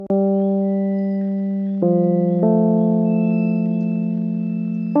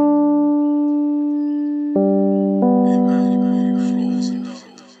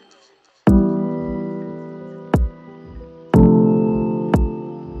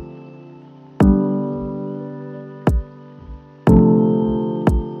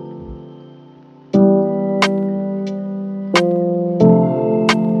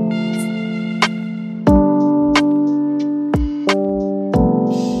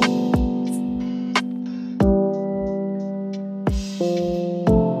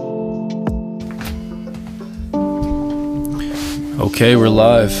Okay, we're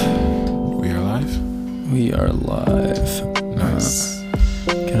live. We are live? We are live. Nice.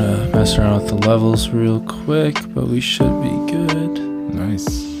 Gonna mess around with the levels real quick, but we should be good. Nice.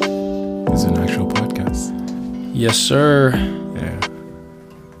 It's an actual podcast. Yes, sir. Yeah.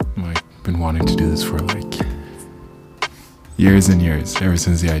 I've been wanting to do this for like years and years, ever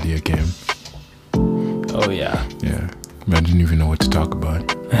since the idea came. Oh, yeah. Yeah. I didn't even know what to talk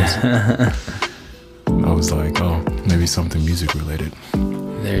about. I was like, oh, maybe something music related.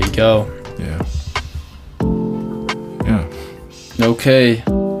 There you go. Yeah. Yeah. Okay.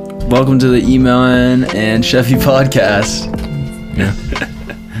 Welcome to the Eman and Chevy podcast. Yeah.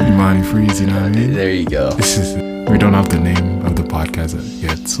 Imani Freeze, you know what I mean? There you go. We don't have the name of the podcast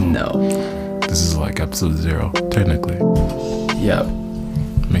yet, so No. this is like episode 0, technically. Yep.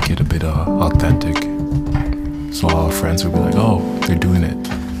 Make it a bit authentic. So all our friends will be like, oh, they're doing it.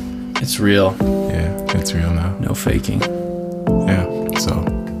 It's real. Yeah, it's real now. No faking. Yeah, so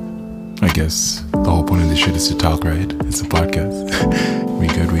I guess the whole point of this shit is to talk, right? It's a podcast. We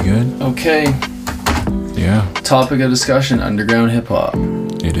good? Okay. Yeah. Topic of discussion, underground hip hop.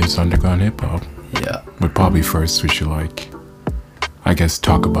 It is underground hip hop. Yeah. But probably first we should I guess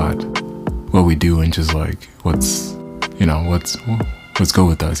talk about what we do and just what's go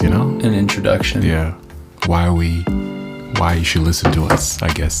with us, you know? An introduction. Yeah. Why you should listen to us,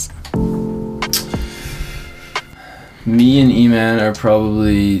 I guess. Me and Eman are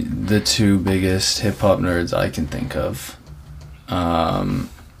probably the two biggest hip hop nerds I can think of.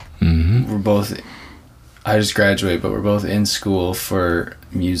 We're both, I just graduated, but we're both in school for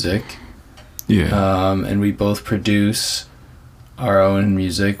music. Yeah. And we both produce our own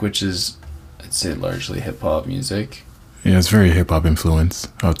music, which is, I'd say, largely hip hop music. Yeah, it's very hip hop influence,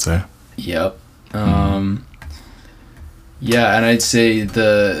 I would say. Yep. Yeah, and I'd say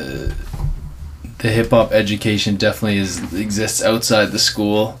the hip hop education definitely exists outside the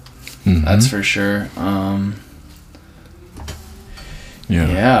school. That's for sure.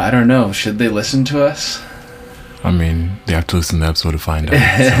 Yeah, I don't know. Should they listen to us? I mean, they have to listen to the episode to find out.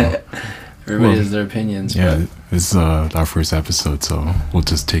 So. Everybody has their opinions. Yeah, but this is our first episode, so we'll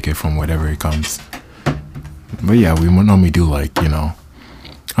just take it from whatever it comes. But yeah, we normally do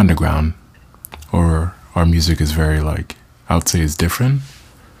underground, or our music is very I would say it's different.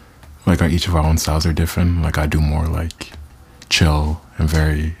 Each of our own styles are different. I do more chill and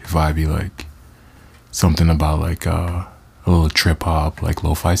very vibey, something about a little trip hop,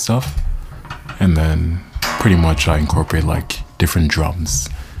 lo-fi stuff. And then pretty much I incorporate different drums,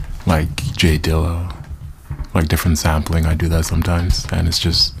 dill, different sampling. I do that sometimes, and it's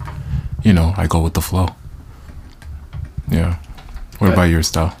just, I go with the flow. Yeah. What about your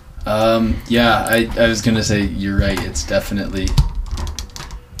style? Yeah, I was gonna say you're right. It's definitely,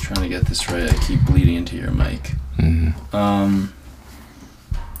 trying to get this right. I keep bleeding into your mic.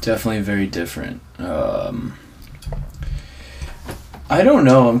 Definitely very different. I don't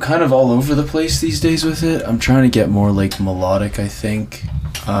know. I'm kind of all over the place these days with it. I'm trying to get more melodic, I think.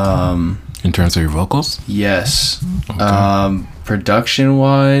 In terms of your vocals? Yes. Okay. Production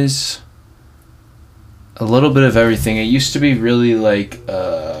wise, a little bit of everything. It used to be really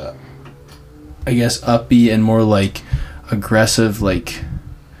I guess upbeat and more aggressive,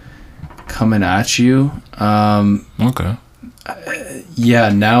 coming at you. Okay. Yeah,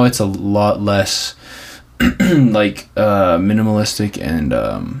 now it's a lot less minimalistic and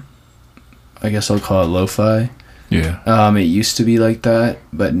I guess I'll call it lo-fi. Yeah. It used to be like that,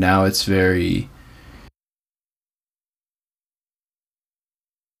 but now it's very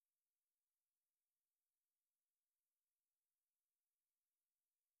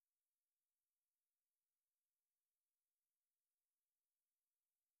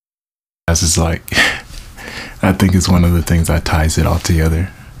It's I think it's one of the things that ties it all together,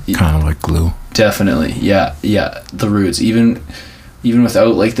 kind of like glue. Definitely. Yeah, the roots, even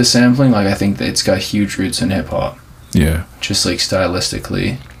without the sampling, I think that it's got huge roots in hip-hop. Yeah, just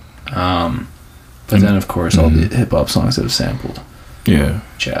stylistically, but then of course all the hip-hop songs that have sampled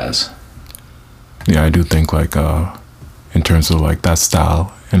jazz. Yeah, I do think in terms of that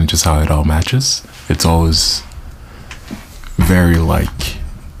style and just how it all matches, it's always very like,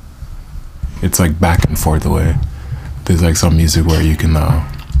 it's like back and forth away. There's like some music where you can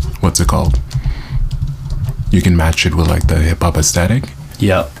what's it called, you can match it with like the hip-hop aesthetic.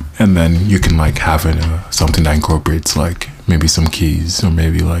 Yep. And then you can like have it, something that incorporates like maybe some keys or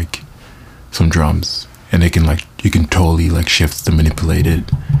maybe like some drums, and it can like, you can totally like shift to manipulate it,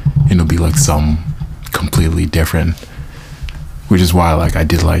 and it'll be like some completely different, which is why like I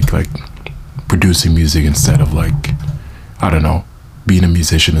did like producing music instead of like, I don't know, being a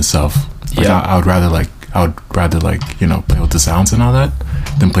musician itself. Like Yeah. I would rather like, you know, play with the sounds and all that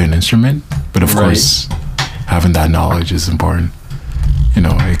than play an instrument. But of Right. course, having that knowledge is important. You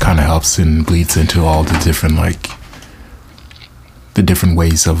know, it kind of helps and bleeds into all the different like, the different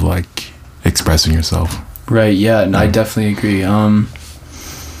ways of like expressing yourself. Right, yeah, and I definitely agree.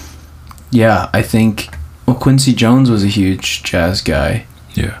 Yeah, I think, well, Quincy Jones was a huge jazz guy,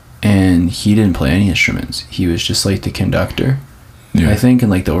 Yeah. and he didn't play any instruments. He was just like the conductor, Yeah. I think, and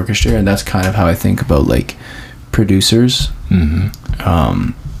like the orchestra, and that's kind of how I think about like producers. Mm-hmm.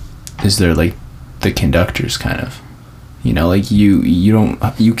 Is they're like the conductors, kind of. You know, like you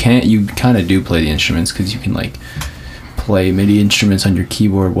kind of do play the instruments because you can like play MIDI instruments on your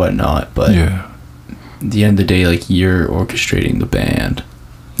keyboard, whatnot, but Yeah. at the end of the day, like, you're orchestrating the band.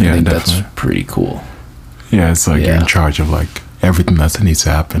 Yeah, I think definitely. that's pretty cool. Yeah, it's like you're Yeah. in charge of like everything that needs to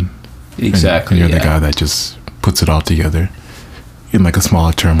happen. Exactly. And you're yeah. the guy that just puts it all together. In like a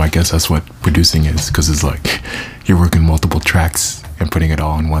smaller term, I guess that's what producing is, because it's like you're working multiple tracks and putting it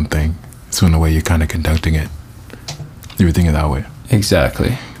all in one thing. So in a way, you're kind of conducting it. You're thinking that way.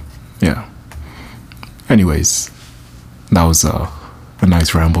 Exactly. Yeah. Anyways, that was a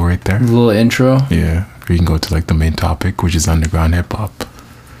nice ramble right there. A little intro. Yeah, we can go to like the main topic, which is underground hip hop.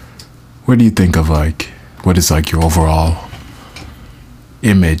 What do you think of like, what is like your overall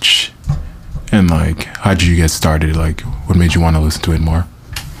image, and like how did you get started? Like, what made you want to listen to it more?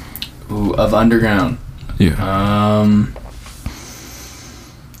 Ooh, of underground. Yeah.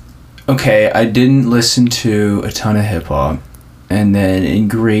 Okay, I didn't listen to a ton of hip hop, and then in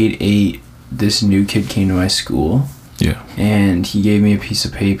grade 8, this new kid came to my school, Yeah. and he gave me a piece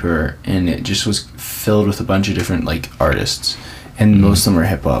of paper, and it just was filled with a bunch of different like artists, and most of them were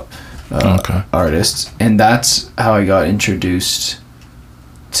hip hop Okay. artists, and that's how I got introduced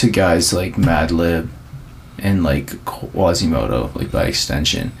to guys like Madlib and like Quasimoto, like by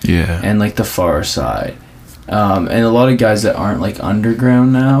extension, Yeah. and like the Far Side, and a lot of guys that aren't like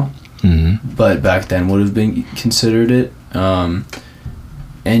underground now, Mm-hmm. but back then would have been considered it. And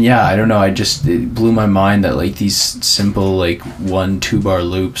yeah, I don't know, it blew my mind that like these simple like 1-2 bar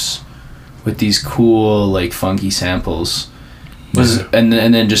loops with these cool like funky samples was and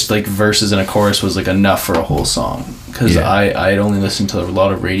then just like verses and a chorus was like enough for a whole song, because Yeah. I had only listened to a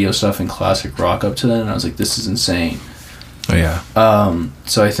lot of radio stuff and classic rock up to then, and I was like, this is insane. Oh yeah.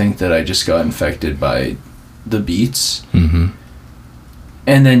 So I think that I just got infected by the beats. Mm-hmm.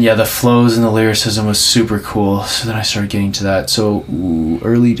 And then, yeah, the flows and the lyricism was super cool. So then I started getting to that. So,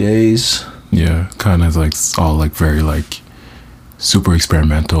 early days. Yeah, kind of like all like very like super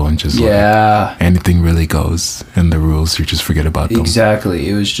experimental and just Yeah, like anything really goes, and the rules you just forget about them. exactly.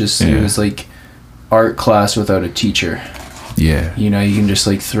 It was just, it Yeah. was like art class without a teacher. Yeah. You know, you can just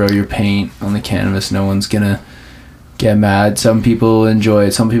like throw your paint on the canvas. No one's gonna get mad. Some people enjoy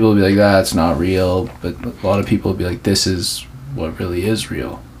it. Some people will be like, that's not real. But a lot of people will be like, this is what really is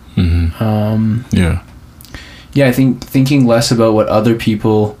real. Mm-hmm. Yeah. Yeah, I think thinking less about what other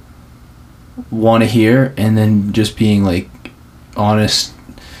people want to hear, and then just being like honest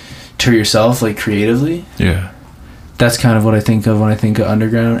to yourself, like creatively. Yeah. That's kind of what I think of when I think of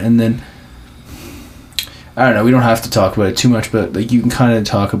underground. And then I don't know, we don't have to talk about it too much, but like you can kind of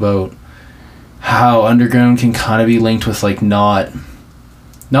talk about how underground can kind of be linked with like not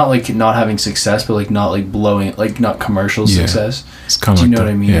like not having success, but like not like blowing, like not commercial Yeah. success. It's kind of Do like you know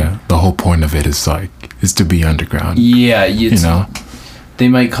what I mean? Yeah. The whole point of it is to be underground. Yeah, You know. they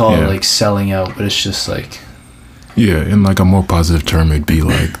might call Yeah. it like selling out, but it's just like, Yeah, in like a more positive term, it'd be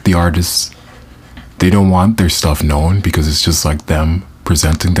like the artists, they don't want their stuff known because it's just like them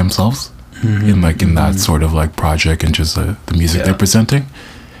presenting themselves in like in that sort of like project and just the music Yeah. they're presenting.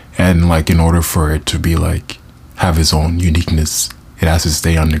 And like in order for it to be like have its own uniqueness, it has to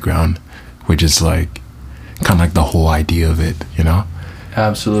stay underground, which is like kind of like the whole idea of it, you know?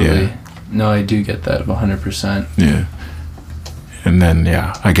 absolutely. Yeah. No, I do get that 100%. Yeah. And then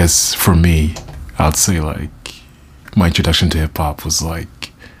yeah, I guess for me, I'd say like my introduction to hip hop was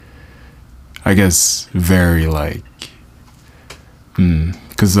like, I guess very like,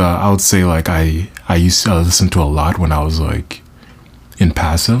 because I would say like I used to listen to a lot when I was like in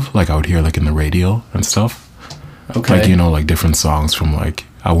passive. Like I would hear like in the radio and stuff. Okay. Like, you know, like different songs from like,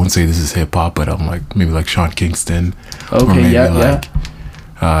 I wouldn't say this is hip hop, but I'm like maybe like Sean Kingston. Okay, or maybe yeah,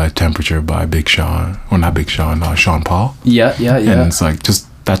 like Temperature by Big Sean, or not Big Sean, Sean Paul. Yeah. And it's like just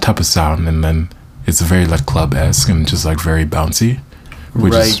that type of sound, and then it's very like club-esque and just like very bouncy,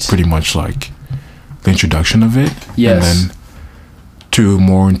 which is pretty much like the introduction of it. Yes. And then to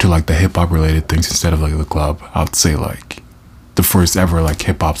more into like the hip hop related things instead of like the club, I would say like the first ever like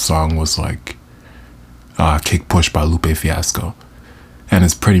hip hop song was like Kick Push by Lupe Fiasco. And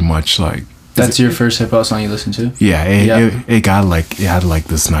it's pretty much like, that's your first hip hop song you listened to? Yeah, it got like, it had like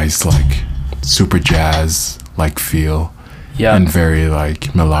this nice like super jazz like feel. Yeah. And very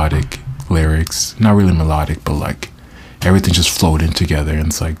like melodic lyrics. Not really melodic, but like everything just flowed in together, and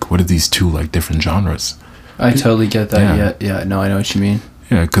it's like, what are these two like different genres? I totally get that. Yeah. No, I know what you mean.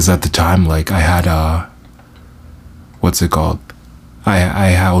 Yeah, because at the time, like I had what's it called?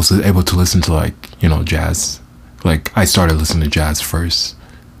 I was able to listen to like, you know, jazz. Like I started listening to jazz first,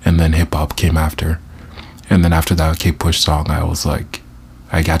 and then hip hop came after, and then after that K Push song, I was like,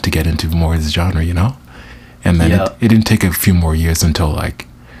 I got to get into more of this genre, you know. And then it didn't take a few more years until like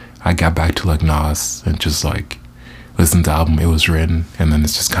I got back to like Nas and just like listened to the album It Was Written, and then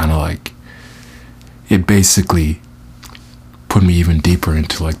it's just kind of like, it basically put me even deeper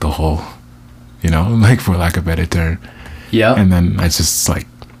into like the whole, you know, like for lack of a better term. Yeah. And then I just like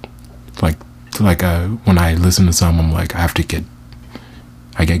when I listen to something, I'm like, I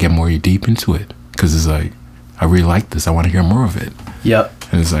gotta get more deep into it, because it's like, I really like this, I want to hear more of it. Yep.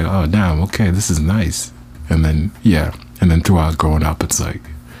 And it's like, oh damn, okay, this is nice. And then and then throughout growing up, it's like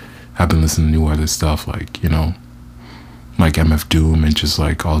I've been listening to new other stuff, like, you know, like MF Doom and just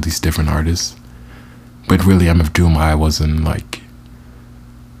like all these different artists. But really MF Doom, I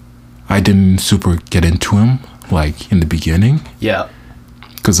didn't super get into him like in the beginning. Yeah.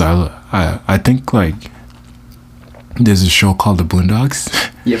 Because I think like there's a show called The Boondocks.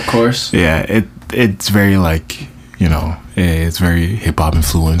 Yeah, of course. Yeah, it's very like, you know, it's very hip hop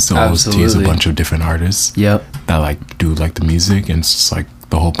influenced. So always tease a bunch of different artists. Yep. That like do like the music, and it's just like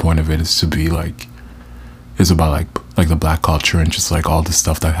the whole point of it is to be like, it's about like the black culture and just like all the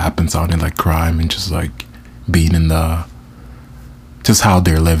stuff that happens out in like crime and just like being in the, just how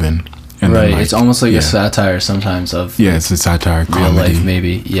they're living. And right. Then, like, it's almost like a satire sometimes of it's a satire real comedy, life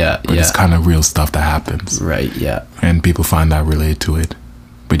maybe. Yeah. But it's kind of real stuff that happens. Right. Yeah. And people find that related to it.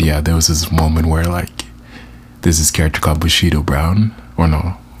 But yeah, there was this moment where like there's this character called Bushido Brown, or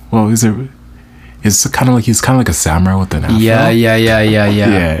no, well, it's kind of like, he's kind of like a samurai with an afro. Yeah.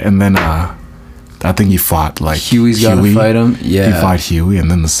 Yeah, and then I think he fought like Huey's gotta fight him. Yeah, he fought Huey, and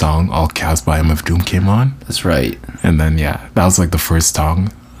then the song All Caps by MF Doom came on. That's right. And then that was like the first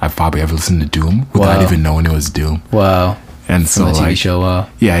song I probably ever listened to Doom without even knowing it was Doom. Wow. And so the TV like, show. Wow.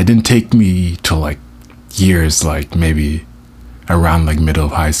 Yeah, it didn't take me to like years, like maybe around like middle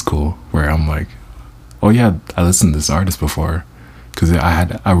of high school, where I'm like, oh yeah, I listened to this artist before, because I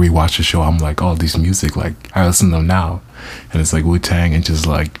rewatched the show. I'm like, oh, these music, like I listen to them now, and it's like Wu-Tang and just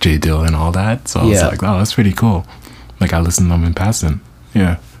like J Dill and all that. So I was like, oh, that's pretty cool. Like I listened to them in passing.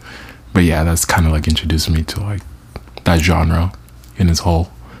 Yeah, but yeah, that's kind of like introduced me to like that genre in its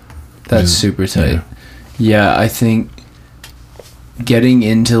whole. That's super tight. Yeah, I think getting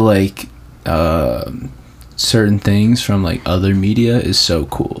into like certain things from like other media is so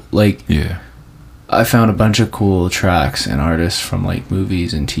cool. Like, yeah, I found a bunch of cool tracks and artists from like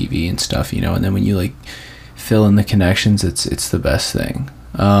movies and TV and stuff, you know, and then when you like fill in the connections, it's the best thing.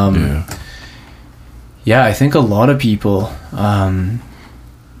 Yeah, I think a lot of people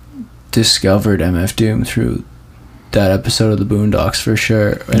discovered MF Doom through that episode of the Boondocks for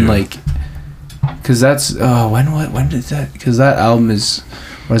sure. And like, because that's when did that, because that album is,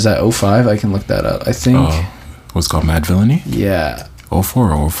 what is that, 05? I can look that up. I think what's called Mad Villainy.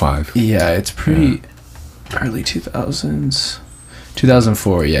 04 or 05. Yeah, it's pretty early 2000s.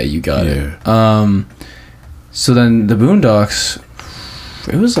 2004. Yeah, you got it. So then the Boondocks,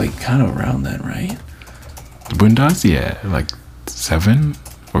 it was like kind of around then, right? The Boondocks, like 7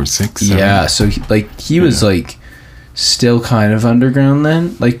 or 6. 7. Yeah, so he was like still kind of underground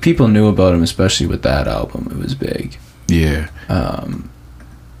then. Like people knew about him, especially with that album. It was big. Yeah.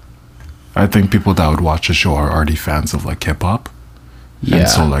 I think people that would watch the show are already fans of like hip hop. Yeah. And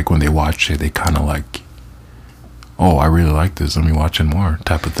so like when they watch it, they kind of like, oh, I really like this, let me watch it more,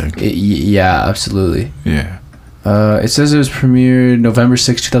 type of thing. Yeah, absolutely. Yeah. It says it was premiered November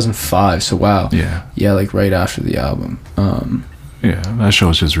 6, 2005. So wow. Yeah. Yeah, like right after the album. Yeah, that show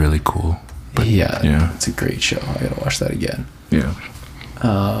is just really cool. But, yeah, it's a great show. I gotta watch that again. Yeah.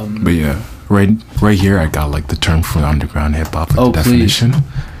 But yeah, right here I got like the term for underground hip-hop, like Oh, the definition.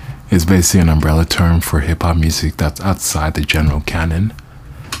 It's basically an umbrella term for hip-hop music that's outside the general canon,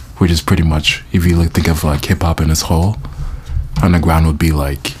 which is pretty much, if you think of like hip-hop in its whole, underground would be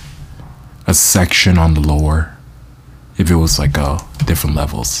like a section on the lower, if it was like different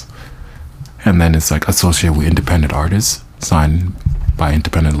levels, and then it's like associated with independent artists signed by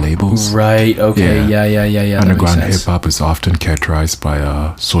independent labels. Right. Okay. Yeah. Underground hip-hop is often characterized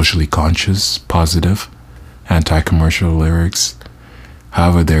by socially conscious, positive, anti-commercial lyrics.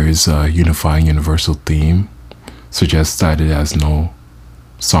 However, there is a unifying universal theme, suggests that it has no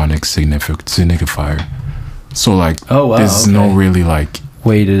sonic signifier. So like, there's no really like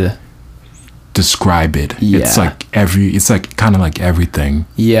way to describe it. Yeah. It's like kind of like everything.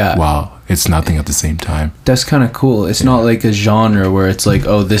 Yeah. While it's nothing at the same time. That's kind of cool. It's not like a genre where it's like,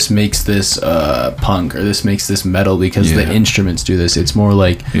 oh, this makes this punk or this makes this metal because the instruments do this. It's more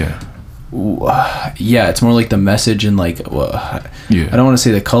like it's more like the message and like I don't want to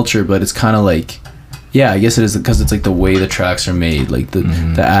say the culture, but it's kind of like I guess it is because it's like the way the tracks are made, like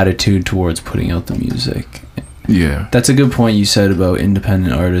the attitude towards putting out the music. Yeah, that's a good point you said about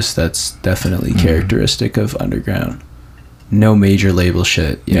independent artists. That's definitely characteristic of underground. No major label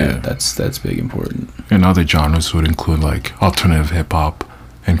shit. That's big important. And other genres would include like alternative hip hop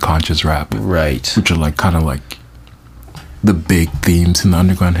and conscious rap, right, which are like kind of like the big themes in the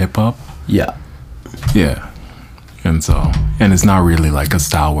underground hip hop. Yeah. And it's not really like a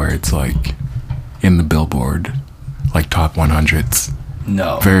style where it's like in the Billboard like top 100s.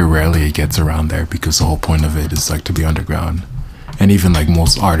 No, very rarely it gets around there, because the whole point of it is like to be underground. And even like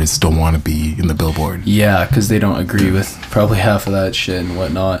most artists don't want to be in the Billboard. Yeah, because they don't agree with probably half of that shit and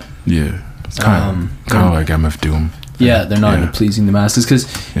whatnot. Yeah, it's kind of like MF Doom. Yeah, they're not into pleasing the masses,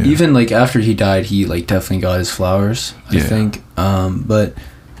 because even like after he died, he like definitely got his flowers, I think. But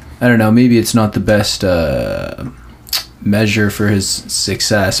I don't know, maybe it's not the best measure for his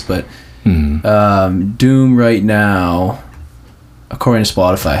success, but Doom right now, according to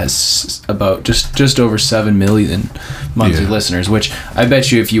Spotify, has about just over 7 million monthly listeners, which I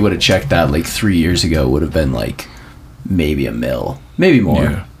bet you if you would have checked that like 3 years ago would have been like maybe a mil, maybe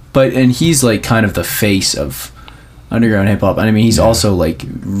more. And he's like kind of the face of underground hip hop. I mean, he's also like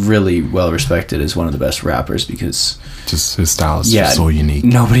really well respected as one of the best rappers, because just his style is just so unique.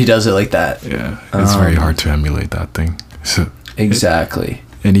 Nobody does it like that. Yeah, it's very hard to emulate that thing. Exactly.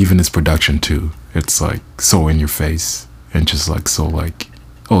 And even his production too, it's like so in your face and just like so like,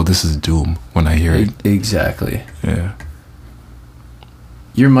 oh, this is Doom when I hear it. Exactly. Yeah.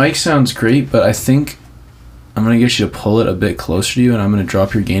 Your mic sounds great, but I think I'm gonna get you to pull it a bit closer to you, and I'm gonna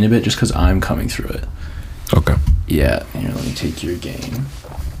drop your gain a bit just because I'm coming through it. Okay. Yeah, here, let me take your gain,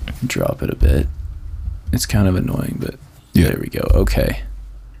 drop it a bit. It's kind of annoying, but there we go. Okay.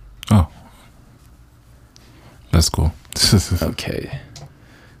 Oh, that's cool. Okay,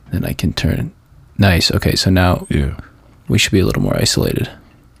 then I can turn. Nice. Okay, so now we should be a little more isolated.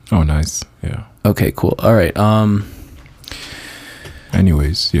 Oh, nice. Yeah. Okay, cool. All right.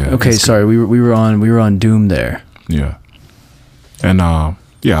 Anyways, okay, sorry. We were on Doom there. Yeah. And I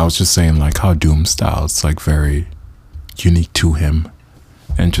was just saying like how Doom style is like very unique to him,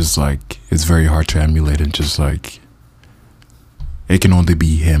 and just like it's very hard to emulate, and just like it can only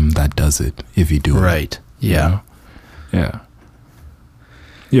be him that does it if you do it. Right. Yeah. You know? Yeah.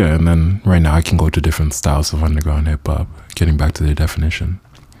 Yeah, and then right now I can go to different styles of underground hip hop, getting back to the definition.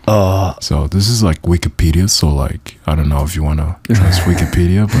 So this is like Wikipedia, so like I don't know if you want to trust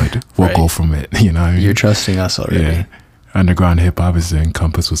Wikipedia, but we'll go from it, you know what I mean? You're trusting us already. Yeah. Underground hip hop is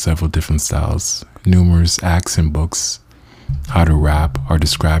encompassed with several different styles. Numerous acts and books how to rap are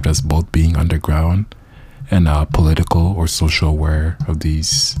described as both being underground and political or social aware of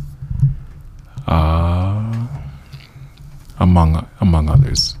these, among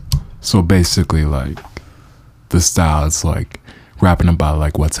others. So basically, like the style is like rapping about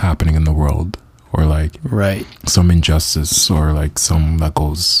like what's happening in the world, or like some injustice, or like some that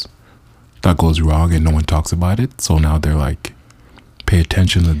goes wrong and no one talks about it. So now they're like, pay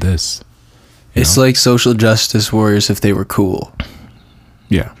attention to this. It's like social justice warriors if they were cool.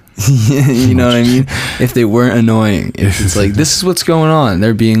 Yeah. You know what I mean? If they weren't annoying. It's like, this is what's going on.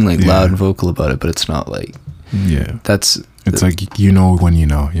 They're being like loud and vocal about it, but it's not like... Yeah. It's like, you know when you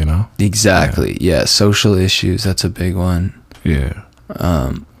know, you know? Exactly. Yeah. Social issues, that's a big one. Yeah.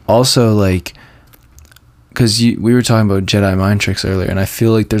 Also, like... Because we were talking about Jedi mind tricks earlier, and I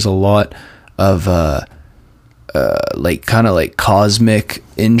feel like there's a lot of like kind of like cosmic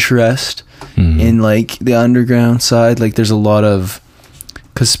interest in like the underground side. Like there's a lot of,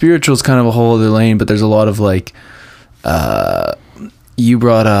 because spiritual is kind of a whole other lane, but there's a lot of like you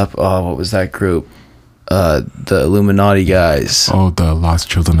brought up, what was that group? The Illuminati guys. Oh, the Lost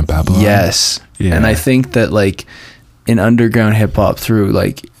Children of Babylon. Yes. Yeah. And I think that like in underground hip hop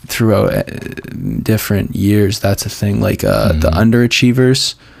throughout different years, that's a thing. Like the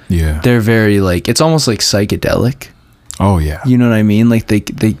underachievers. Yeah. They're very like, it's almost like psychedelic. Oh yeah. You know what I mean? Like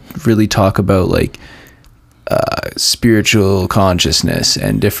they really talk about like spiritual consciousness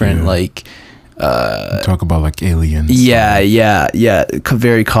and different like talk about like aliens.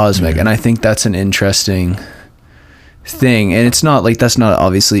 Very cosmic. And I think that's an interesting thing, and it's not like, that's not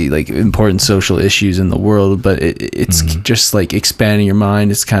obviously like important social issues in the world, but it's just like expanding your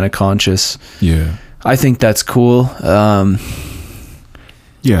mind. It's kind of conscious. I think that's cool. Like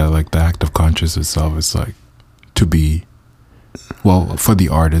the act of conscious itself is like to be, well, for the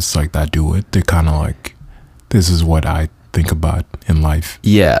artists like that do it, they're kind of like, this is what I think about in life,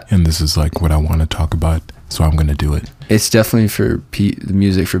 and this is like what I want to talk about, so I'm gonna do it. It's definitely for the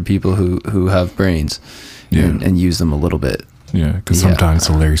music for people who have brains and use them a little bit, because sometimes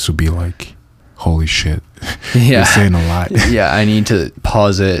the lyrics will be like, holy shit, you're saying a lot. I need to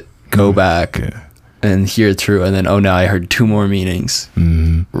pause it, go back and hear it through, and then now I heard two more meanings.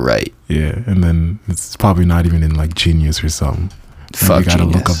 Right. And then it's probably not even in like Genius or something. Fuck, you gotta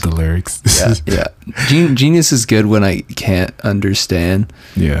Genius. look up the lyrics. Genius is good when I can't understand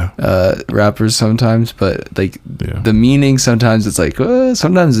rappers sometimes, but like the meaning sometimes it's like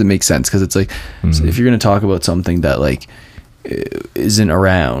sometimes it makes sense, because it's like, so if you're gonna talk about something that like isn't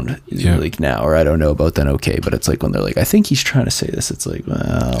around like now, or I don't know about, then okay, but it's like when they're like, I think he's trying to say this, it's like,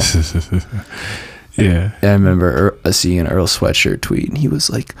 well. I remember seeing an Earl Sweatshirt tweet, and he was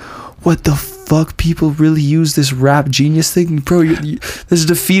like, what the fuck, people really use this rap genius thing, bro? This is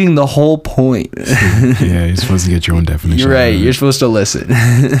defeating the whole point. You're supposed to get your own definition. You're right. You're supposed to listen,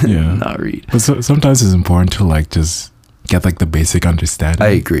 not read. But sometimes it's important to like just get like the basic understanding.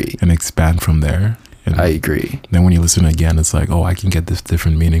 I agree. And expand from there. And I agree. Then when you listen again, it's like, oh, I can get this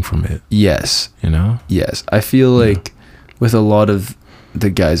different meaning from it. Yes. You know? Yes. I feel like with a lot of the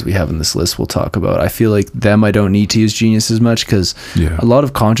guys we have in this list we'll talk about, I feel like them, I don't need to use genius as much, because a lot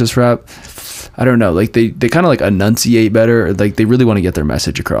of conscious rap, I don't know, like they kind of like enunciate better, or like they really want to get their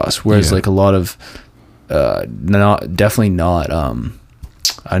message across, whereas like a lot of definitely not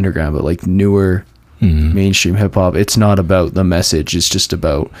underground, but like newer mainstream hip-hop, it's not about the message, it's just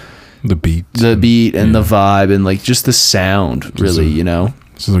about the beat and the vibe, and like just the sound, really, you know.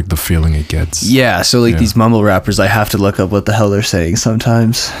 It's like the feeling it gets. So like these mumble rappers, I have to look up what the hell they're saying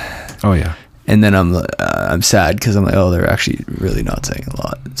sometimes. And then I'm sad, because I'm like, oh, they're actually really not saying a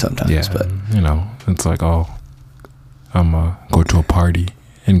lot sometimes. But you know, it's like, oh, I'm go to a party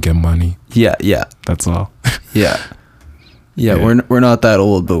and get money. That's all. We're not that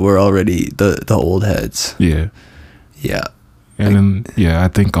old, but we're already the old heads. And then I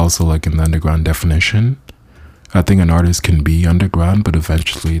think also like in the underground definition, I think an artist can be underground, but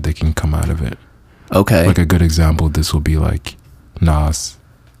eventually they can come out of it. Okay. Like a good example of this will be like Nas,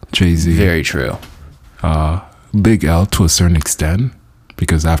 Jay-Z. Very true. Big L to a certain extent,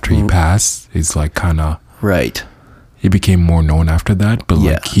 because after he passed, he's like kind of... Right. He became more known after that, but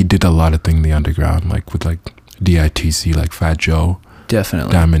like he did a lot of things in the underground, like with like DITC, like Fat Joe.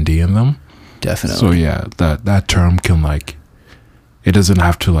 Definitely. Diamond D in them. Definitely. So that term can like... It doesn't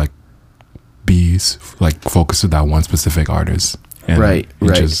have to like be like focused with that one specific artist, and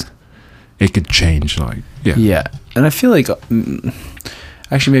it could change, like and I feel like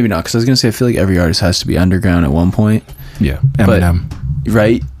actually maybe not, because I was gonna say I feel like every artist has to be underground at one point. Eminem,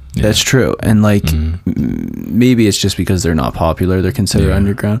 right? That's true. And like maybe it's just because they're not popular they're considered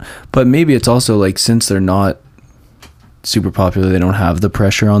underground, but maybe it's also like, since they're not super popular, they don't have the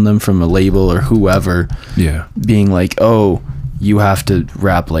pressure on them from a label or whoever being like, oh, you have to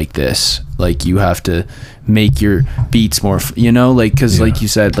rap like this, like you have to make your beats more you know, like, because like you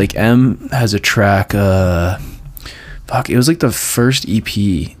said, like M has a track, it was like the first EP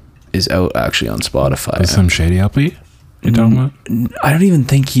is out actually on Spotify. The Slim Shady LP you're talking about? I don't even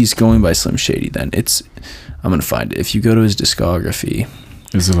think he's going by Slim Shady then. I'm gonna find it. If you go to his discography,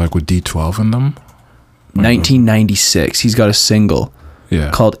 is it like with D12 in them? 1996, he's got a single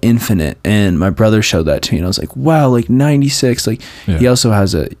called Infinite, and my brother showed that to me, and I was like, wow, like 96. Like he also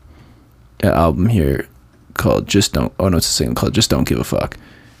has an album here called it's a single called Just Don't Give a Fuck,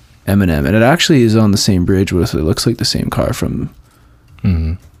 Eminem, and it actually is on the same bridge with, it looks like the same car from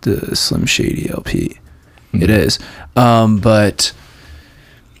the Slim Shady LP. It is, but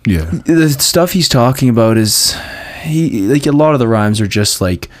the stuff he's talking about is, he like, a lot of the rhymes are just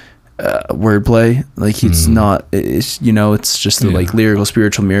like wordplay, like it's not, it's, you know, it's just the like lyrical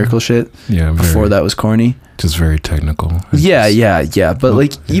spiritual miracle shit. Before that was corny. just very technical. Yeah. But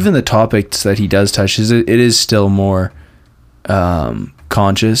like even the topics that he does touch, it is still more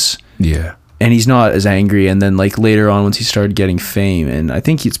conscious. Yeah. And he's not as angry. And then like later on, once he started getting fame, and I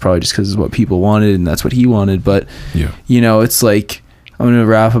think it's probably just because it's what people wanted and that's what he wanted. But yeah, you know, it's like, I'm gonna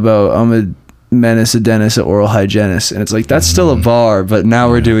rap about I'm a menace, a dentist, an oral hygienist, and it's like that's still a bar, but now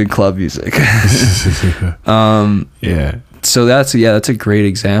we're doing club music. Yeah. So that's a great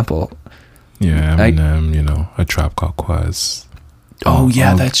example. Yeah, Eminem, you know, A Trap Called Quest. Oh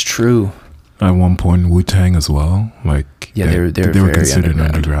yeah, that's true. At one point, Wu-Tang as well. Like, yeah, they were very considered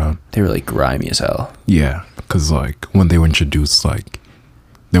underground. They were like grimy as hell. Yeah, because like when they were introduced, like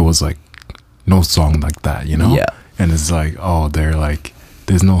there was like no song like that, you know. Yeah. And it's like, oh, they're like,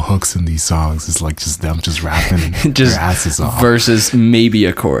 there's no hooks in these songs. It's like just them just rapping just their asses off. Versus maybe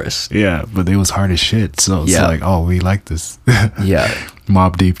a chorus. Yeah, but they was hard as shit. So it's like, oh, we like this. Yeah.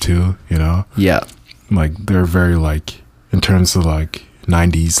 Mobb Deep too, you know. Yeah. Like they're very like, in terms of like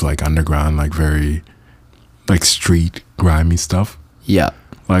 90s like underground, like very like street grimy stuff. Yeah.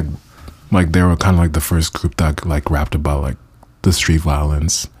 Like they were kind of like the first group that like rapped about like the street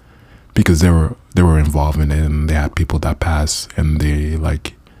violence, because they were involved in it, and they had people that passed, and they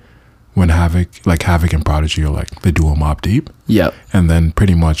like when Havoc and Prodigy are like the duo Mobb Deep. Yeah. And then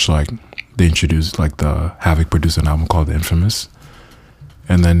pretty much like they introduced like the Havoc produced an album called The Infamous,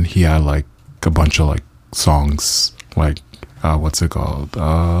 and then he had like a bunch of like songs like what's it called?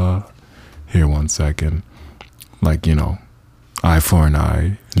 Here, 1 second. Like, you know, Eye for an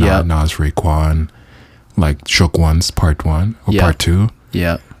Eye. Yeah. Nas Raekwon. Like Shook Ones Part 1 or Part 2.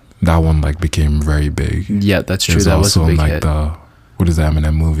 Yeah. That one like became very big. Yeah, that's true. There's that was a big like hit. What is the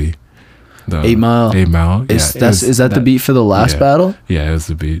Eminem movie? The 8 Mile. 8 Mile. Is that the beat for the last battle? Yeah, it was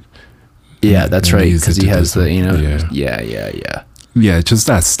the beat. Yeah, that's right. Because he has the, you know. Yeah. Yeah. Yeah, just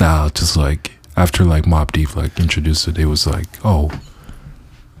that style. Just like after like Mobb Deep like introduced it, it was like, oh,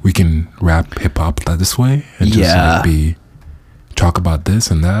 we can rap hip hop this way and just like talk about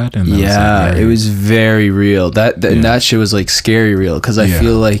this and that. And it was very real. And that shit was like scary real, because I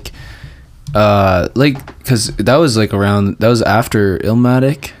feel like because that was after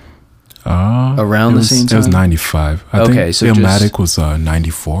Illmatic. Around the same time. It was 95. I think so Illmatic was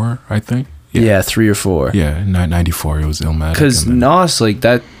 94, I think. Yeah, 3 or 4. Yeah, 94 it was Illmatic. Because Nas, like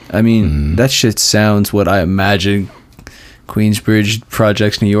that, I mean, that shit sounds what I imagine Queensbridge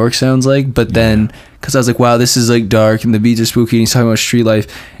Projects New York sounds like. But then, because I was like, wow, this is like dark and the beats are spooky and he's talking about street life.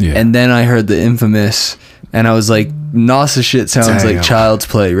 Yeah. And then I heard the Infamous, and I was like, Nas's shit sounds like Child's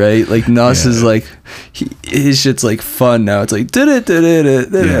Play, right? Like Nas is like, his shit's like fun now. It's like, and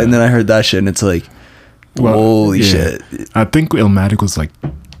then I heard that shit and it's like, holy shit. I think Illmatic was like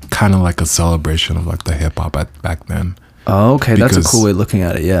kind of like a celebration of like the hip hop back then. Oh, okay. That's a cool way of looking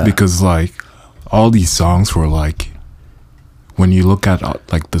at it. Yeah. Because like all these songs were like, when you look at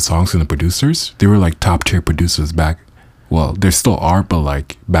like the songs and the producers, they were like top tier producers back. Well, there still are, but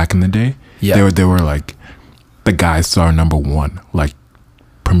like back in the day, they were like the guys that are number one, like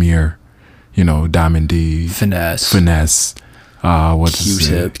Premier, you know, Diamond D, Finesse,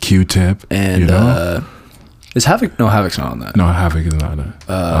 Q-Tip, and you know? Is Havoc? No, Havoc's not on that. No, Havoc is not on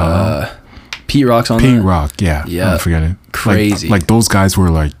it. Pete Rock's on that. Pete Rock, yeah. I'm forgetting. Crazy. Like those guys were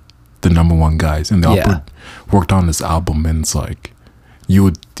like the number one guys, and they all worked on this album, and it's like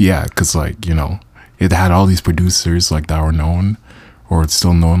because like, you know, it had all these producers like that were known or it's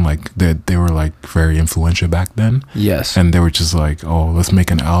still known, like they were like very influential back then. Yes. And they were just like, oh, let's make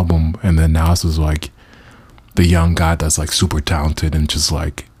an album. And then Nas was like the young guy that's like super talented and just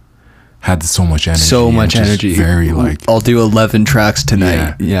like had so much energy. Very like, I'll do 11 tracks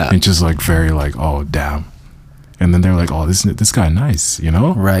tonight. Yeah. And just like very like, oh damn. And then they're like, oh, this guy nice, you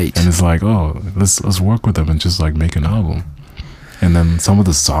know? Right. And it's like, oh, let's work with him and just like make an album. And then some of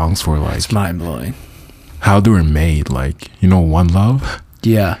the songs were like, it's mind blowing. How they were made, like, you know, One Love.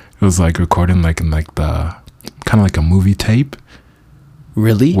 Yeah. It was like recorded like in like the kind of like a movie tape.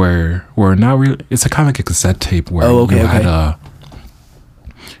 Really? Where not really. It's a kind of like a cassette tape where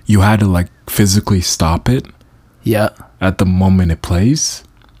you had to like physically stop it. Yeah. At the moment it plays.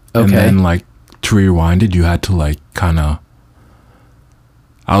 Okay. And then like to rewind it, you had to like kind of,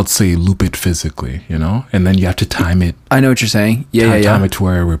 I would say, loop it physically, you know, and then you have to time it. I know what you're saying. Time it to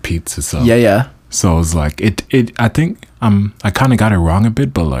where it repeats itself. Yeah. So it's like it. I think I kind of got it wrong a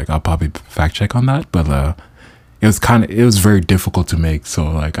bit, but like I'll probably fact check on that. But it was very difficult to make. So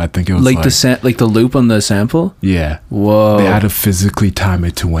like I think it was like the loop on the sample. Yeah. Whoa. They had to physically time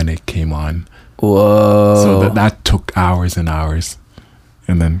it to when it came on. Whoa. So that took hours and hours,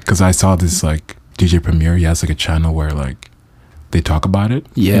 and then because I saw this like DJ Premier, he has like a channel where like they talk about it.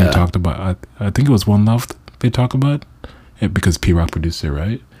 Yeah. And he talked about I think it was One Love they talk about? Yeah, because P-Rock produced it,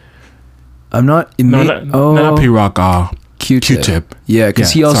 right? I'm not... not P-Rock, Q-Tip. Yeah,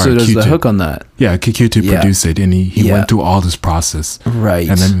 because he also does the hook on that. Yeah, Q-Tip produced it, and he went through all this process. Right.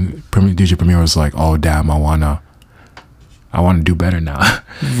 And then DJ Premier was like, oh, damn, I want to do better now.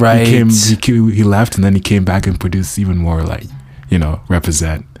 Right. He left, and then he came back and produced even more, like, you know,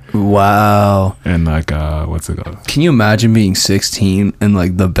 Represent. Wow. And like, what's it called? Can you imagine being 16 and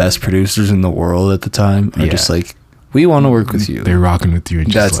like the best producers in the world at the time are just like, we want to work with you. They're rocking with you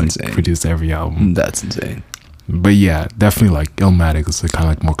and That's just like insane. produce every album. That's insane. But yeah, definitely like Illmatic is like kind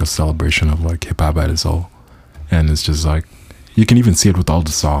of like more a celebration of like hip hop at its whole. And it's just like, you can even see it with all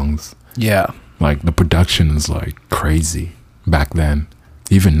the songs. Yeah. Like the production is like crazy back then.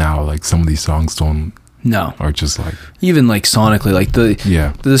 Even now, like some of these songs are just like, even like sonically, like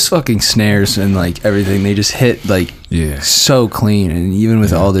this fucking snares and like everything, they just hit like so clean. And even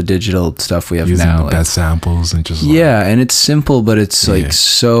with all the digital stuff we have using now, the like, best samples and just and it's simple, but it's like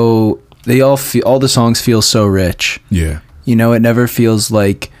so, they all the songs feel so rich. Yeah. You know, it never feels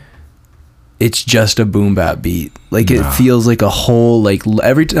like it's just a boom bap beat. Like it feels like a whole, like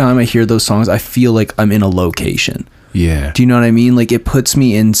every time I hear those songs, I feel like I'm in a location. Yeah. Do you know what I mean? Like it puts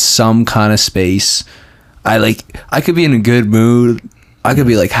me in some kind of space. I could be in a good mood. I could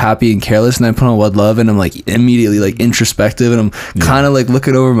be like happy and careless, and I put on What Love, and I'm like immediately like introspective, and I'm kind of like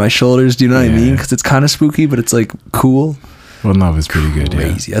looking over my shoulders. Do you know what I mean? Because it's kind of spooky, but it's like cool. Well, Love is pretty good.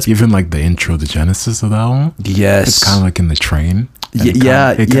 Crazy. Yeah. Even like the intro, the genesis of that one. Yes. It's kind of like in the train.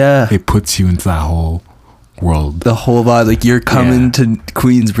 It puts you into that whole world. The whole vibe, like you're coming to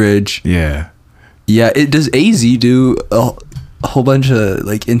Queensbridge. Yeah. Yeah. Does AZ do a whole bunch of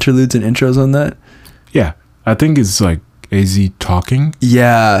like interludes and intros on that? Yeah, I think it's like AZ talking.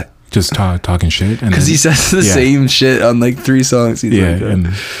 Yeah. Just talking shit. Because he says the same shit on like 3 songs. He's like, and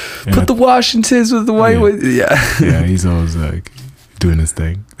put the Washingtons with the white ones. Yeah. Yeah, he's always like doing his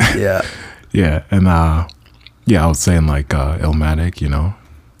thing. Yeah. Yeah, and I was saying like Illmatic, you know,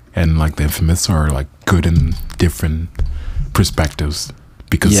 and like the Infamous are like good in different perspectives.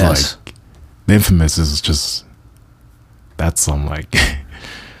 Because like the Infamous is just, that's some like...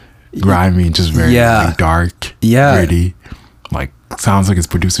 grimy, just very like, dark, gritty. Like sounds like it's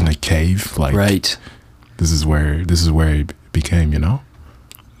produced in a cave. Like this is where it became, you know.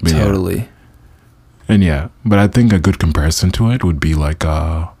 But totally. But I think a good comparison to it would be like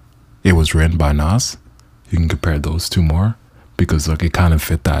It Was Written by Nas. You can compare those two more because like it kind of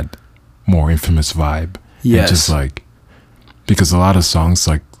fit that more Infamous vibe. Yes. And just like because a lot of songs,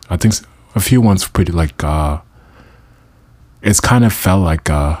 like I think a few ones pretty like it's kind of felt like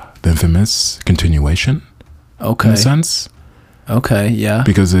the Infamous continuation. Okay. In a sense. Okay, yeah.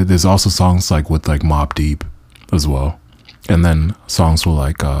 Because there's also songs like with like Mobb Deep as well. And then songs with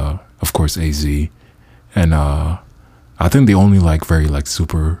like of course AZ. And I think the only like very like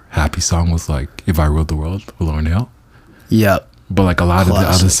super happy song was like If I Ruled the World with Lauryn Hill. Yeah. But like a lot of the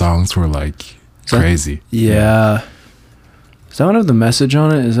other songs were like crazy. Yeah. Does that one have the message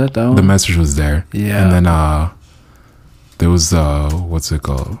on it? Is that one? The message was there. Yeah. And then there was what's it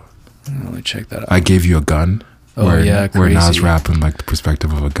called? Let me check that out. I Gave You a Gun. Crazy. Where Nas rapping like the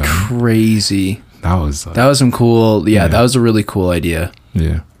perspective of a gun. Crazy. That was some cool. Yeah, that was a really cool idea.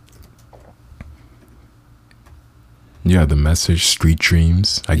 Yeah. Yeah, the message, Street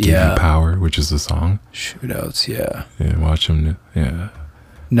Dreams, I Give You Power, which is the song. Shootouts, yeah. Yeah, watch them. Yeah.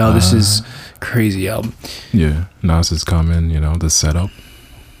 No, this is crazy album. Yeah, Nas is coming. You know, the setup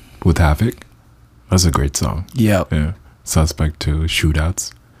with Havoc. That's a great song. Yeah. Yeah. Suspect to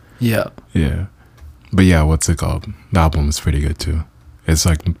Shootouts. Yeah. Yeah. But yeah, what's it called? The album is pretty good too. It's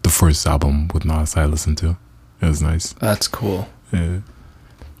like the first album with Nas I listened to. It was nice. That's cool. Yeah.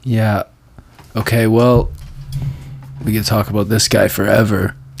 Yeah. Okay, well, we could talk about this guy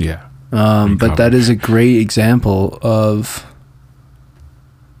forever. Yeah. But that is a great example of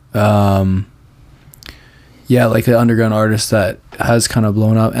like an underground artist that has kind of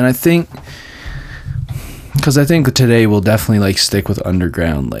blown up. And I think because I think today we'll definitely like stick with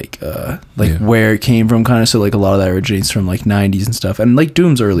underground, like where it came from, kind of. So like a lot of that originates from like 90s and stuff, and like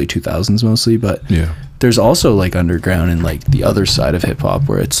Doom's early 2000s mostly. But there's also like underground and like the other side of hip hop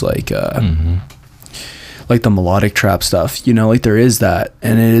where it's like like the melodic trap stuff, you know, like there is that,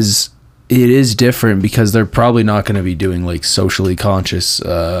 and it is different because they're probably not going to be doing like socially conscious,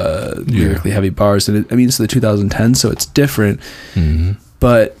 lyrically heavy bars. And I mean, it's the 2010s, so it's different,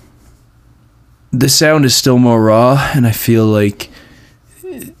 but the sound is still more raw, and I feel like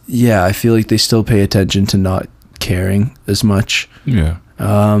they still pay attention to not caring as much. Yeah.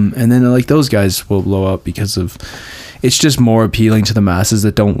 And then like those guys will blow up because of it's just more appealing to the masses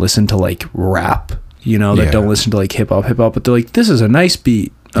that don't listen to like rap you know, that don't listen to like hip hop, but they're like, this is a nice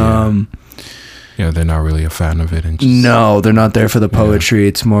beat. Yeah, they're not really a fan of it, and no, they're not there for the poetry.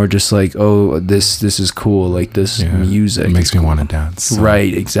 It's more just like, oh, this is cool, like this music. It makes me want to dance. So,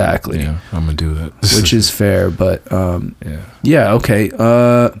 right, exactly. Yeah, I'm gonna do that. Which is fair, but okay.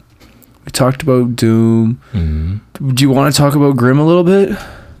 We talked about Doom. Do you want to talk about Grimm a little bit?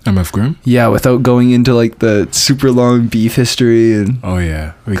 MF Grimm? Yeah, without going into like the super long beef history and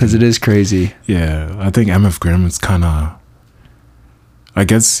because it is crazy. Yeah, I think MF Grimm is kind of, I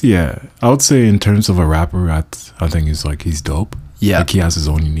guess, I would say in terms of a rapper, I think he's dope. Yeah. Like he has his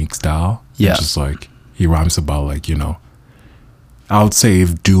own unique style. Yeah. Just like he rhymes about like, you know, I would say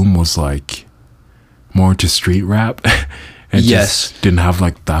if Doom was like more into street rap and just didn't have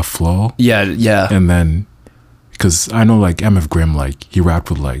like that flow. Yeah, yeah. And then, because I know like MF Grimm, like he rapped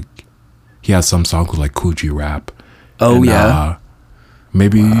with like, he has some songs with like Coogee rap. Oh, and,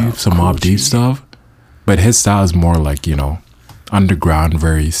 maybe some Mobb Deep stuff. But his style is more like, you know, underground,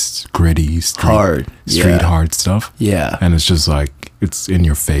 very gritty, street hard stuff. Yeah. And it's just like, it's in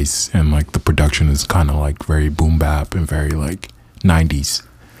your face, and like the production is kind of like very boom bap and very like 90s.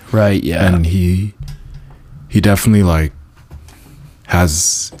 Right, yeah. And he definitely like how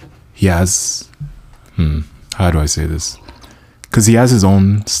do I say this? Because he has his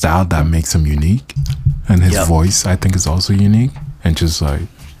own style that makes him unique, and his voice I think is also unique, and just like,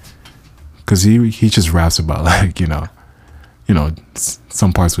 because he just raps about like, you know,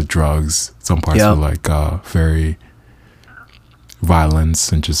 some parts with drugs, some parts with like very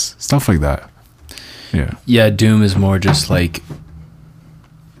violence and just stuff like that. Yeah. Yeah, Doom is more just like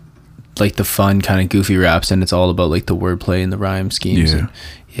the fun kind of goofy raps, and it's all about like the wordplay and the rhyme schemes.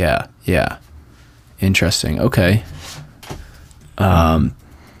 Yeah. Yeah. Interesting. Okay. Yeah.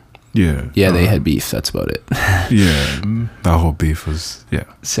 They had beef. That's about it. Yeah. That whole beef was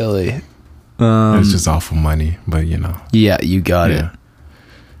silly. It's just awful money, but you know. Yeah, you got it.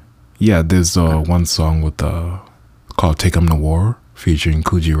 Yeah, there's one song with called "Take 'Em to War" featuring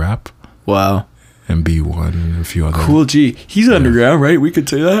Coogee Rap. Wow. And B1 and a few other. Cool G. He's underground, right? We could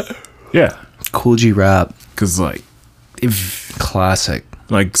say that. Yeah. Coogee Rap. Because like, if classic,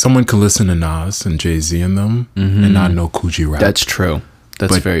 like someone could listen to Nas and Jay-Z and them and not know Coogee Rap. That's true.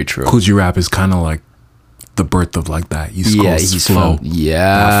 That's very true. Coogee Rap is kind of like the birth of like that East Coast flow.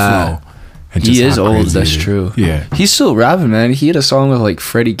 That flow. He is old, that's true. Yeah. He's still rapping, man. He had a song with like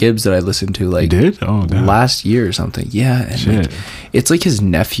Freddie Gibbs that I listened to like last year or something. Yeah. And like, it's like his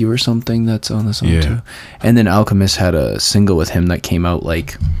nephew or something that's on the song too. And then Alchemist had a single with him that came out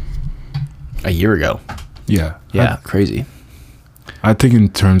like a year ago. Yeah. Yeah. Crazy. I think in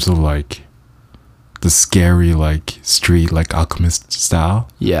terms of like the scary like street like Alchemist style.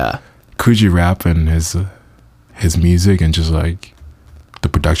 Yeah. Coogee Rap and his music and just like the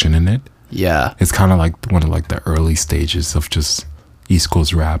production in it. Yeah. It's kind of like one of like the early stages of just East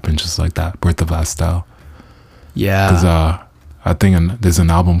Coast rap and just like that birth of that style. Yeah. Because I think there's an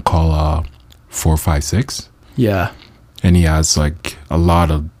album called 456. Yeah. And he has like a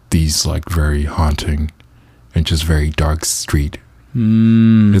lot of these like very haunting and just very dark street.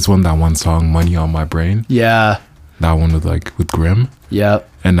 It's that one song, "Money on My Brain." Yeah. That one with Grimm. Yep.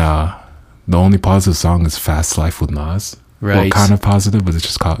 And the only positive song is "Fast Life" with Nas. Right. Well, kind of positive, but it's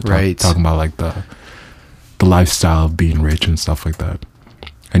just talking about like the lifestyle of being rich and stuff like that.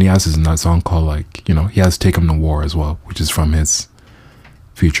 And he has his song called like, you know, he has "Take 'Em to War" as well, which is from his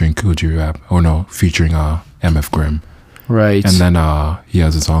featuring Coogee Rap, featuring MF Grimm. Right. And then he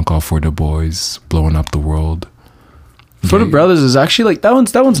has a song called "For the Boys," blowing up the world. For the Brothers is actually like that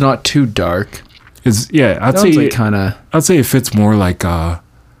one's not too dark. I'd say like I'd say it fits more like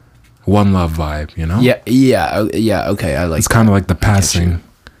One Love vibe, you know? Yeah, okay, I like it's kind of like the passing.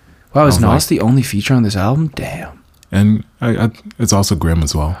 Wow, is Nas the only feature on this album? Damn. And it's also Grimm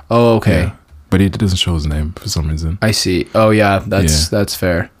as well. Oh, okay. Yeah. But it doesn't show his name for some reason. I see. Oh, yeah, that's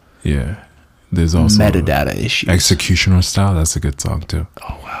fair. Yeah. There's also metadata issues. Executioner Style, that's a good song too.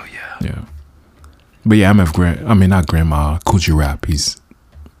 Oh, wow, yeah. Yeah. But yeah, Coogee Rap,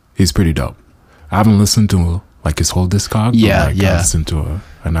 he's pretty dope. I haven't listened to like his whole discog. I listened to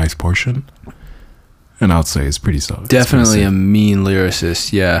a nice portion, and I'd say it's pretty solid. Definitely a mean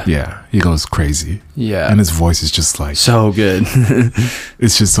lyricist. Yeah, he goes crazy. Yeah, and his voice is just like so good.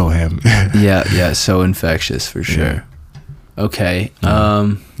 It's just so him. yeah, so infectious for sure. Yeah. Okay.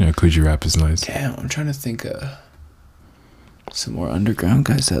 Coogee Rap is nice. Damn, I'm trying to think of some more underground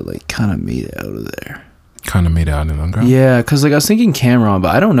guys that like kind of made it out of there. Kind of made it out in the underground. Yeah, because like I was thinking Cameron,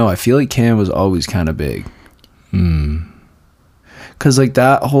 but I don't know. I feel like Cam was always kind of big. Cause like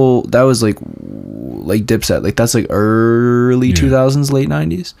that was like like Dipset, like that's like early 2000s, late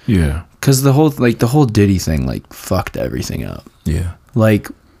 90s. Yeah. Because the whole Diddy thing like fucked everything up. Yeah. Like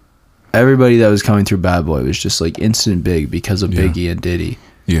everybody that was coming through Bad Boy was just like instant big because of Biggie and Diddy.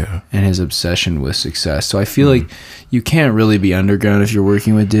 Yeah. And his obsession with success. So I feel like you can't really be underground if you're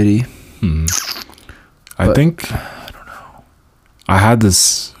working with Diddy. I think, I don't know. I had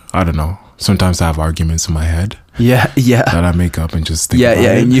this, I don't know. Sometimes I have arguments in my head. Yeah. That I make up and just think about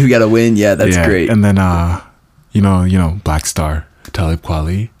it. And you gotta win. Yeah, that's great. And then, you know, Black Star, Talib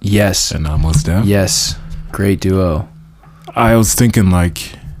Kweli. Yes. And Mos Def. Yes. Great duo. I was thinking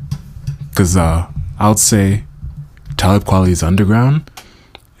like, because I would say Talib Kweli is underground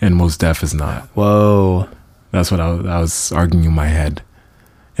and Mos Def is not. Whoa. That's what I was arguing in my head.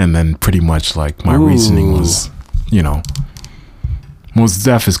 And then pretty much like my reasoning was, you know, Mos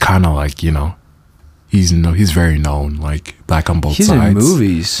Def is kind of like, you know, he's very known, like Black on Both Sides. He's in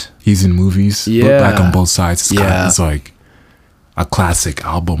movies. He's in movies. Yeah. But Black on Both Sides is like a classic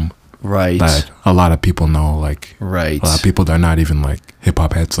album. Right. That a lot of people know, like right. A lot of people that are not even like hip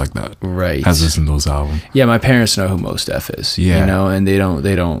hop heads like that. Right. Has listened to those albums. Yeah, my parents know who Mos Def is. Yeah. You know, and they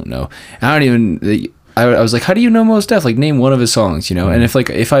don't know. I don't even I was like, how do you know Mos Def? Like name one of his songs, you know? And if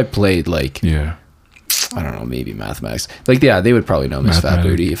I played like I don't know, maybe Mathematics. Like, yeah, they would probably know Miss Fat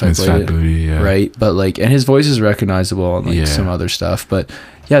Booty if I played Fat it. Booty, yeah. Right? But, like, and his voice is recognizable on, like, some other stuff. But,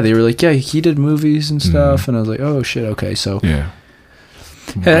 yeah, they were like, yeah, he did movies and stuff. And I was like, oh, shit, okay. So,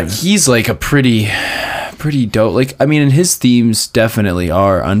 he's, like, a pretty dope. Like, I mean, and his themes definitely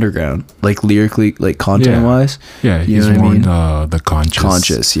are underground. Like, lyrically, like, content-wise. Yeah, you he's know more what the conscious.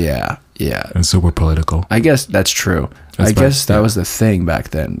 Conscious, yeah. And super political. I guess that's true. I guess that was the thing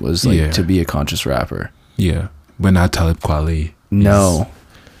back then, was, like, to be a conscious rapper. Yeah. But not Talib Kweli. No.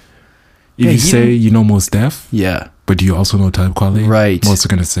 If you say you know Mos Def, but do you also know Talib Kweli? Right. Most are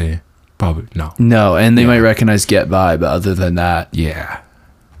gonna say probably no. No, and they might recognize Get By, but other than that,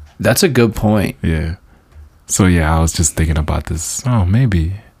 that's a good point. Yeah. So I was just thinking about this. Oh,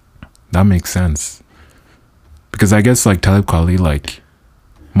 maybe that makes sense, because I guess like Talib Kweli, like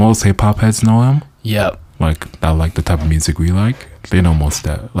most hip hop heads know him. Yep. Like that, like the type of music we like. They know most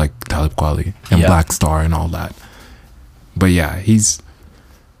that, like Talib Kweli and Black Star and all that. But yeah, he's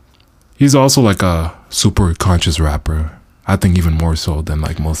also like a super conscious rapper. I think even more so than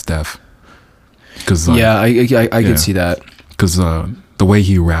like Mos Def. Cause like, I could see that. Cause the way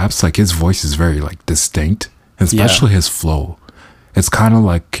he raps, like his voice is very like distinct, especially his flow. It's kind of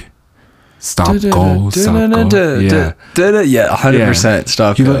like stop go. Yeah, 100%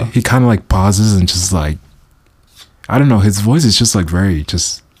 stop go. He kind of like pauses and just like, I don't know, his voice is just like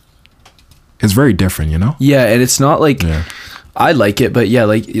it's very different, you know? Yeah, and it's not like I like it, but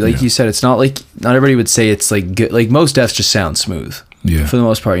like you said, it's not like, not everybody would say it's like good. Like Mos Def just sounds smooth. Yeah. For the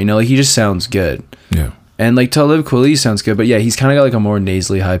most part, you know, like he just sounds good. Yeah. And like Talib Kweli sounds good, but yeah, he's kind of got like a more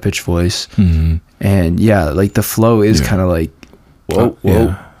nasally, high pitched voice. Mm-hmm. And yeah, like the flow is kind of like whoa.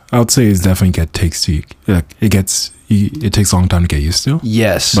 Yeah. I would say it's definitely it takes a long time to get used to.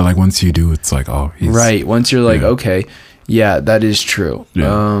 Yes. But like once you do, it's like, oh, right. Once you're like, okay, yeah, that is true.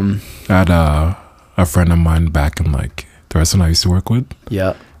 Yeah. I had a friend of mine back in like the restaurant I used to work with.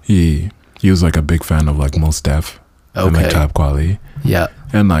 Yeah. He was like a big fan of like Mos Def and like Talib Kweli. Yeah.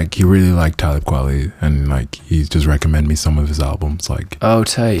 And like he really liked Talib Kweli, and like he just recommended me some of his albums, like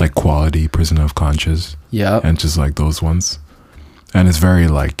tight. Like Quality, Prisoner of Conscience. Yeah. And just like those ones. And it's very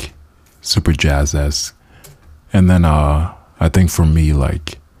like super jazz-esque. And then I think for me,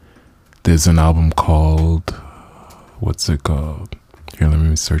 like there's an album called, what's it called? Here, let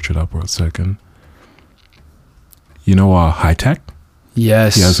me search it up for a second. You know High Tech?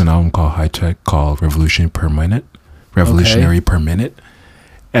 Yes. He has an album called High Tech called Revolutionary Per Minute.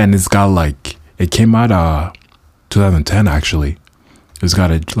 And it's got like, it came out 2010 actually. It's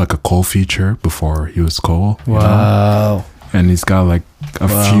got like a Cole feature before he was Cole. Wow. Know? And he's got like a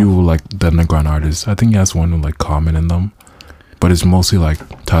few like the underground artists. I think he has one with like Common in them. But it's mostly like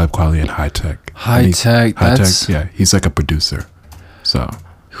Talib Kweli and High Tech. High Tech, yeah, he's like a producer. So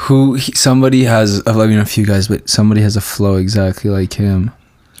somebody has, I mean a few guys, but somebody has a flow exactly like him.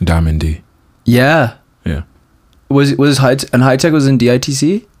 Diamond D. Yeah. Yeah. Was High Tech was in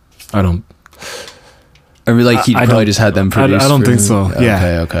DITC? I don't. I mean, like he probably just had them produced. I don't think so.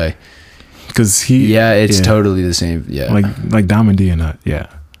 Yeah. Okay. Because it's totally the same. Yeah. Like Diamond D and that. Yeah.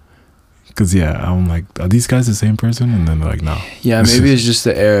 Because I'm like, are these guys the same person? And then they're like, no. Yeah, maybe it's just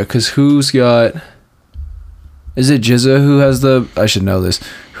the era. Because who's got? Is it Jizza who has I should know this.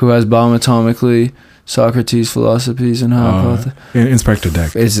 Who has Bomb Atomically? Socrates' philosophies and hypotheses. Inspector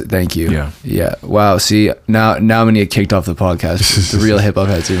Deck. Thank you. Yeah. Wow. See, now I'm gonna get kicked off the podcast. The real hip hop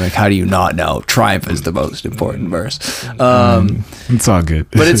heads are like, how do you not know? Triumph is the most important verse. It's all good.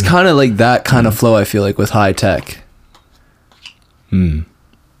 But it's kind of like that kind of flow. I feel like with high tech.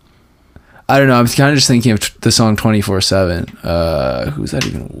 I don't know. I'm kind of just thinking of the song 24/7. Who's that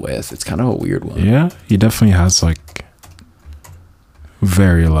even with? It's kind of a weird one. Yeah, he definitely has like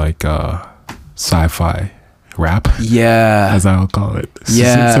very like sci-fi rap. Yeah, as I would call it.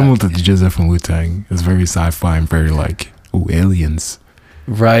 Yeah, similar to the Jedi from Wu-Tang. It's very sci-fi and very like aliens.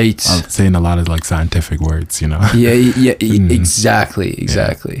 Right. I'm saying a lot of like scientific words, you know. Yeah. Exactly.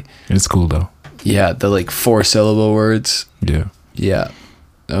 Yeah. It's cool though. Yeah, the like 4-syllable words. Yeah.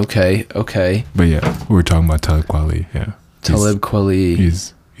 Okay. But yeah, we were talking about Talib Kweli. Yeah, Talib Kweli.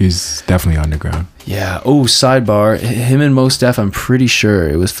 He's definitely underground. Yeah. Oh, sidebar. Him and Mos Def, I'm pretty sure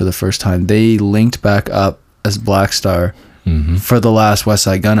it was for the first time they linked back up as Black Star for the last West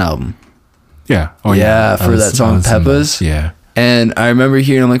Side Gun album. Yeah. Oh yeah. For that song Peppers. Yeah. And I remember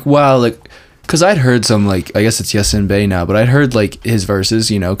hearing, I'm like, wow, like, because I'd heard some, like, I guess it's Yasin Bey now, but I'd heard like his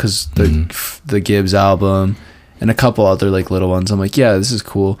verses, you know, because the Gibbs album. And a couple other like little ones. I'm like, yeah, this is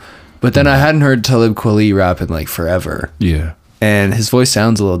cool. But then I hadn't heard Talib Kweli rap in like forever. Yeah. And his voice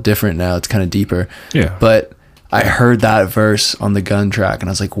sounds a little different now. It's kind of deeper. Yeah. But I heard that verse on the Gun track and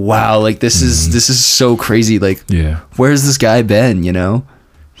I was like, wow, like this is so crazy. Like, where's this guy been, you know?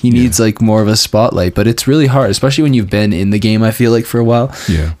 He needs like more of a spotlight, but it's really hard, especially when you've been in the game, I feel like, for a while,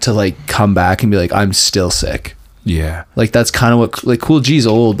 to like come back and be like, I'm still sick. Yeah. Like that's kind of what, like, Kool G's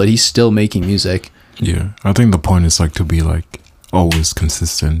old, but he's still making music. Yeah, I think the point is like to be like always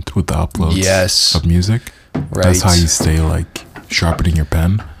consistent with the uploads of music. Right. That's how you stay like sharpening your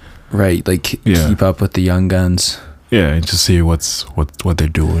pen. Right, like keep up with the young guns. Yeah, and just see what they're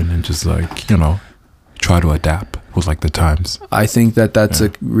doing and just like, you know, try to adapt with like the times. I think that's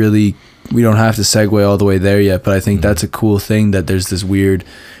a really, we don't have to segue all the way there yet, but I think that's a cool thing that there's this weird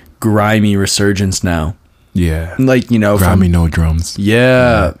grimy resurgence now. Yeah, like, you know, grimy no drums.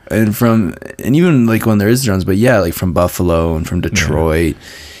 Yeah, and even like when there is drums, but yeah, like from Buffalo and from Detroit,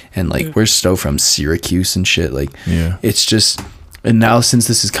 and like we're still from Syracuse and shit. Like, it's just, and now since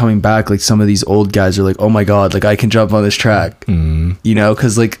this is coming back, like some of these old guys are like, oh my god, like I can jump on this track, you know,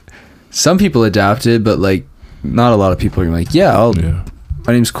 because like some people adapted, but like not a lot of people are like,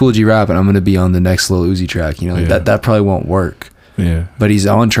 my name's Kool G Rap and I'm gonna be on the next Lil Uzi track, you know, like that probably won't work. Yeah, but he's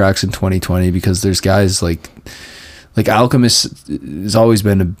on tracks in 2020 because there's guys like Alchemist has always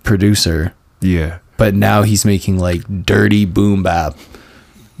been a producer. Yeah, but now he's making like dirty boom bap.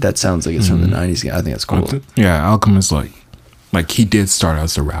 That sounds like it's from the 90s. I think that's cool. Yeah, Alchemist like he did start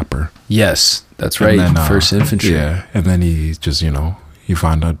as a rapper. Yes, that's right. Then, First Infantry. Yeah, and then he just, you know, he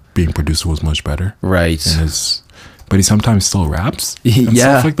found out being producer was much better. Right. But he sometimes still raps and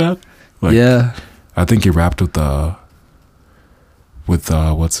stuff like that. Like, I think he rapped with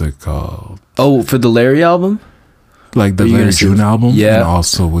what's it called? Oh, for the Larry album? Like the Larry June album? Yeah. And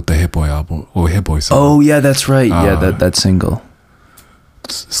also with the Hit Boy album, or Hit Boy song. Oh, yeah, that's right. That single.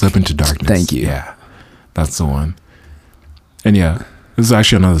 Slip Into Darkness. Thank you. Yeah, that's the one. And yeah, this is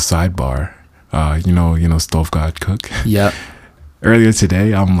actually another sidebar. You know Stove God Cook? Yeah. Earlier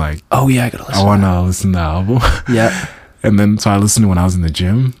today, I'm like, oh yeah, I gotta listen. I wanna listen to the album. Yeah. And then so I listened to it when I was in the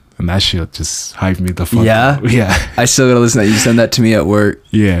gym. And that shit just hyped me the fuck up. Yeah. I still gotta listen to that. You send that to me at work.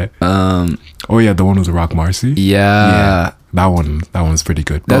 Yeah. Oh yeah, the one with Roc Marciano. Yeah. That one's pretty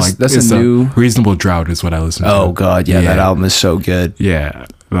good. That's a new Reasonable Drought is what I listen to. Oh god, yeah, that album is so good. Yeah.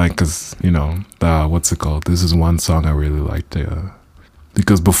 Like, cause you know, what's it called? This is one song I really liked.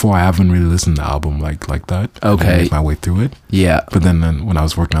 Because before I haven't really listened to the album like that. Okay. I make my way through it. Yeah. But then when I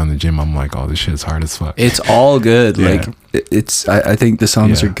was working on the gym, I'm like, oh, this shit's hard as fuck. It's all good. Like it's I think the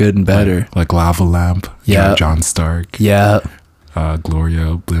songs are good and better. Like Lava Lamp. Yeah. John Stark. Yeah.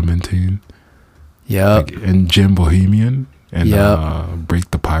 Gloria Blimentine. Yeah. Like, and Jim Bohemian and Break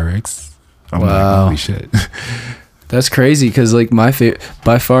the Pyrex. I'm like, holy shit. That's crazy because like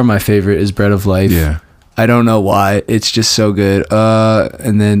by far my favorite is Bread of Life. Yeah. I don't know why. It's just so good.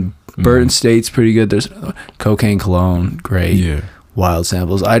 And then Burton State's pretty good. There's Cocaine Cologne, great. Yeah. Wild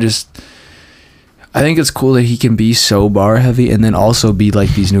Samples. I think it's cool that he can be so bar heavy and then also be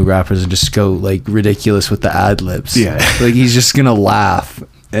like these new rappers and just go like ridiculous with the ad libs. Yeah. Like he's just gonna laugh.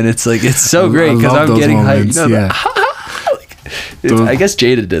 And it's like, it's so great because I'm getting hyped. No, yeah. I guess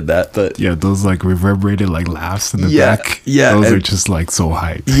Jada did that, but yeah, those like reverberated like laughs in the back. Yeah, those are just like so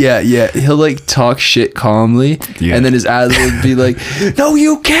hype. Yeah, he'll like talk shit calmly, and then his ad would be like, "No,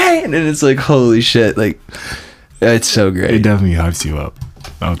 you can't," and it's like, holy shit, like it's so great. It definitely hypes you up.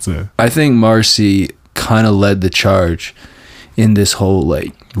 That's it. I think Marcy kind of led the charge in this whole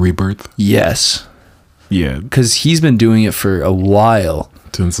like Rebirth. Yes. Yeah, because he's been doing it for a while.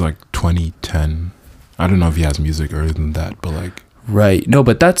 Since like 2010. I don't know if he has music earlier than that, but like. Right. No,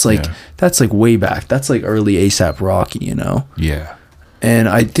 but that's like way back. That's like early ASAP Rocky, you know? Yeah. And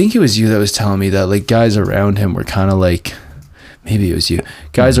I think it was you that was telling me that like guys around him were kind of like, maybe it was you.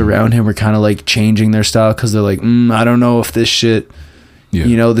 Guys around him were kind of like changing their style because they're like, I don't know if this shit,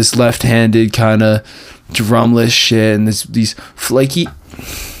 you know, this left-handed kind of drumless shit and these flaky.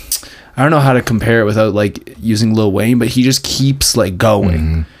 I don't know how to compare it without like using Lil Wayne, but he just keeps like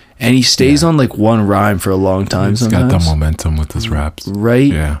going. And he stays on like one rhyme for a long time. He's got that momentum with his raps.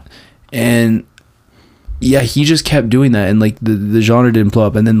 Right? Yeah. And yeah, he just kept doing that. And like the genre didn't blow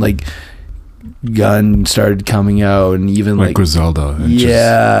up. And then like Gun started coming out and even like Griselda.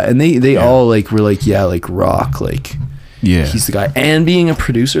 And they all like were like, yeah, like Roc, like he's the guy. And being a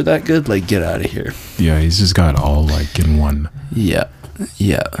producer that good, like get out of here. Yeah, he's just got all like in one. Yeah.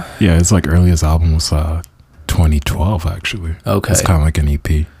 His like earliest album was 2012 actually. Okay. It's kind of like an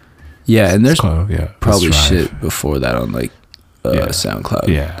EP. Yeah, and there's probably Strive. shit before that on like SoundCloud.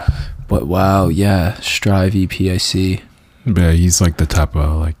 Yeah. But wow, yeah, Strive EP, I see. But he's like the type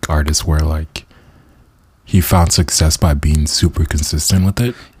of like artist where like he found success by being super consistent with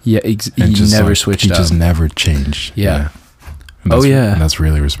it. Yeah, he never switched up. He just never changed. Yeah. And and that's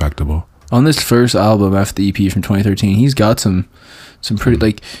really respectable. On this first album after the EP from 2013, he's got some pretty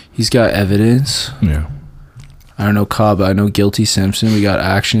like he's got Evidence. Yeah. I don't know Cobb, but I know Guilty Simpson. We got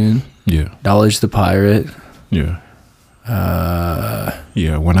Action. Yeah. Knowledge the Pirate. Yeah.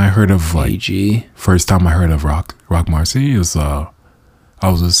 When I heard of like AG. First time I heard of Roc Marciano is I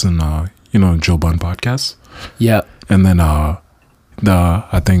was listening Joe Budden podcast. Yeah. And then I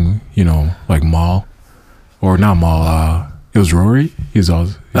think like Maul or not Maul it was Rory. He's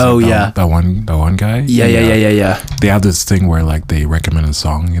that one guy. Yeah. They have this thing where like they recommend a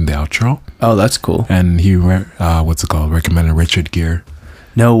song in the outro. Oh, that's cool. And he recommended Richard Gere.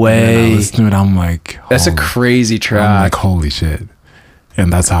 No way. And I listened to it, I'm like, that's a crazy track. I'm like, holy shit.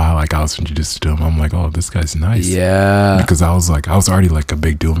 And that's how like I was introduced to him. I'm like, oh, this guy's nice. Yeah. Because I was already like a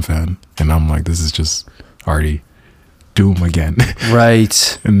big Doom fan. And I'm like, this is just already Doom again.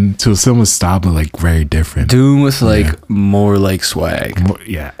 Right. And to a similar style, but like very different. Doom with like more like swag.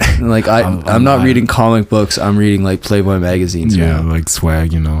 Like I'm not reading comic books. I'm reading like Playboy magazines. Yeah, like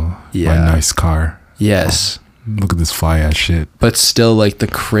swag, my nice car. Yes. Look at this fly ass shit. But still like the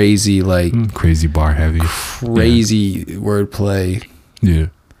crazy like crazy bar heavy. Crazy wordplay. Yeah.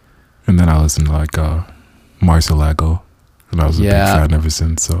 And then I listened to like Marcelago. And I was a big fan ever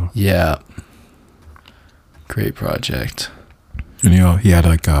since. So yeah. Great project. And he had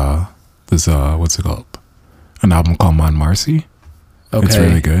like this what's it called? An album called Mon Marcy. Okay. It's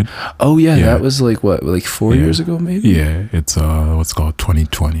really good. Oh yeah, that was like what, like 4 years ago maybe? Yeah, it's what's it called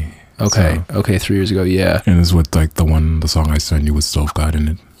 2020. Okay. So, 3 years ago, yeah. And it's with like the song I sent you with Stove God in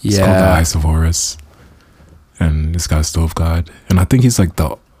it. It's called The Eyes of Horus. And it's got Stove God. And I think he's like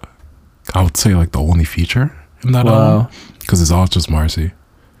I would say like the only feature in that album. Because it's all just Marcy.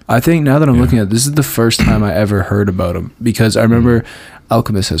 I think now that I'm looking at it, this is the first time I ever heard about him. Because I remember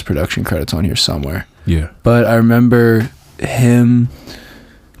Alchemist has production credits on here somewhere. Yeah. But I remember him,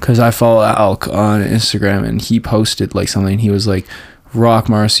 because I follow Alk on Instagram and he posted like something. He was like, Roc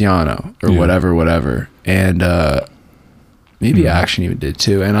Marciano or whatever, and maybe Action even did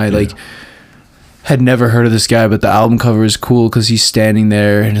too. And I like had never heard of this guy, but the album cover is cool because he's standing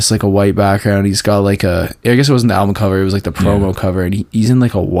there and it's like a white background. He's got like I guess it wasn't the album cover, it was like the promo cover, and he's in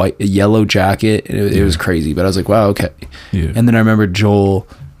like a yellow jacket, and it was crazy. But I was like, wow, okay. And then I remember Joel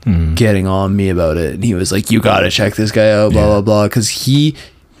getting on me about it, and he was like, you gotta check this guy out, blah blah blah, because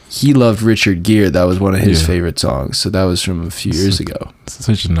he loved Richard Gere. That was one of his favorite songs. So that was from a few years ago. It's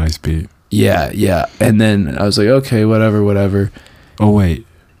such a nice beat. Yeah. And then I was like, okay, whatever. Oh, wait.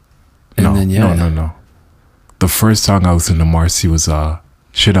 No. The first song I listened to Marcy was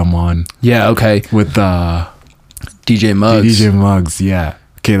Shit I'm On. Yeah, okay. With DJ Muggs. Yeah.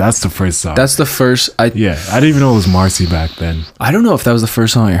 Okay, that's the first song. That's the first. I didn't even know it was Marcy back then. I don't know if that was the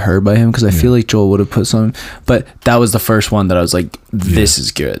first song I heard by him, because I feel like Joel would have put some, but that was the first one that I was like, this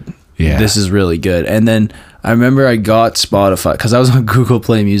is good. Yeah. This is really good. And then I remember I got Spotify, because I was on Google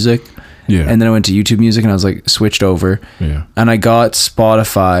Play Music. Yeah. And then I went to YouTube Music and I was like switched over. Yeah. And I got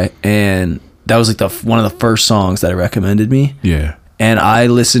Spotify, and that was like one of the first songs that it recommended me. Yeah. And I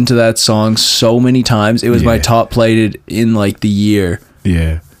listened to that song so many times. It was my top played in like the year.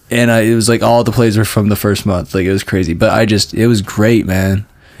 Yeah. And it was like all the plays were from the first month. Like it was crazy. But it was great, man.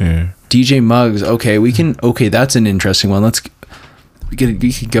 Yeah. DJ Muggs. Okay, that's an interesting one.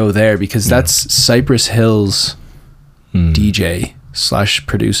 we could go there because that's Cypress Hill's DJ /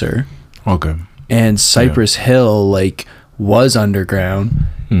 producer. Okay. And Cypress Hill like was underground,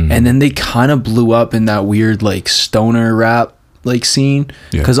 and then they kind of blew up in that weird like stoner rap like scene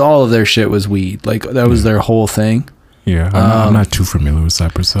because all of their shit was weed. Like that was their whole thing. Yeah, I'm not too familiar with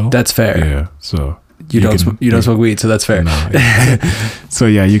Cypress Hill. That's fair. Yeah, so you don't smoke weed, so that's fair. No, so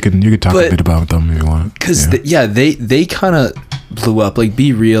yeah, you can talk a bit about them if you want. Because they kind of blew up. Like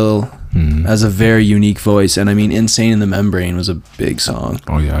Be Real has a very unique voice, and I mean, Insane in the Membrane was a big song.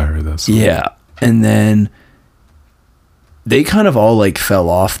 Oh yeah, I heard that song. Yeah, and then they kind of all like fell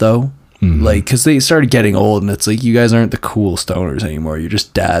off though. Like, because they started getting old, and it's like, you guys aren't the cool stoners anymore. You're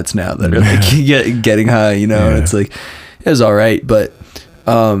just dads now that are like getting high, you know? And it's like, it was all right. But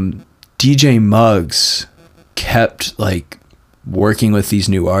DJ Muggs kept like working with these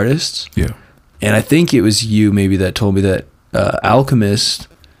new artists. Yeah. And I think it was you maybe that told me that Alchemist,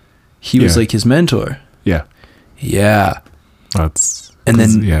 he was like his mentor. Yeah. Yeah. And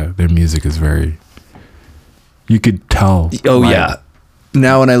then their music is very, you could tell. Oh, yeah.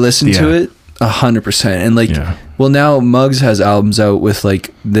 Now when I listen to it, 100%. And like, well, now Muggs has albums out with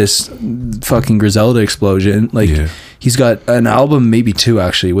like this fucking Griselda explosion. Like he's got an album, maybe two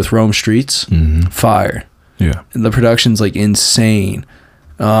actually, with Rome Streets. Fire. Yeah. And the production's like insane.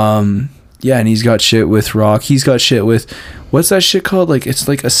 And he's got shit with Roc. He's got shit with, what's that shit called? Like, it's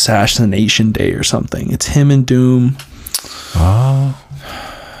like Assassination Day or something. It's him and Doom.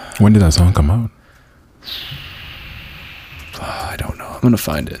 When did that song come out? I don't know. I'm gonna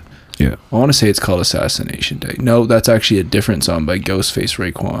find it. Yeah, I want to say it's called Assassination Day. No, that's actually a different song by Ghostface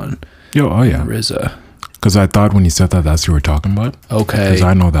Raekwon. And RZA. Because I thought when you said that, that's what you were talking about. Okay. Because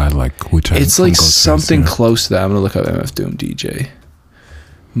I know that like Wu-Tang. It's like something close to that. I'm gonna look up MF Doom DJ.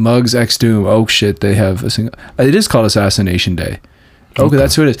 Muggs X Doom. Oh shit, they have a single. It is called Assassination Day. Okay,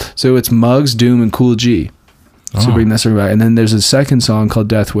 that's who it is. So it's Muggs, Doom, and Cool G. So bring that story back. And then there's a second song called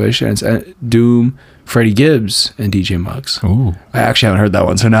Death Wish, and it's Doom, Freddie Gibbs, and DJ Muggs. Ooh. I actually haven't heard that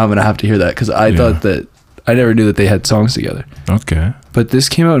one, so now I'm going to have to hear that because I thought that, I never knew that they had songs together. Okay. But this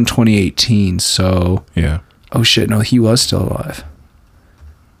came out in 2018, so. Yeah. Oh shit, no, he was still alive.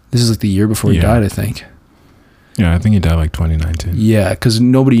 This is like the year before he died, I think. Yeah, I think he died like 2019. Yeah, because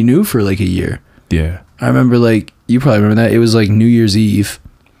nobody knew for like a year. Yeah. I remember like, you probably remember that, it was like New Year's Eve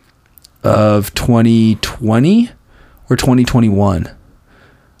of 2020 or 2021.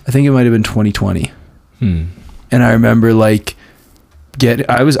 I think it might have been 2020. And I remember like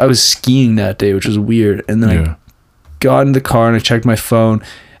I was skiing that day, which was weird, and then I got in the car and I checked my phone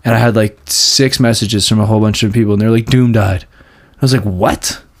and I had like 6 messages from a whole bunch of people, and they're like, Doom died. I was like,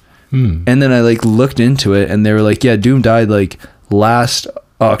 what? And then I like looked into it, and they were like, yeah, Doom died like last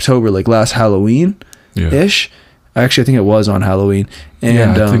October, like last Halloween ish. Actually, I think it was on Halloween.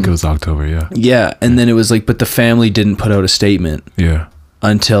 And I think it was October, Yeah, and then it was like, but the family didn't put out a statement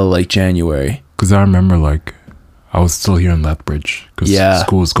until like January. Because I remember like, I was still here in Lethbridge because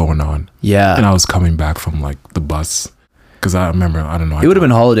school was going on. Yeah. And I was coming back from like the bus. Because I remember, I don't know. It would have been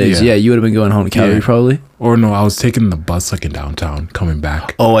holidays. Yeah, you would have been going home to Calgary probably. Or no, I was taking the bus like in downtown, coming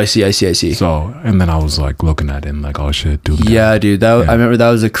back. Oh, I see. So, and then I was like looking at it and like, oh shit, Doom died. Yeah, dude. I remember that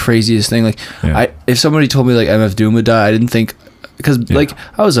was the craziest thing. Like, if somebody told me like MF Doom would die, I didn't think, because like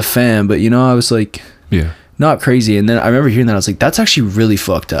I was a fan, but you know, I was like, not crazy. And then I remember hearing that, I was like, that's actually really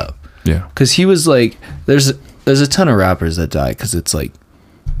fucked up. Yeah. Because he was like, there's a ton of rappers that die because it's like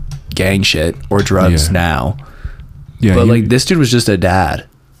gang shit or drugs now. Yeah, but like this dude was just a dad.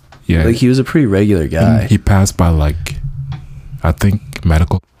 Yeah, like he was a pretty regular guy. He passed by like, I think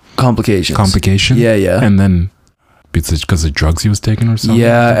medical complications. Yeah. And then because of drugs he was taking or something.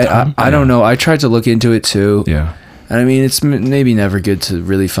 Yeah, I don't know. I tried to look into it too. Yeah. And I mean, it's maybe never good to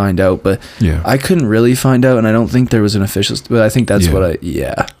really find out, but I couldn't really find out, and I don't think there was an official. But I think that's what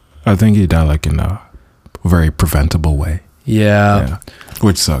I think he died like in a very preventable way. Yeah.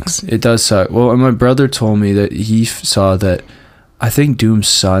 Which sucks. It does suck. Well, my brother told me that he saw that, I think Doom's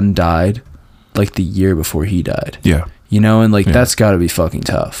son died like the year before he died. Yeah. You know, and like that's got to be fucking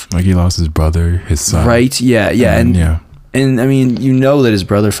tough. Like he lost his brother, his son. Right? Yeah. And I mean, you know that his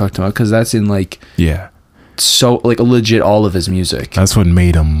brother fucked him up because that's in like so like legit all of his music. That's what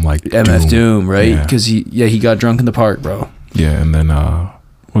made him like MF Doom, right? Because he got drunk in the park, bro. Yeah, and then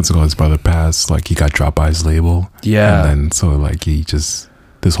what's it called? His brother passed. Like he got dropped by his label. Yeah, and then so like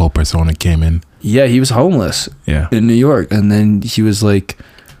this whole persona came in. Yeah, he was homeless. Yeah, in New York, and then he was like,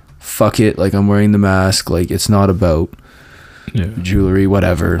 "Fuck it! Like I'm wearing the mask. Like it's not about jewelry,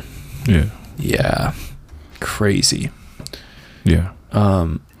 whatever." Yeah, crazy. Yeah.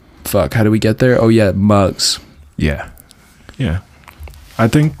 Fuck. How do we get there? Oh yeah, Muggs. Yeah. I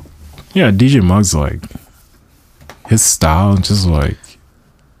think, yeah, DJ Muggs, like, his style, just like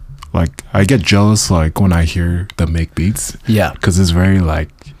I get jealous, like, when I hear them make beats. Yeah. Because it's very, like,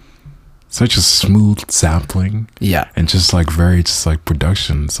 such a smooth sampling. Yeah. And just, like, very, just, like,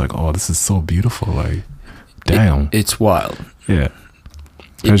 production. It's like, oh, this is so beautiful. Like, damn. It's wild. Yeah.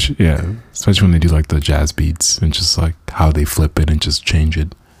 Especially when they do, like, the jazz beats and just, like, how they flip it and just change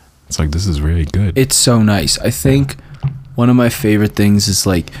it. It's like, this is really good. It's so nice. I think one of my favorite things is,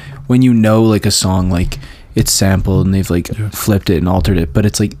 like, when you know, like, a song, like, it's sampled and they've, like, flipped it and altered it, but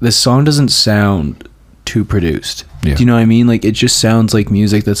it's like the song doesn't sound too produced. Do you know what I mean? Like, it just sounds like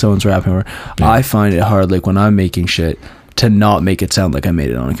music that someone's rapping over. I find it hard, like, when I'm making shit, to not make it sound like I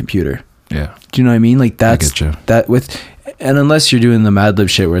made it on a computer. Yeah. Do you know what I mean? Like, that's that with, and unless you're doing the Madlib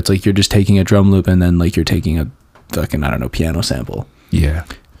shit where it's like you're just taking a drum loop and then, like, you're taking a fucking, I don't know, piano sample. Yeah.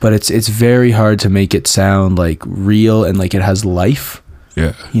 But it's very hard to make it sound like real and like it has life.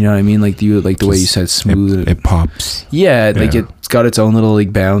 Yeah. You know what I mean? Like the way you said smooth. It pops. Yeah, like it's got its own little,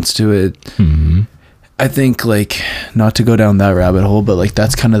 like, bounce to it. Mm-hmm. I think, like, not to go down that rabbit hole, but, like,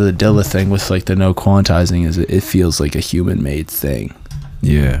 that's kind of the Dilla thing with, like, the no quantizing, is it feels like a human made thing.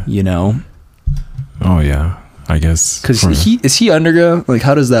 Yeah. You know? Oh yeah. I guess. Because is he underground? Like,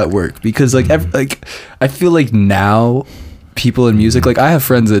 how does that work? Because, like, like, I feel like now people in music, like, I have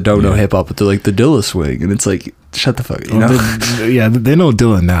friends that don't know hip hop, but they're like the Dilla swing, and it's like, shut the fuck, you know? They know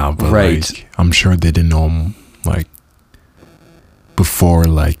Dilla now, but like, I'm sure they didn't know him, like, before,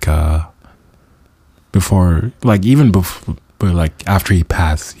 like even before, but like after he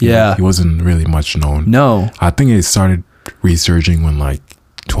passed, he wasn't really much known. No, I think it started resurging when, like,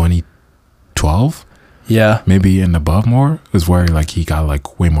 2012. Yeah, maybe and above more is where, like, he got,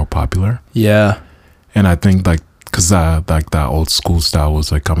 like, way more popular. Yeah, and I think, like, because like that old school style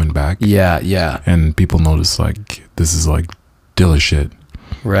was, like, coming back. Yeah. And people noticed, like, this is, like, Dilla shit.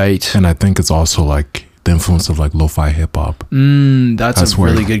 Right. And I think it's also, like, the influence of, like, lo-fi hip-hop. That's a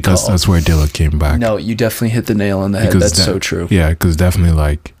really good call. That's where Dilla came back. No, you definitely hit the nail on the head. That's so true. Yeah, because definitely,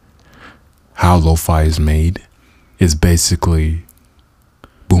 like, how lo-fi is made is basically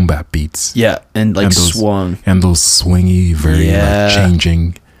boom bap beats. Yeah, and, like, swung. And those swingy, very, like,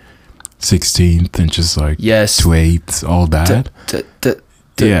 changing 16th and just, like, 2/8, all that.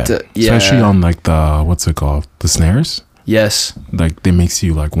 Especially on, like, the, what's it called? The snares? Yes. Like, they makes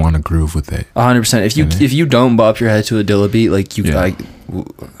you, like, want to groove with it. 100%. If you don't bop your head to a Dilla beat, like,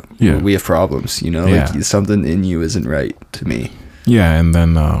 we have problems, you know? Like, something in you isn't right to me. Yeah, and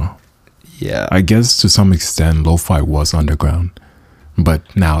then I guess to some extent lo-fi was underground. But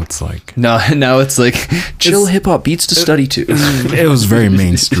now it's like chill hip hop beats to study to. It was very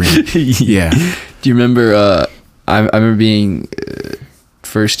mainstream. Yeah. Do you remember? I remember being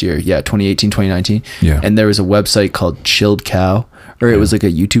first year, 2018, 2019. Yeah. And there was a website called Chilled Cow, or it was like a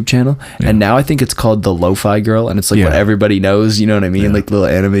YouTube channel. Yeah. And now I think it's called The Lo-Fi Girl, and it's like what everybody knows. You know what I mean? Like little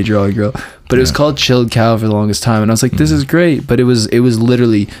anime drawing girl. But it was called Chilled Cow for the longest time, and I was like, this is great. But it was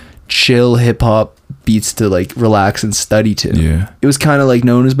literally chill hip hop beats to, like, relax and study to. Yeah. It was kind of like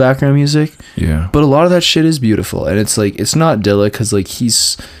known as background music. Yeah. But a lot of that shit is beautiful, and it's like, it's not Dilla because, like,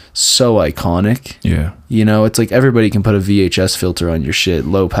 he's so iconic. Yeah. You know, it's like everybody can put a VHS filter on your shit,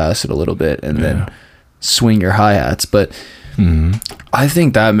 low pass it a little bit, and then swing your hi-hats. But I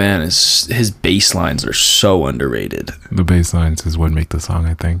think that man his bass lines are so underrated. The bass lines is what make the song,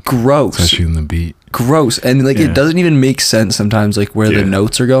 I think. Gross. Especially in the beat. Gross. And, like, it doesn't even make sense sometimes, like, where the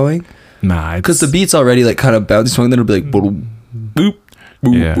notes are going. Nah, because the beat's already, like, kind of bouncy swing, then it'll be like boop, boop,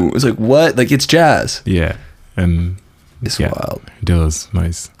 boop, boop. It's like, what? Like, it's jazz. Yeah. And it's wild. Dilla's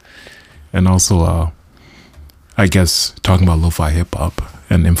nice. And also, I guess, talking about lo-fi hip-hop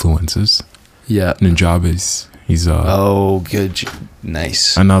and influences. Yeah. Nujabe, he's good.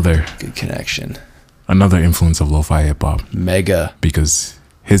 Nice. Another. Good connection. Another influence of lo-fi hip-hop. Mega. Because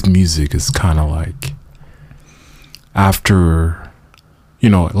his music is kind of like, after, you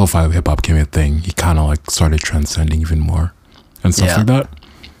know, lo-fi hip-hop became a thing, he kind of, like, started transcending even more and stuff like that.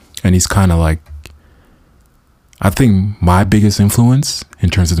 And he's kind of like, I think, my biggest influence in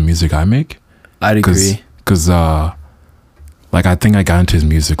terms of the music I make. I'd agree. Because, like, I think I got into his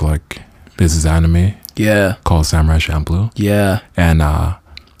music, like, this is anime. Yeah. Called Samurai Champloo. Yeah. And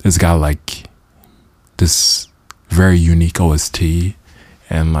it's got, like, this very unique OST.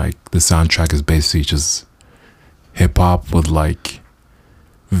 And, like, the soundtrack is basically just hip-hop with, like,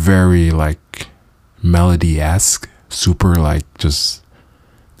 very, like, melody-esque, super, like, just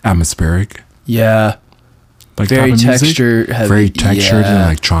atmospheric. Yeah. Like, very texture heavy. Very textured and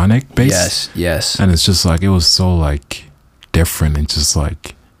electronic based. Yes. And it's just, like, it was so, like, different and just,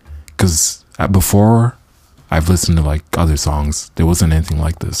 like, because before I've listened to like other songs. There wasn't anything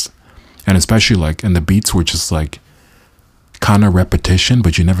like this. And especially like, and the beats were just like kind of repetition,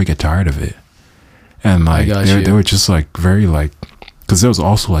 but you never get tired of it. And like they were just like very like, because there was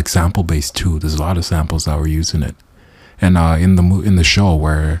also like sample based too. There's a lot of samples that were using it. And in the show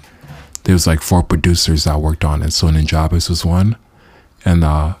where there was like 4 producers that worked on it. So Nujabe was one, and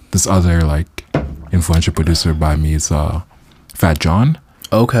this other like influential producer by me is Fat John.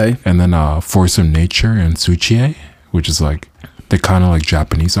 Okay. And then Force of Nature and Suchie, which is like they're kind of like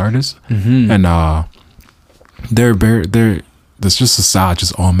Japanese artists. Mm-hmm. And there's just a style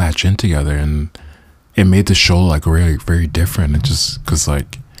just all match in together, and it made the show like really very different. It just because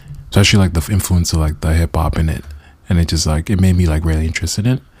like especially like the influence of like the hip hop in it, and it just like it made me like really interested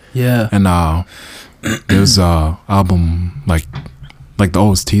in it. Yeah. And there's a album like the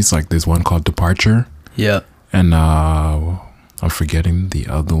OSTs, like there's one called Departure. Yeah. And I'm forgetting the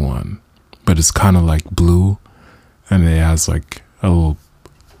other one, but it's kind of like blue, and it has like a little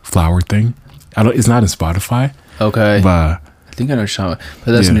flower thing. It's not in Spotify. Okay. But I think I know Shama,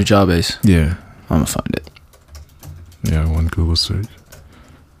 but that's Nujabe's. Yeah. I'm gonna find it. Yeah, one Google search.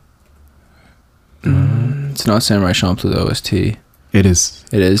 It's not Samurai Champloo, the OST. It is.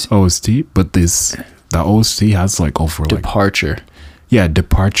 It is OST, but the OST has like over Departure.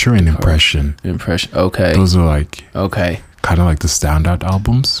 Departure and Impression. Okay. Those are like okay. Kind of like the standout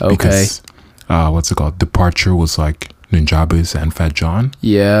albums. Okay. Because what's it called? Departure was like Nujabe's and Fat John.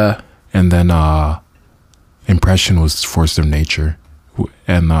 Yeah. And then Impression was Force of Nature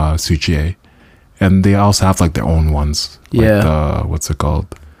and Suchie. And they also have like their own ones. Yeah. Like what's it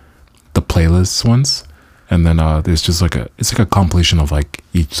called? The playlist ones. And then there's just like it's like a compilation of like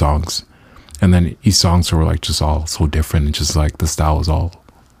each songs. And then each songs were like just all so different, and just like the style was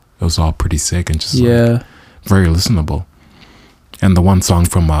all pretty sick and just like, very listenable. And the one song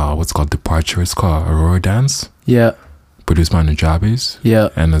from what's called Departure is called Aurora Dance. Yeah. Produced by Nujabe's. Yeah.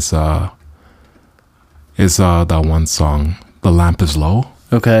 And it's that one song, The Lamp is Low.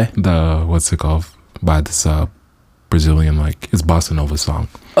 Okay. The what's it called? By this Brazilian, like it's bossa nova song.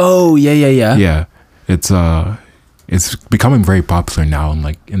 Oh yeah. Yeah. It's becoming very popular now on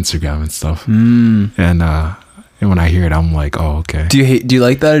like Instagram and stuff. And when I hear it, I'm like, oh, okay. Do you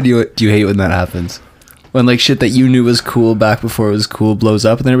like that, or do you hate when that happens? When like shit that you knew was cool back before it was cool blows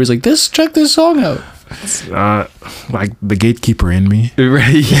up, and then everybody's like, check this song out. Like the gatekeeper in me.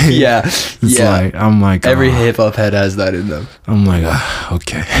 Right? Yeah. Like I'm like every hip hop head has that in them. I'm like,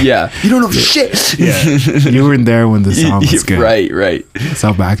 okay. Yeah. You don't know shit. Yeah. You weren't there when the song was good. Right.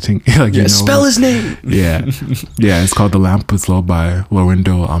 Stop acting like you know. Spell his name. Yeah. It's called The Lamp is Low by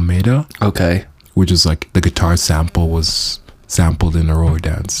Lorindo Almeida. Okay. Which is like the guitar sample was sampled in Aurora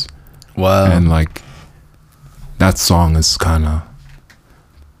Dance. Wow. And like that song is kind of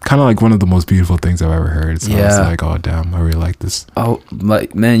like one of the most beautiful things I've ever heard. So I was like, oh damn, I really like this. Oh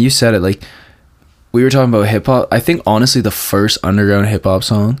like man, you said it. Like we were talking about hip hop. I think honestly the first underground hip hop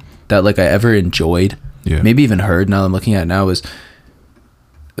song that like I ever enjoyed, maybe even heard, now I'm looking at it now, was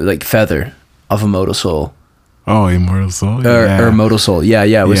like Feather of Immortal Soul. Oh, Immortal Soul? Or Immortal Soul. Yeah.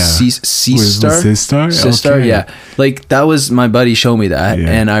 It was Starr. Yeah. Like that was my buddy showed me that. Yeah.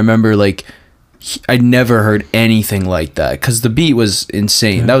 And I remember like I never heard anything like that because the beat was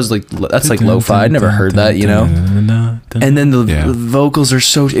insane. That's like lo-fi. I'd never heard that, you know. And then the vocals are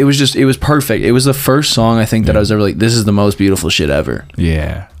so. It was perfect. It was the first song I think that I was ever like, this is the most beautiful shit ever.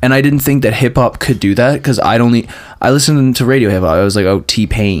 Yeah. And I didn't think that hip hop could do that because I listened to radio hip hop. I was like, oh,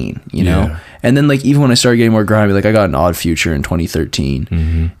 T-Pain, you know. Yeah. And then like even when I started getting more grimy, like I got an Odd Future in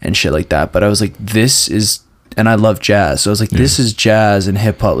 2013 and shit like that. But I was like, this is. And I love jazz, so I was like, this is jazz and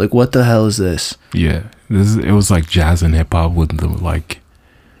hip hop. Like, what the hell is this? Yeah, it was like jazz and hip hop with like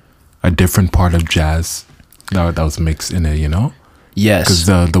a different part of jazz that was mixed in it, you know? Yes.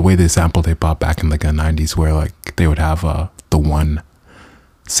 Because the way they sampled hip hop back in like the 90s, where like they would have the one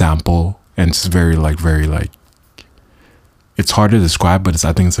sample, and it's very like it's hard to describe, but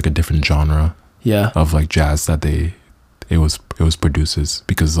I think it's like a different genre. Yeah. Of like jazz that it was produces,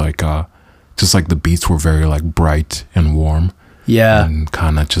 because like just like the beats were very like bright and warm. Yeah. And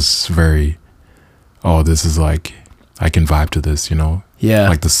kind of just very, this is like, I can vibe to this, you know? Yeah.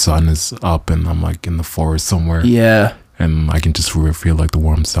 Like the sun is up and I'm like in the forest somewhere. Yeah. And I can just feel like the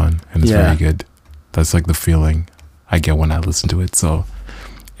warm sun, and it's very good. That's like the feeling I get when I listen to it. So,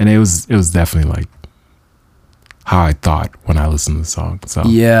 and it was definitely like how I thought when I listened to the song. So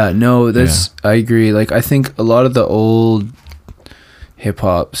yeah, no, I agree. Like I think a lot of the old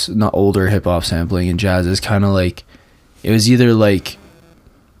not older hip hop sampling in jazz is kind of like, it was either like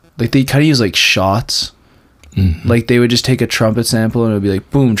they kind of use like shots Like they would just take a trumpet sample and it would be like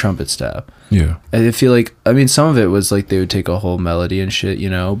boom, trumpet stab. Yeah. And I feel like, I mean, some of it was like they would take a whole melody and shit, you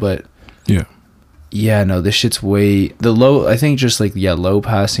know, but yeah, no, this shit's way the low. I think just like low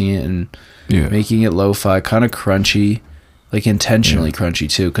passing it and making it lo-fi, kind of crunchy, like intentionally crunchy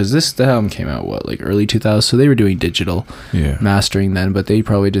too. Because the album came out like early 2000s, so they were doing digital mastering then, but they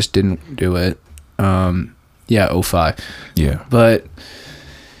probably just didn't do it. 05. Yeah, but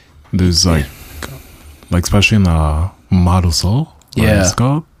there's like especially in the Model Soul. It's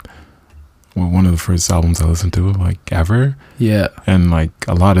called. One of the first albums I listened to like ever. Yeah. And like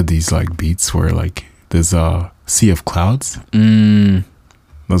a lot of these like beats were like there's a Sea of Clouds.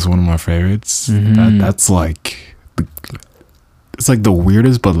 That's one of my favorites. That's like it's like the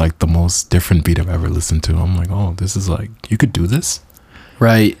weirdest but like the most different beat I've ever listened to. I'm like, oh, this is like you could do this.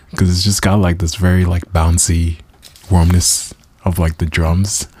 Right. Because it's just got like this very like bouncy warmness of like the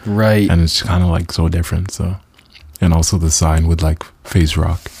drums. Right. And it's kind of like so different. So and also the sign with like phase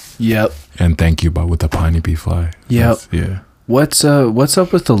rock. Yep. And Thank You, but with the Apni B Fly. Yep. Yeah. What's up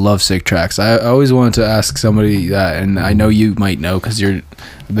with the Lovesick tracks? I always wanted to ask somebody that, and I know you might know because you're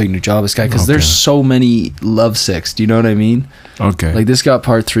a big Nujabe guy. Because there's so many Lovesicks. Do you know what I mean? Okay. Like this got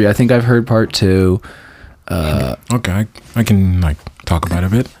part 3. I think I've heard part 2. Okay, I can like talk about it a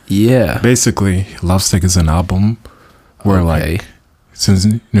bit. Yeah. Basically, Lovesick is an album where like since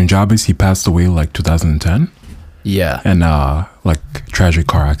Nujabe he passed away like 2010. Yeah. And like tragic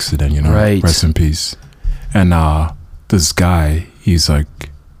car accident, you know. Right. Rest in peace. And this guy, he's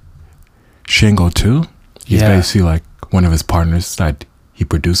like Shingo too. He's basically like one of his partners that he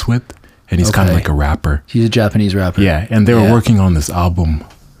produced with. And he's kind of like a rapper. He's a Japanese rapper. Yeah. And they were working on this album.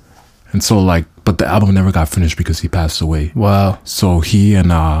 And so like, but the album never got finished because he passed away. Wow. So he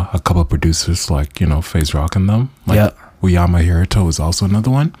and a couple of producers like, you know, Phase Rock and them. Like Uyama Hiroto is also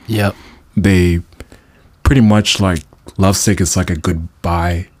another one. Yep. They pretty much like Lovesick is like a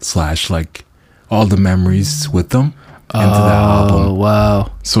goodbye / like all the memories with them into that album. Oh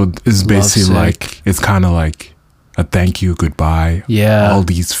wow. So it's basically like it's kind of like a thank you, goodbye, all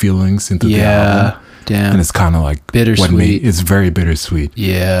these feelings into the album. Damn. And it's kind of like bittersweet. It's very bittersweet.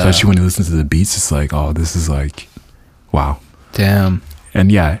 Yeah. Especially when you listen to the beats, it's like, oh, this is like wow. Damn. And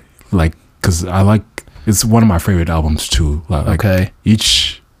yeah, like cuz I like it's one of my favorite albums too. Like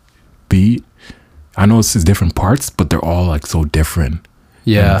each beat, I know it's different parts, but they're all like so different.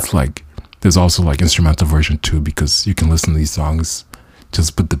 Yeah. And it's like there's also like instrumental version too because you can listen to these songs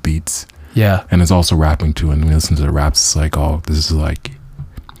just with the beats. Yeah. And it's also rapping too. And when you listen to the raps, it's like, oh, this is like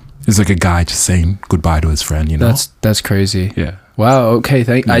it's like a guy just saying goodbye to his friend, you know? That's crazy. Yeah. Wow.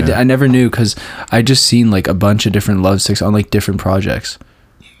 Okay. I never knew because I just seen like a bunch of different Lovesicks on like different projects.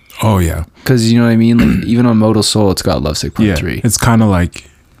 Oh yeah. Because you know what I mean? Like even on Modal Soul, it's got Lovesick Part 3. It's kind of like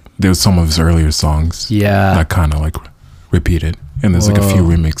there's some of his earlier songs. Yeah. That kind of like repeated. And there's like a few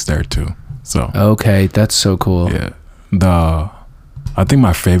remixes there too. So. Okay. That's so cool. Yeah. I think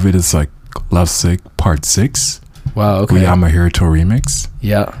my favorite is like Lovesick Part 6. Wow. Okay. Uyama Hiroto remix.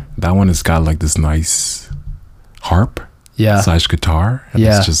 Yeah. That one has got like this nice harp. Yeah. / guitar. And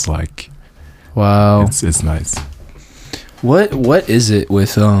it's just like. Wow. It's nice. What is it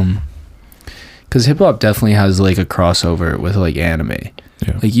with because hip hop definitely has like a crossover with like anime.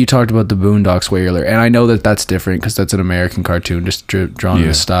 Yeah. Like you talked about the Boondocks way earlier, and I know that that's different because that's an American cartoon just drawn in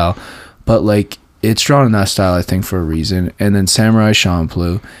this style, but like it's drawn in that style I think for a reason. And then Samurai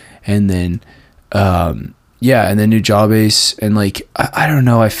Champloo, and then and then Nujabe, and like I don't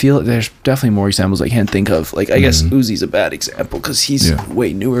know. I feel there's definitely more examples I can't think of. Like I guess Uzi's a bad example because he's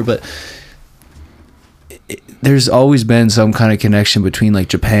way newer, but. There's always been some kind of connection between like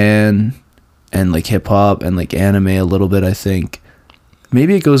Japan and like hip hop and like anime a little bit. I think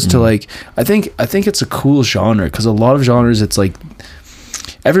maybe it goes to like I think it's a cool genre because a lot of genres it's like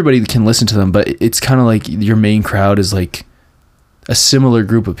everybody can listen to them, but it's kind of like your main crowd is like a similar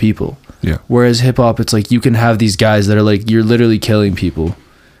group of people. Yeah. Whereas hip hop, it's like you can have these guys that are like you're literally killing people,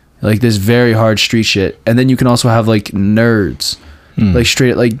 like this very hard street shit, and then you can also have like nerds, like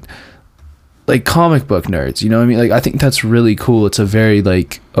straight like comic book nerds, you know what I mean? Like I think that's really cool. It's a very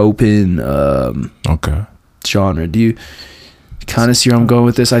like open genre. Do you kind of see where I'm going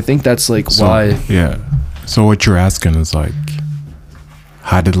with this? I think that's like why. Yeah. So what you're asking is like,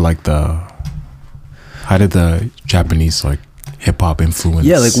 how did the Japanese like hip hop influence?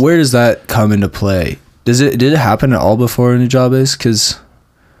 Yeah, like where does that come into play? Did it happen at all before Nujabe's? Because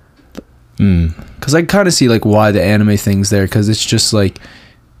I kind of see like why the anime thing's there because it's just like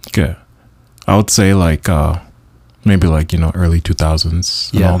I would say like maybe like, you know, early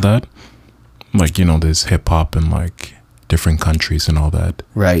 2000s and all that. Like, you know, there's hip hop in like different countries and all that.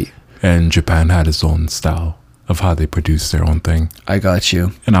 Right. And Japan had its own style. of how they produce their own thing. I got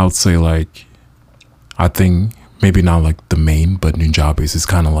you. And I would say like, I think maybe not like the main, but Nujabe is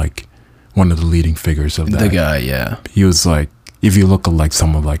kind of like one of the leading figures of that. The guy, yeah. He was like, if you look at like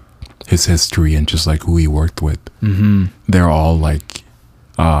some of like his history and just like who he worked with, they're all like,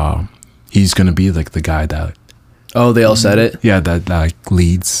 he's gonna be like the guy that. Oh, they all said it? Yeah, that like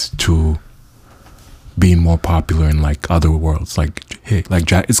leads to being more popular in like other worlds, like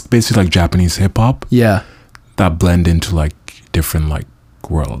it's basically like Japanese hip hop. Yeah. That blend into like different like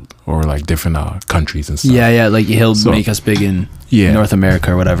world or like different countries and stuff. Yeah, like he'll make us big in North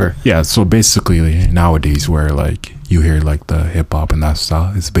America or whatever. Yeah, so basically nowadays where like you hear like the hip hop and that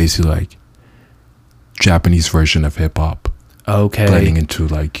style, it's basically like Japanese version of hip hop. Okay. Blending into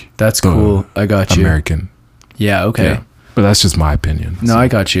like that's cool. I got you. American. Yeah, okay. Yeah. But that's just my opinion. No, I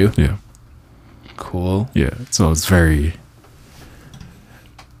got you. Yeah. Cool. Yeah. So it's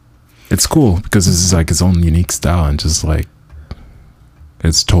cool because this is like his own unique style and just like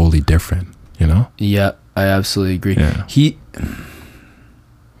it's totally different, you know? Yeah, I absolutely agree. Yeah.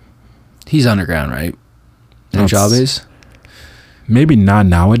 He's underground, right? Nujabe's? Maybe not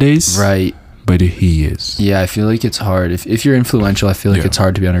nowadays. Right. But he is. Yeah, I feel like it's hard. If you're influential, I feel like it's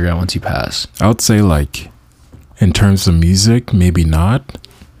hard to be underground once you pass. I would say like in terms of music, maybe not.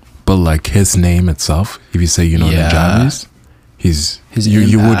 But like his name itself, if you say Nujabe's,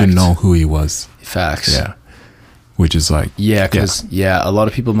 you wouldn't know who he was. Facts. Yeah. Which is like because a lot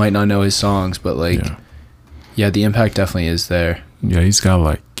of people might not know his songs, but like the impact definitely is there. Yeah, he's got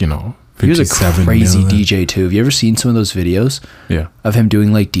like, he was a crazy DJ too. Have you ever seen some of those videos? Yeah. Of him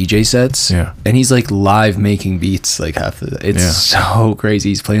doing like DJ sets? Yeah. And he's like live making beats like half of it. It's so crazy.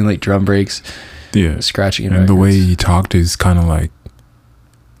 He's playing like drum breaks. Yeah. Scratching and the way he talked is kind of like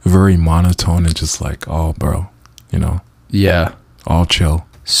very monotone and just like, oh bro, Yeah. All chill.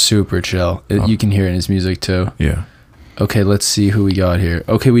 Super chill. You can hear it in his music too. Yeah. Okay, let's see who we got here.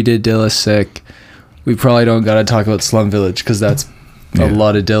 Okay, we did Dilla Sick. We probably don't gotta talk about Slum Village because that's a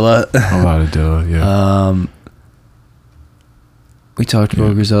lot of Dilla. A lot of Dilla, yeah. We talked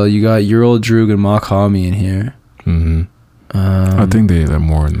about Griselda. You got Your Old Droog and Mach-Hommy in here. I think they're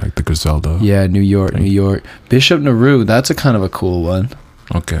more in like the Griselda. Yeah, New York. Bishop Nehru, that's a kind of a cool one.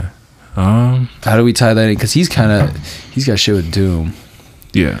 Okay. How do we tie that in? Because he's got shit with Doom.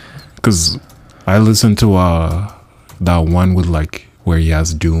 Yeah, because I listened to that one with like where he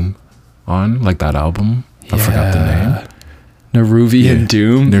has Doom on, like that album. I forgot the name. Neruvian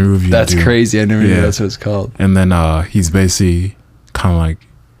Doom. That's Doom. Crazy. I never knew that's what it's called. And then he's basically kind of like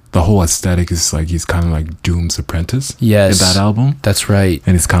the whole aesthetic is like he's kind of like Doom's apprentice. Yes, in that album. That's right.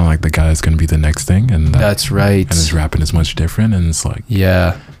 And it's kind of like the guy that's gonna be the next thing. And that's right. And his rapping is much different. And it's like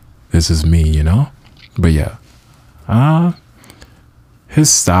this is me, But yeah, his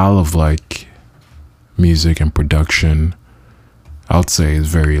style of like music and production, I would say is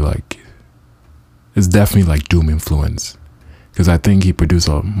very like, it's definitely like Doom influence, because I think he produced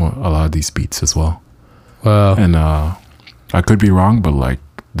a lot of these beats as well. Wow. And I could be wrong, but like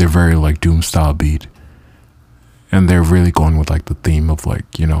they're very like Doom style beat, and they're really going with like the theme of like,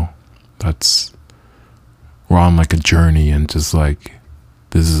 that's we're on like a journey and just like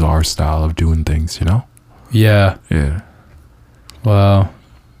this is our style of doing things, Yeah. Wow.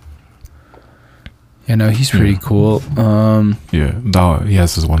 He's pretty cool. Yeah, he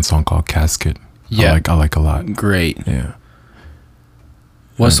has this one song called Casket. I like a lot. Great. Yeah.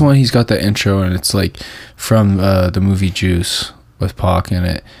 What's the one he's got the intro and it's like from the movie Juice with Pac in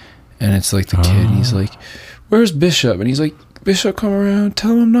it, and it's like the kid and he's like, "Where's Bishop?" And he's like, "Bishop, come around,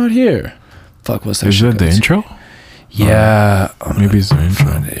 tell him I'm not here." Fuck, what's that? Is that the intro? Yeah. Maybe it's the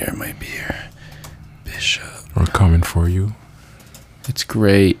intro. It might be here. Bishop. Or Coming For You. It's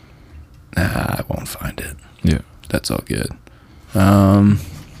great. Nah, I won't find it. Yeah. That's all good.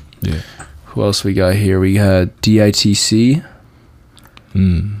 Yeah. Who else we got here? We got DITC.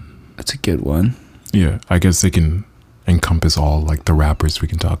 That's a good one. Yeah, I guess they can encompass all like the rappers we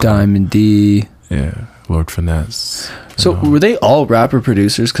can talk Diamond about. D. Yeah, Lord Finesse. So were they all rapper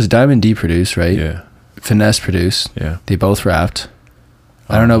producers? Because Diamond D produced, right? Yeah. Finesse produced. Yeah. They both rapped.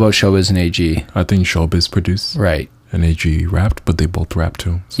 I don't know about Showbiz and AG. I think Showbiz produced. Right. And AG rapped, but they both rapped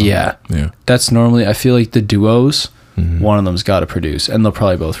too. So, yeah. That's normally, I feel like the duos, one of them's got to produce, and they'll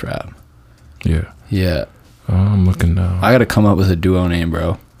probably both rap. Yeah. I'm looking now. I got to come up with a duo name,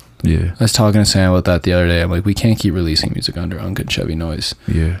 bro. Yeah. I was talking to Sam about that the other day. I'm like, we can't keep releasing music under Unk and Chevy Noise.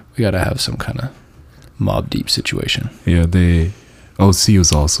 Yeah. We got to have some kind of Mob Deep situation. Yeah, OC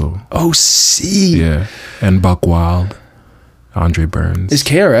was also. OC? Yeah. And Buck Wild. Andre Burns. Is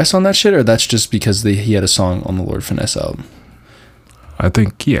KRS on that shit, or that's just because he had a song on the Lord Finesse album? I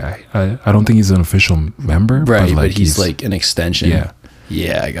think, yeah. I don't think he's an official member. Right, but he's like an extension. Yeah.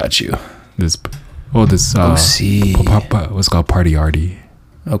 Yeah, I got you. This OC. What's called Party Artie.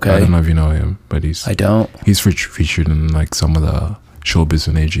 Okay. I don't know if you know him, but he's featured in like some of the Showbiz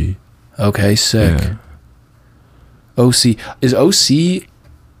and Ag. Okay, sick. Yeah. OC. Is OC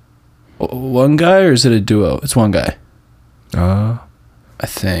one guy or is it a duo? It's one guy. I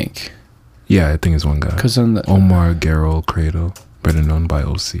think. Yeah, I think it's one guy. Cause Omar Garrel Cradle, better known by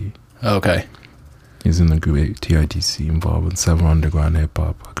OC. Okay. He's in the group TIDC, involved in several underground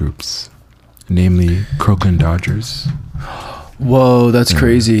hip-hop groups, namely Crooklyn Dodgers. Whoa, that's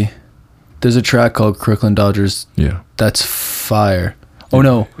crazy. There's a track called Crooklyn Dodgers. Yeah. That's fire. Oh,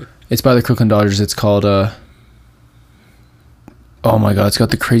 no. It's by the Crooklyn Dodgers. It's called... oh, my God. It's got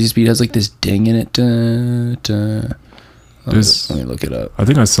the craziest beat. It has, like, this ding in it. Dun, dun. Let me look it up. I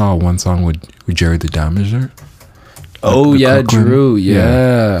think I saw one song with Jerry the Damager. Oh, yeah, Crooklyn. Drew.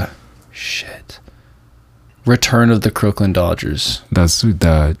 Yeah. Shit. Return of the Crooklyn Dodgers. That's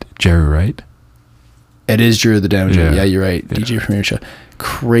that Jerry, right? It is Drew the Damager. Yeah, you're right. Yeah. DJ Premier Show.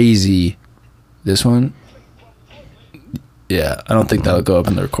 Crazy. This one? Yeah, I don't think that'll go up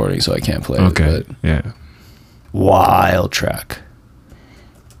in the recording, so I can't play it. But yeah. Wild track.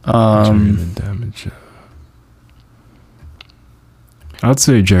 Jerry the Damager. I'd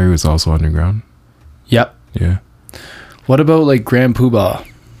say Jerry was also underground. Yep. Yeah. What about like Grand Poobah?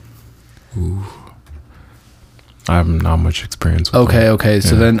 Ooh. I have not much experience with that. Okay.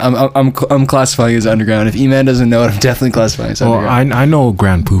 So then I'm classifying as underground. If E-Man doesn't know it, I'm definitely classifying as underground. Well, I know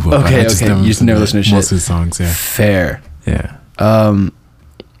Grand Poobah. Okay. You just never listen to shit. Most of his songs, yeah. Fair. Yeah. Now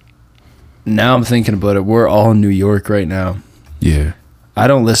I'm thinking about it. We're all in New York right now. Yeah. I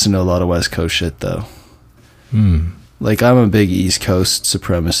don't listen to a lot of West Coast shit though. Like I'm a big East Coast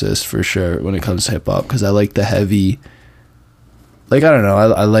supremacist for sure when it comes to hip hop because I like the heavy. Like I don't know.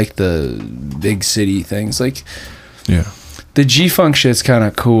 I like the big city things. Like. Yeah. The G-Funk shit's kind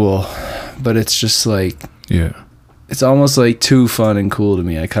of cool, but it's just like... Yeah. It's almost like too fun and cool to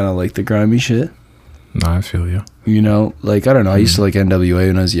me. I kind of like the grimy shit. No, I feel you. You know? Like, I don't know. I used to like NWA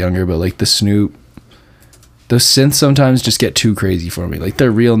when I was younger, but like the Snoop... Those synths sometimes just get too crazy for me. Like,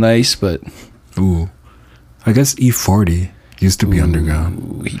 they're real nice, but... Ooh. I guess E40 used to be underground.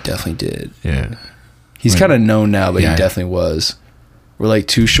 Ooh, he definitely did. Yeah. He's kind of known now, but yeah. he definitely was. We're like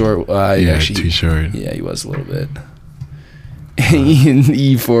Too Short. Too Short. Yeah, he was a little bit.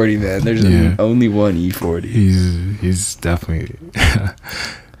 E40, man. There's only one E40. He's definitely...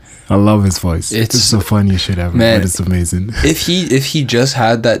 I love his voice. It's the funniest shit ever, man, but it's amazing. If he just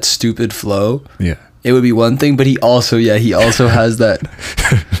had that stupid flow, yeah, it would be one thing, but he also has that...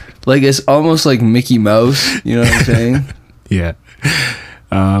 Like, it's almost like Mickey Mouse, you know what I'm saying? Yeah.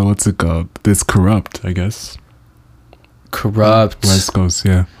 What's it called? This Corrupt, I guess. Corrupt. West Coast,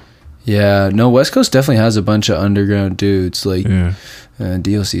 yeah. Yeah, no, West Coast definitely has a bunch of underground dudes. Like,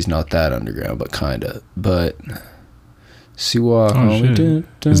 DOC's not that underground, but kind of. But, Siwa... Oh, shit.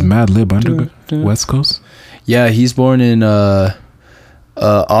 Is Madlib underground? West Coast? Yeah, he's born in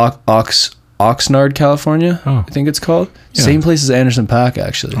Oxnard, California, I think it's called. Yeah. Same place as Anderson .Paak,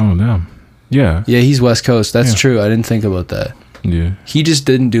 actually. Oh, damn. Yeah. Yeah, he's West Coast. That's true. I didn't think about that. Yeah. He just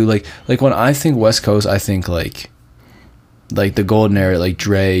didn't do, like when I think West Coast, I think, like the golden era, like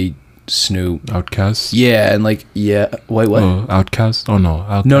Dre... Snoop, Outkast, and like what? Oh, Outkast. Oh no,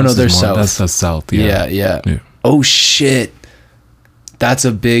 Outkast no, they're south. That's the south. Yeah. Oh shit, that's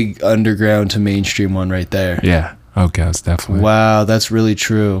a big underground to mainstream one right there. Yeah, Outkast definitely. Wow, that's really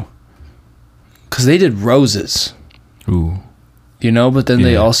true. Cause they did Roses. Ooh. You know, but then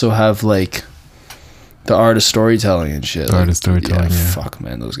they also have like the art of storytelling and shit. The art of storytelling. Yeah. Fuck,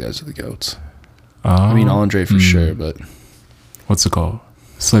 man, those guys are the goats. I mean, Andre for sure, but what's it called?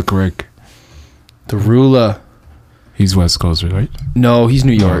 Slick Rick. The Rula. He's West Coast, right? No, he's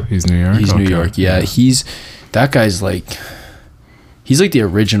New York. Oh, he's New York? He's New York, yeah. That guy's like... He's like the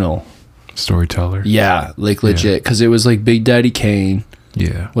original... storyteller. Yeah, like legit. Because it was like Big Daddy Kane...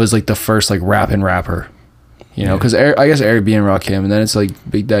 Yeah. Was like the first like rapping rapper. You know, because I guess Eric B and Rakim, and then it's like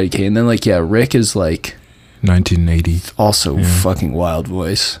Big Daddy Kane. And then like, Rick is like... 1980. Also fucking wild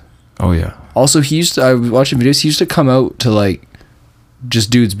voice. Oh, yeah. Also, I was watching videos, he used to come out to like...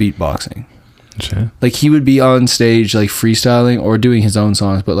 just dudes beatboxing. Shit. Like he would be on stage like freestyling or doing his own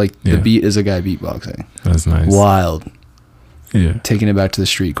songs, but like the beat is a guy beatboxing. That's nice. Wild. Yeah. Taking it back to the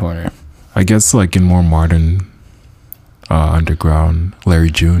street corner. I guess like in more modern underground, Larry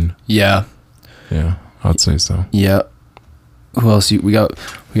June. Yeah. Yeah, I'd say so. Yeah. Who else? We got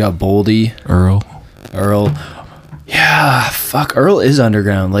Boldy. Earl. Yeah, fuck. Earl is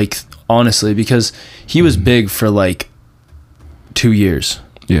underground, like honestly, because he was big for like 2 years.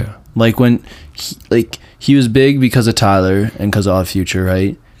 Yeah. Like when he was big because of Tyler and because of Odd Future,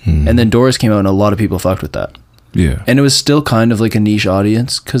 right? And then Doris came out and a lot of people fucked with that. Yeah. And it was still kind of like a niche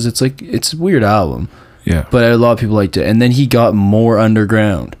audience because it's like, it's a weird album. Yeah. But a lot of people liked it. And then he got more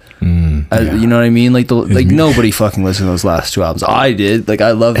underground. You know what I mean? Like nobody fucking listened to those last 2 albums. I did. Like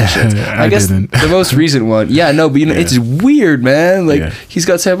I love the shit. I guess didn't. The most recent one. Yeah, no, but you know, it's weird, man. Like he's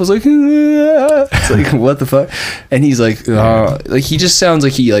got samples like it's like what the fuck? And he's like he just sounds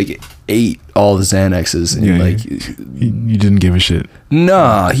like he like ate all the Xanaxes and like he didn't give a shit.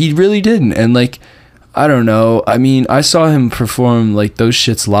 Nah, he really didn't. And like I don't know. I mean, I saw him perform like those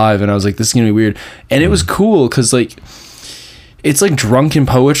shits live and I was like, this is gonna be weird. And it was cool because like it's like drunken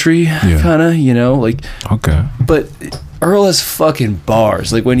poetry kind of, you know, like okay. But Earl has fucking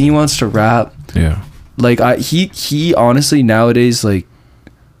bars. Like when he wants to rap, like he honestly nowadays, like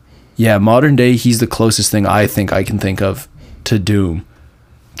modern day, he's the closest thing I think I can think of to Doom.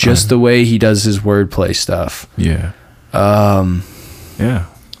 Just the way he does his wordplay stuff. Yeah.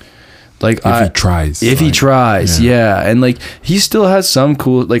 Like if he tries, and like he still has some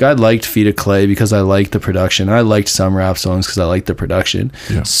cool. Like I liked Feet of Clay because I liked the production. I liked some rap songs because I liked the production.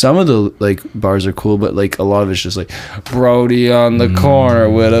 Some of the like bars are cool, but like a lot of it's just like Brody on the corner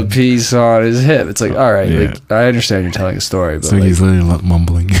with a piece on his hip. It's like all right, like I understand you're telling a story, but so like, he's literally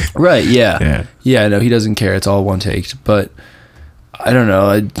mumbling. Right? Yeah. No, he doesn't care. It's all one take. But I don't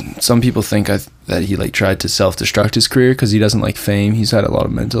know. Some people think that he like tried to self-destruct his career because he doesn't like fame. He's had a lot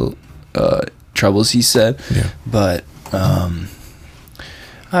of mental troubles, he said. But I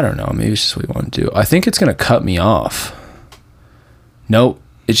don't know, maybe it's just what he wanted to do. I think it's gonna cut me off. Nope,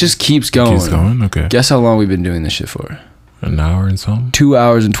 it just keeps going. Okay, guess how long we've been doing this shit for? An hour and something. 2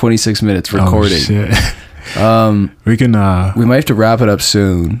 hours and 26 minutes recording. Oh, shit. We can we might have to wrap it up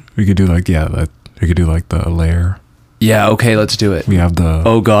soon. We could do like we could do like the layer. Yeah, okay, let's do it. We have the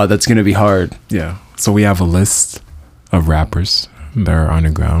oh god, that's gonna be hard. So we have a list of rappers that are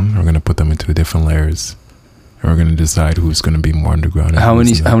underground. We're gonna put them into different layers, and we're gonna decide who's gonna be more underground. How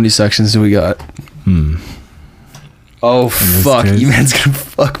many sections do we got? Oh fuck, you man's gonna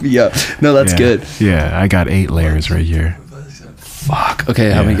fuck me up. No, that's good. Yeah, I got 8 layers right here. Fuck.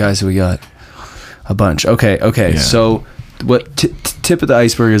 Okay, how many guys do we got? A bunch. Okay. So what tip of the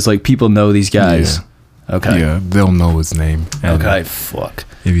iceberg is like people know these guys. Okay. Yeah, they'll know his name. Okay. Fuck.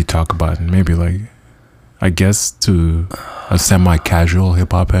 If you talk about it, maybe like, I guess to a semi-casual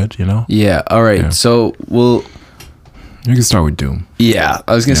hip hop head, you know? Yeah. All right. So we'll. You can start with Doom. Yeah,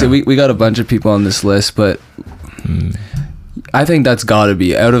 I was gonna say we got a bunch of people on this list, but I think that's got to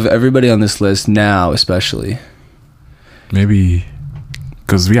be out of everybody on this list now, especially. Maybe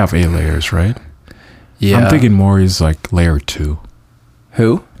because we have 8 layers, right? Yeah. I'm thinking more is like layer 2.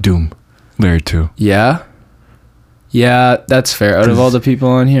 Who? Doom. Layer 2. Yeah. Yeah, that's fair. Out of all the people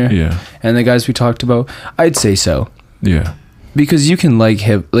on here, and the guys we talked about, I'd say so. Yeah. Because you can like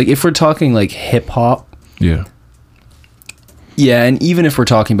if we're talking like hip hop. Yeah. Yeah, and even if we're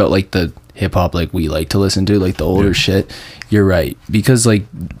talking about like the hip hop like we like to listen to, like the older shit, you're right. Because like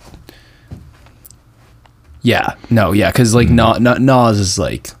because like Nas is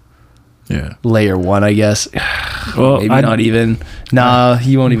like layer 1, I guess. Well, maybe not even. Nah,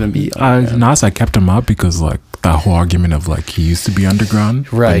 he won't even be. Nas, I kept him up because like that whole argument of like he used to be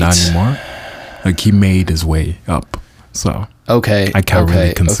underground, right? But not anymore. Like he made his way up, so I can't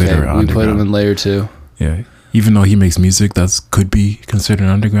really consider it underground. We put him in layer 2. Yeah, even though he makes music that could be considered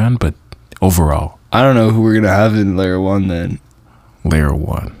underground, but overall, I don't know who we're gonna have in layer 1 then. Layer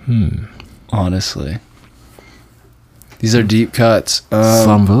 1. Honestly, these are deep cuts.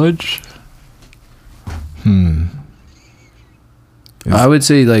 Slum Village. I would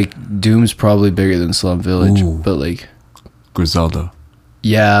say like Doom's probably bigger than Slum Village, but like Griselda.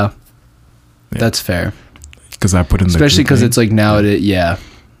 Yeah, that's fair. Because I put in especially because it's like nowadays. Yeah.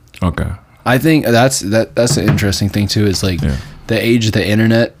 Okay. I think that's an interesting thing too. Is like the age of the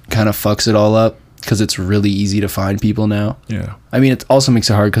internet kind of fucks it all up because it's really easy to find people now. Yeah. I mean, it also makes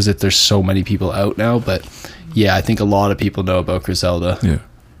it hard because there's so many people out now. But yeah, I think a lot of people know about Griselda. Yeah.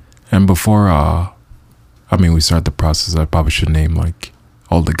 And before we start the process, I probably should name like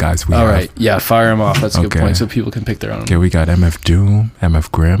all the guys we have. All right, yeah, fire them off. That's a good point, so people can pick their own. Okay, we got MF Doom,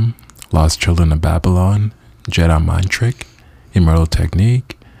 MF Grimm, Lost Children of Babylon, Jedi Mind Trick, Immortal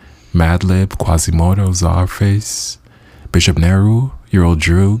Technique, Madlib, Quasimoto, Czarface, Bishop Nehru, Earl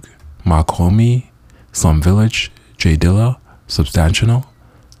Droog, Mach-Hommy, Slum Village, J Dilla, Substantial,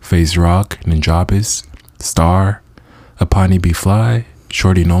 FaZe Rock, Nujabe, Starr, Apni B Fly,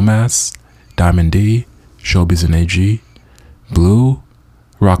 Shortie Nomads, Diamond D, Showbiz and Ag, Blue,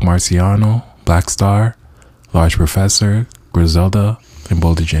 Roc Marciano, Black Star, Large Professor, Griselda, and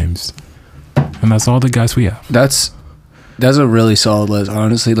Boldy James. And that's all the guys we have. That's a really solid list,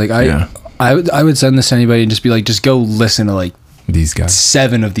 honestly. Like I would send this to anybody and just be like, just go listen to like these guys,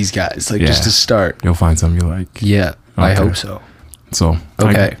 7 of these guys, like just to start. You'll find some you like. Yeah, okay. I hope so. So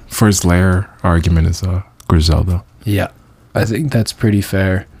okay, first layer argument is Griselda. Yeah, I think that's pretty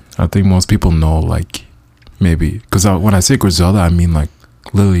fair. I think most people know, like, maybe because when I say Griselda, I mean like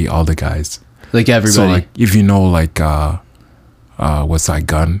literally all the guys, like everybody. So like if you know like what's that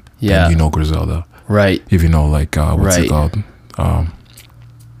gun? Yeah, then you know Griselda. Right. If you know like what's it called?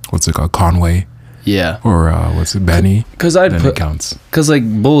 Conway. Yeah. Or what's it, Benny? Because it counts. Because like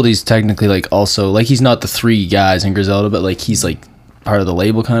Boldy's technically like also like he's not the 3 guys in Griselda, but like he's like part of the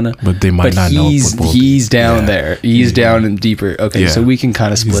label kind of. But they might not know. He's down there. He's down and deeper. Okay, so we can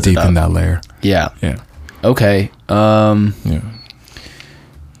kind of split it up. He's deep in that layer. Yeah. Yeah. Okay. Yeah.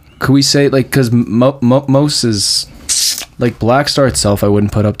 Could we say like because most is like Black Star itself? I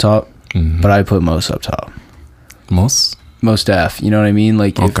wouldn't put up top, but I put most up top. Most Def, you know what I mean?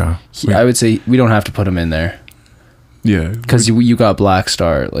 Like, I would say we don't have to put him in there. Yeah, because you got Black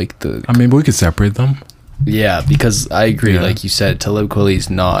Star, like the. I mean, we could separate them. Yeah, because I agree. Yeah. Like you said, Talib Kweli's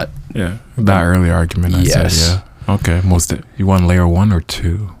not. Yeah, that early argument. I said, yeah. Okay, you want layer 1 or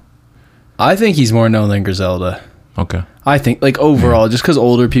 2? I think he's more known than Griselda. Okay. I think like overall, just because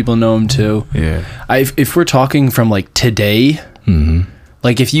older people know him too. Yeah. If we're talking from like today.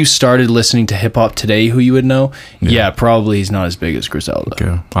 Like if you started listening to hip hop today, who you would know? Yeah, probably he's not as big as Griselda.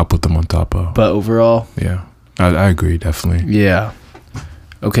 Okay, I'll put them on top of. But overall, yeah, I agree definitely. Yeah.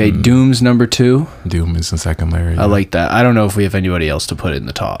 Okay, Doom's number 2. Doom is the second layer. Yeah. I like that. I don't know if we have anybody else to put in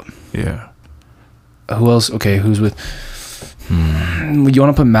the top. Yeah. Who else? Okay, who's with? You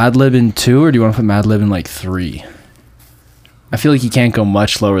want to put Madlib in 2, or do you want to put Madlib in like 3? I feel like you can't go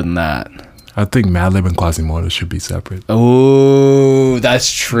much lower than that. I think Madlib and Quasimoto should be separate. Oh, that's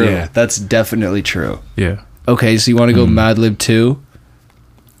true. Yeah. That's definitely true. Yeah. Okay, so you want to go Madlib 2?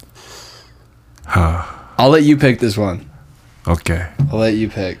 I'll let you pick this one. Okay. I'll let you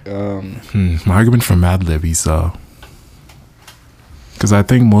pick. My argument for Madlib is because I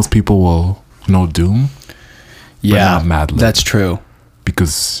think most people will know Doom. Yeah, but not Madlib. That's true.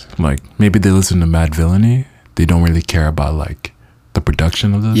 Because like maybe they listen to Mad Villainy, they don't really care about like the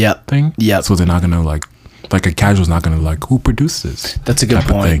production of the thing. Yeah. So they're not gonna like a casual's not gonna like who produced this. That's a good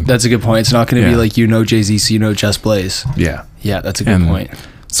point. That's a good point. It's not gonna be like Jay-Z, so Just Blaze. Yeah. Yeah, that's a good point.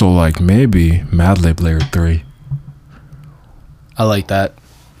 So like maybe Madlib layer 3. I like that.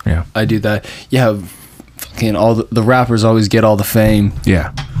 Yeah. I do that. Yeah. Fucking all the rappers always get all the fame.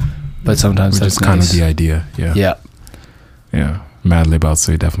 Yeah. But sometimes that's just kind of the idea. Yeah. Yeah. Yeah. Madlib, I'll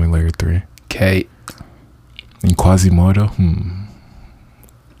say definitely layer 3. Okay. And Quasimoto,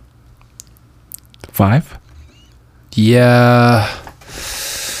 5? Yeah.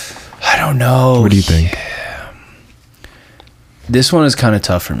 I don't know. What do you think? This one is kind of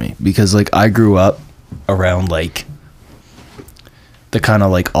tough for me because like I grew up around like the kind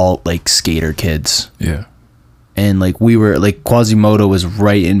of like alt like skater kids. Yeah. And like we were like Quasimoto was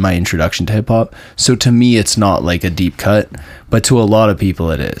right in my introduction to hip hop. So to me it's not like a deep cut, but to a lot of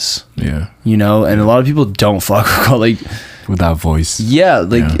people it is. Yeah. And a lot of people don't fuck with that voice. Yeah,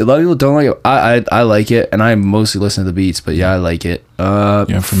 like a lot of people don't like it. I like it, and I mostly listen to the beats, but I like it.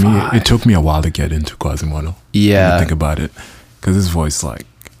 For me it took me a while to get into Quasimoto. Yeah. Think about it. Cuz his voice like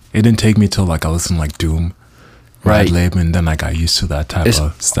it didn't take me till like I listened to like Doom. Right. Madlib, and then I got used to that type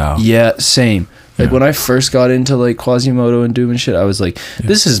of style. Yeah, same. Like when I first got into like Quasimoto and Doom and shit, I was like,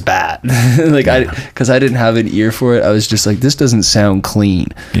 this is bad. Like because I didn't have an ear for it. I was just like, this doesn't sound clean.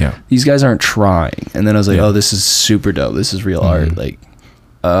 Yeah. These guys aren't trying. And then I was like, oh, this is super dope. This is real art. Like,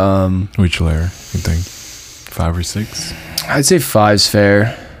 which layer you think? 5 or 6? I'd say 5's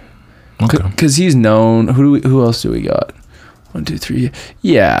fair. Okay. Because he's known. Who else do we got? 1, 2, 3.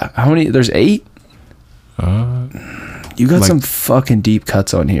 Yeah. How many? There's 8. You got some fucking deep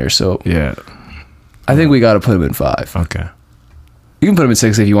cuts on here, so yeah. I think we got to put him in 5. Okay. You can put him in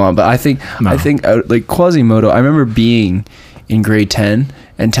 6 if you want, but I think like Quasimoto. I remember being in grade 10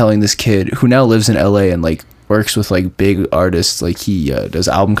 and telling this kid who now lives in LA and like works with like big artists, like he does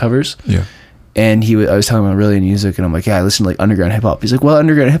album covers. Yeah. And I was telling him I'm really into music, and I'm like, yeah, I listen to like underground hip hop. He's like, what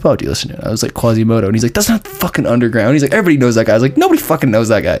underground hip hop do you listen to? I was like, Quasimoto, and he's like, that's not fucking underground. He's like, everybody knows that guy. I was like, nobody fucking knows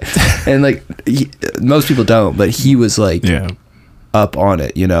that guy. And like, most people don't, but he was like, up on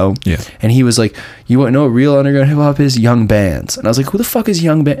it, Yeah. And he was like, you want to know what real underground hip hop is? Young Bands. And I was like, who the fuck is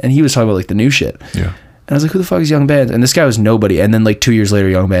Young Bands? And he was talking about like the new shit. Yeah. And I was like, who the fuck is Young Bands? And this guy was nobody. And then like 2 years later,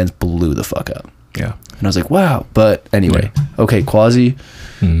 Young Bands blew the fuck up. Yeah. And I was like, wow. But anyway, okay, Quasi,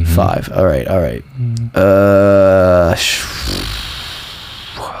 5. All right.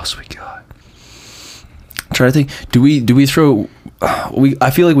 What else we got? I'm trying to think. Do we throw?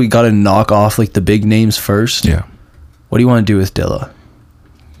 I feel like we got to knock off like the big names first. Yeah. What do you want to do with Dilla?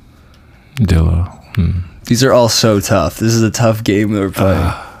 These are all so tough. This is a tough game that we're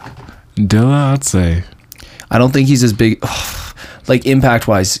playing. Dilla, I'd say. I don't think he's as big. Like impact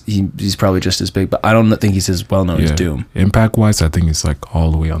wise, he's probably just as big, but I don't think he's as well known as Doom. Impact wise, I think he's like all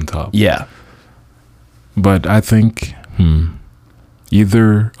the way on top. Yeah. But I think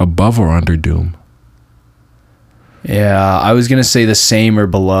either above or under Doom. Yeah, I was gonna say the same or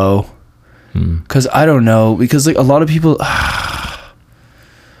below. Because I don't know. Because like a lot of people, I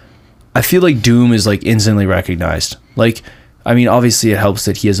feel like Doom is like instantly recognized. Like, I mean, obviously it helps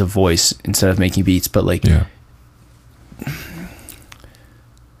that he has a voice instead of making beats, but like. Yeah.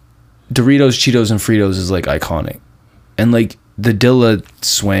 Doritos, Cheetos, and Fritos is like iconic, and like the Dilla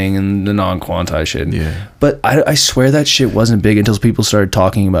swing and the non-quanti shit. Yeah. But I swear that shit wasn't big until people started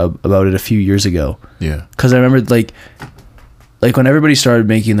talking about it a few years ago. Yeah. Because I remember like when everybody started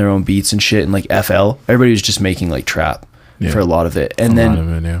making their own beats and shit, and like FL, everybody was just making like trap for a lot of it, and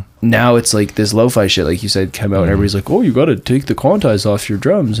then now it's like this lo-fi shit, like you said, came out, and everybody's like, oh, you got to take the quantize off your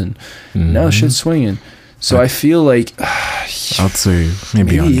drums, and now shit's swinging. So I feel like I'd say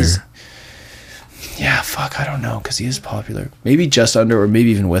maybe under. Yeah, fuck, I don't know, because he is popular. Maybe just under, or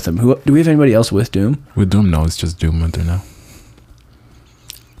maybe even with him. Do we have anybody else with Doom? With Doom, no, it's just Doom under now.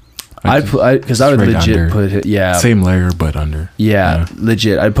 Because I would legit under. Put it, yeah. Same layer, but under. Yeah,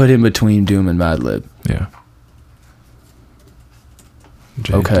 legit. I'd put him between Doom and Madlib. Yeah.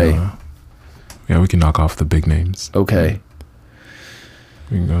 Okay. Yeah, we can knock off the big names. Okay.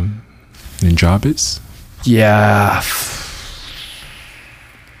 We can go Nujabe. Yeah.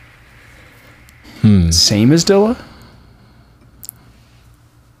 Same as Dilla?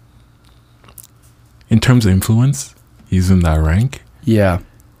 In terms of influence, he's in that rank. Yeah.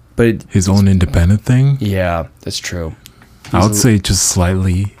 But his own independent thing. Yeah, that's true. I would say just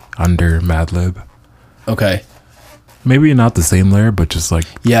slightly under Madlib. Okay. Maybe not the same layer, but just like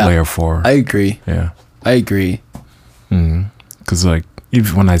layer 4. I agree. Yeah. I agree. Because like,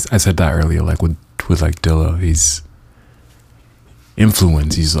 even when I said that earlier, like with like Dilla, he's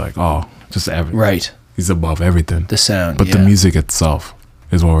influence. He's like, just everything. Right. He's above everything. The sound. But the music itself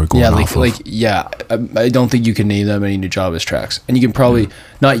is what we're going off of. I don't think you can name that many Nujabe's tracks. And you can probably,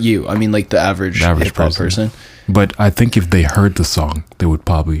 not you, I mean like the average hip-hop person. But I think if they heard the song, they'd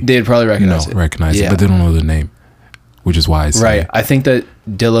probably recognize it, but they don't know the name, which is why I say. Right. I think that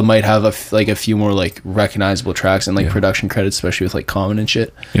Dilla might have a few more like recognizable tracks and like production credits, especially with like Common and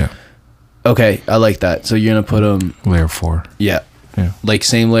shit. Yeah. Okay, I like that. So you're gonna put him layer 4. Yeah. Yeah. Like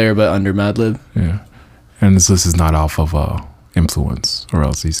same layer but under Madlib. Yeah. And this list is not off of influence, or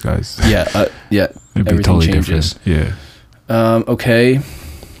else these guys. Yeah. It'd be totally changes. Different. Yeah. Okay.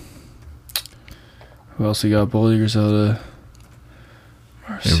 Who else we got? Boldy, Griselda,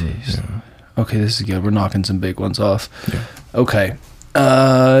 Marcy's. Okay, this is good. We're knocking some big ones off. Yeah. Okay.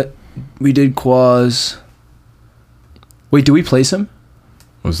 We did Quas. Wait, do we place him?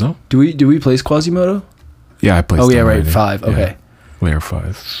 What's that? Do we place Quasimoto? Yeah, I placed him. Oh yeah, right. Already. 5. Okay. Yeah. Layer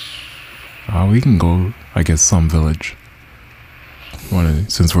 5. We can go, I guess, Slum Village.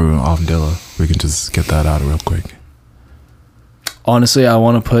 Since we're off Dilla, we can just get that out real quick. Honestly, I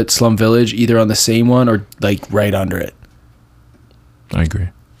want to put Slum Village either on the same one or like right under it. I agree.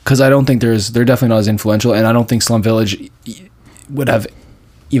 Because I don't think they're definitely not as influential, and I don't think Slum Village would have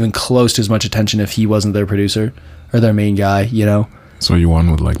even close to as much attention if he wasn't their producer or their main guy, you know? So you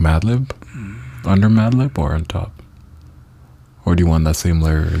want with like Madlib? Under Madlib or on top? Or do you want that same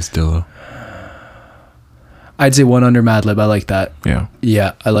layer as Dilla? I'd say one under Madlib. I like that. Yeah.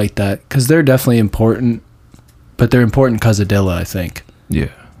 Yeah, I like that. Because they're definitely important, but they're important because of Dilla, I think. Yeah.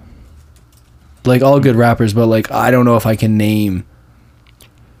 Like all good rappers, but like I don't know if I can name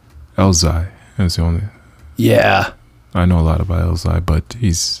Elzai. That's the only. Yeah. I know a lot about Elzai, but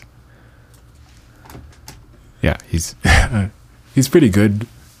he's he's pretty good,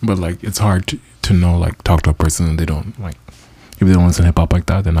 but like it's hard to know, like talk to a person and they don't like, if they don't listen to hip hop like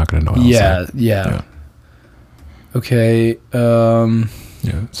that, they're not gonna know Elzai. Yeah. Okay.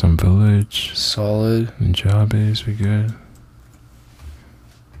 Yeah, Slum Village. Solid. Nujabe, we good.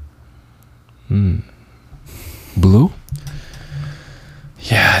 Blue?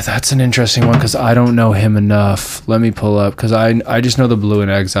 Yeah, that's an interesting one because I don't know him enough. Let me pull up because I just know the Blue in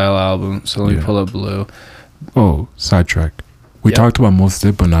Exile album. So let me pull up Blue. Oh, sidetrack. We talked about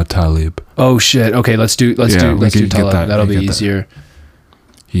Mosdip, but not Talib. Oh shit. Okay, let's do Talib. That'll be easier.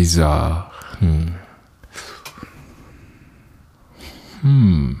 He's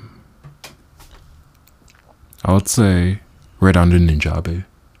I would say right under Nujabe.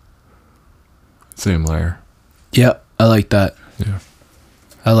 Same layer. Yeah, I like that. Yeah.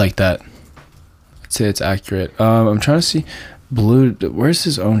 I like that. I'd say it's accurate. I'm trying to see Blue. Where's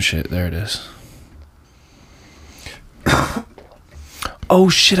his own shit? There it is. Oh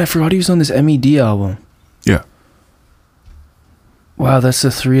shit! I forgot he was on this MED album. Yeah. Wow, that's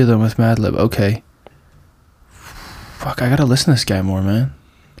the three of them with Madlib. Okay. Fuck, I gotta listen to this guy more, man.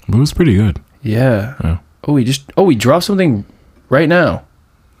 But it was pretty good. Yeah. Yeah. He dropped something right now.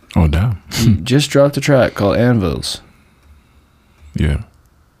 Oh, damn. He just dropped a track called Anvils. Yeah.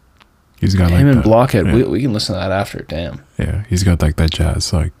 He's got him like and that, Blockhead. Yeah. We can listen to that after. Damn. Yeah, he's got like that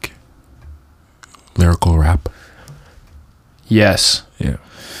jazz, like lyrical rap. Yes. Yeah.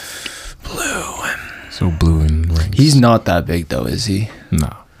 Blue. So blue and rings. He's not that big though, is he?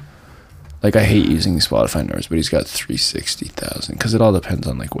 No. Like, I hate using Spotify numbers, but he's got 360,000 because it all depends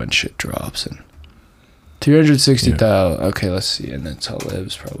on like when shit drops. And 360,000. Yeah. Okay, let's see. And then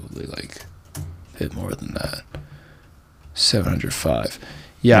Talib's probably like a bit more than that. 705.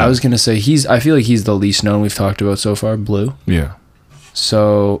 Yeah, I was gonna say I feel like he's the least known we've talked about so far. Blue. Yeah.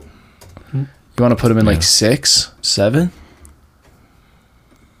 So you want to put him in like 6, 7?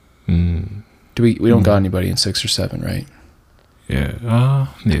 Do we don't got anybody in 6 or 7, right? Yeah.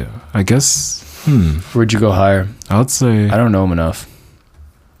 Yeah. I guess. Where'd you go higher? I would say. I don't know him enough.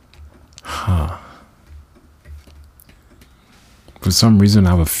 Huh. For some reason, I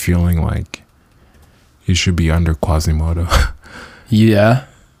have a feeling like he should be under Quasimoto. Yeah.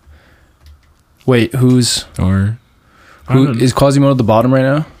 Wait, who is Quasimoto at the bottom right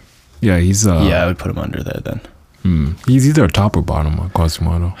now? Yeah, he's. Yeah, I would put him under there then. He's either top or bottom on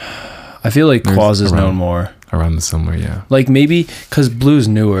Quasimoto. I feel like Quas is known more. Around the summer, yeah. Like maybe because Blue's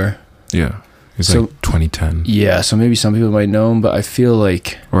newer. Yeah. It's like 2010. Yeah, so maybe some people might know him, but I feel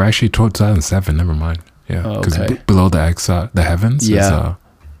like. Or actually 2007, never mind. Yeah. Because Below the Heavens is.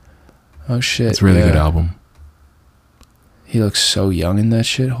 Oh shit. It's a really good album. He looks so young in that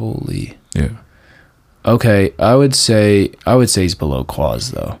shit. Holy. Yeah. Okay, I would say he's below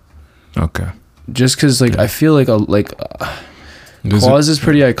Quas though. Okay. Just because like I feel like Quas is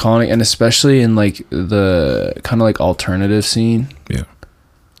pretty iconic, and especially in like the kind of like alternative scene. Yeah.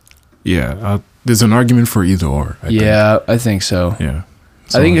 Yeah. There's an argument for either or. I think so. Yeah.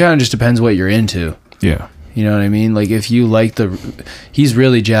 So, I think it kind of just depends what you're into. Yeah. You know what I mean? Like if you like he's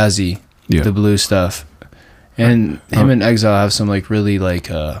really jazzy. Yeah. The blue stuff, and him and Exile have some like really like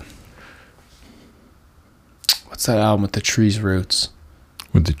what's that album with the trees roots?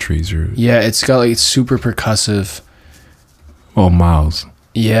 With the trees roots. Yeah, it's got like it's super percussive. Oh, Miles.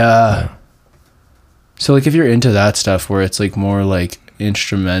 Yeah. So like if you're into that stuff where it's like more like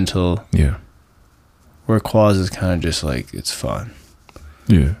instrumental. Yeah. Where Quas is kind of just like it's fun.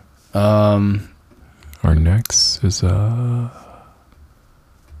 Yeah. Our next is we'll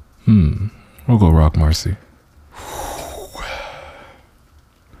go Roc Marciano.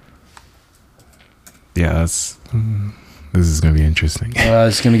 Yeah, this is gonna be interesting.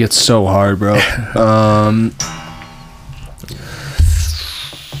 It's gonna get so hard, bro.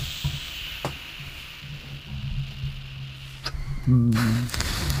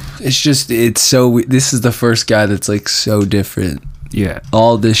 This is the first guy that's like so different. Yeah,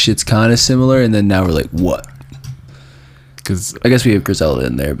 all this shit's kind of similar, and then now we're like, what? Because I guess we have Griselda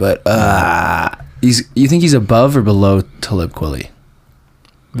in there, but you think he's above or below Talib Kweli?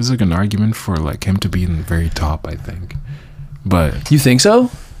 There's like an argument for like him to be in the very top, I think. But you think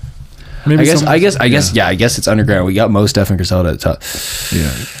so? Maybe I guess it's underground. We got Mos Def and Griselda at the top.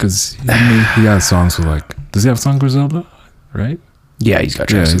 Yeah, because he has songs with like. Does he have a song Griselda? Right? Yeah, he's got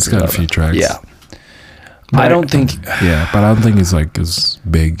tracks. Yeah, he's got a few tracks. Yeah. But I don't think. Yeah, but I don't think he's like as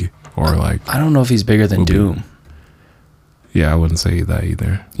big or like. I don't know if he's bigger than Doom. Yeah, I wouldn't say that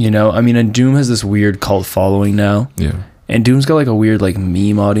either. You know, I mean, and Doom has this weird cult following now. Yeah. And Doom's got like a weird like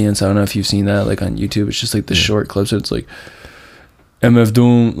meme audience. I don't know if you've seen that like on YouTube. It's just like the short clips. It's like MF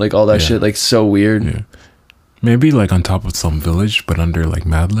Doom, like all that shit, like so weird. Yeah. Maybe like on top of Slum Village, but under like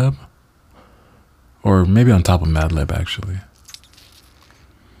Madlib. Or maybe on top of Madlib actually.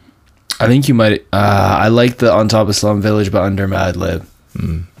 I think you might. I like the on top of Slum Village, but under Madlib.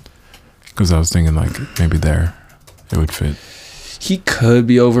 Because I was thinking like maybe there it would fit. He could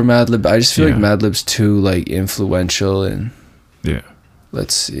be over Madlib. I just feel like Madlib's too like influential and. Yeah.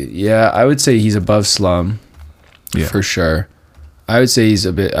 Let's see. Yeah, I would say he's above Slum. Yeah. For sure. I'd say he's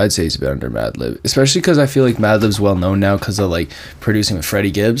a bit under Madlib, especially because I feel like Madlib's well known now because of like producing with Freddie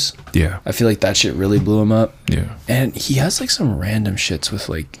Gibbs. Yeah. I feel like that shit really blew him up. Yeah. And he has like some random shits with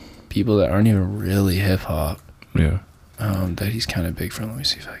like people that aren't even really hip hop. Yeah. That he's kind of big from. Let me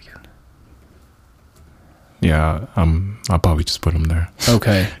see if I can. Yeah, I'll probably just put him there.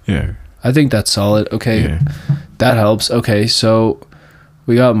 Okay. Yeah. I think that's solid. Okay. Yeah. That helps. Okay, so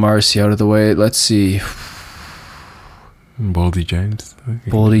we got Marcy out of the way. Let's see. Boldy James.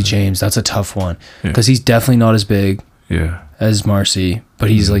 Boldy James. That's a tough one. Yeah. Because he's definitely not as big Yeah. as Marcy, but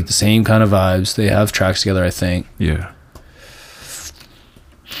he's like the same kind of vibes. They have tracks together, I think. Yeah.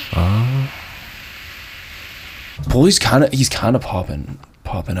 Boldy's kind of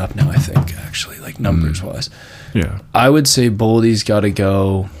popping up now, I think, actually, like numbers wise. Yeah. I would say Boldy's got to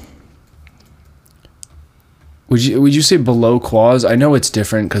go. Would you say below Quas? I know it's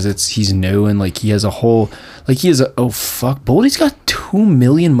different because he's new and like he has a whole Boldy's got 2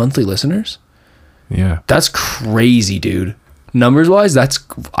 million monthly listeners. Yeah. That's crazy, dude. Numbers wise,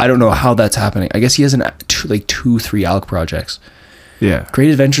 I don't know how that's happening. I guess he has 2-3 ALK projects. Yeah.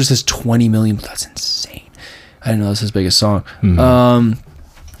 Great Adventures has 20 million. That's insane. I didn't know that's his biggest song.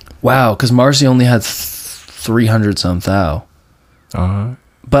 Wow, because Marcy only had 300 some thou.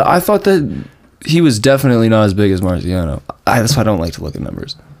 But I thought that he was definitely not as big as Marciano. That's why I don't like to look at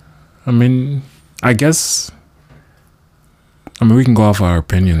numbers. I mean, I guess. We can go off our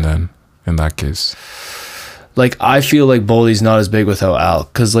opinion then. In that case, like I feel like Boldy's not as big without Al,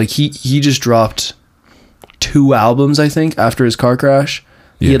 because like he just dropped 2 albums, I think, after his car crash.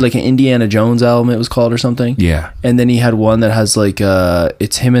 Yeah. He had like an Indiana Jones album, it was called, or something. Yeah. And then he had one that has like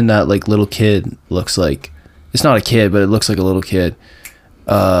it's him and that like little kid. Looks like it's not a kid, but it looks like a little kid.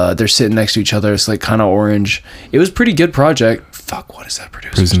 They're sitting next to each other. It's like kind of orange. It was a pretty good project. Fuck, what is that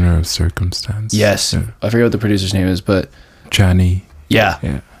producer? Prisoner of Circumstance. Yes, yeah. I forget what the producer's name is, but Johnny.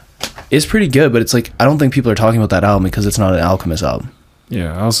 Yeah, it's pretty good. But it's like I don't think people are talking about that album because it's not an Alchemist album.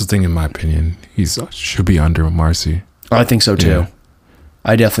 Yeah, I also think, in my opinion, should be under Marcy. I think so too. Yeah.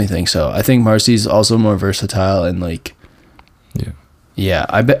 I definitely think so. I think Marcy's also more versatile and like. Yeah,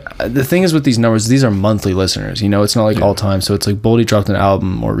 I bet the thing is with these numbers, these are monthly listeners. You know, it's not like all time. So it's like Boldy dropped an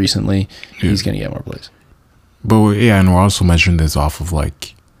album more recently. Yeah. He's gonna get more plays. But yeah, and we're also measuring this off of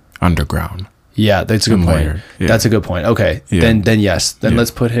like underground. Yeah, that's a good point. Yeah. That's a good point. Okay, then yes, then let's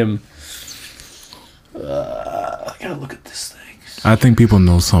put him. I gotta look at this thing. I think people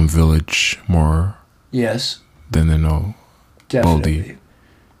know Some Village more. Yes. Than they know Definitely. Boldy.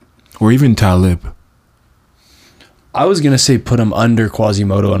 Or even Talib. I was gonna say put him under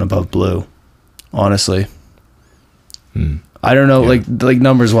Quasimoto and above Blue, honestly. I don't know, like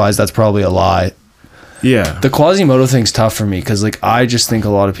numbers wise, that's probably a lie. Yeah, the Quasimoto thing's tough for me because like I just think a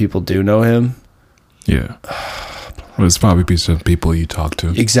lot of people do know him. Yeah, well, it's probably because of people you talk to.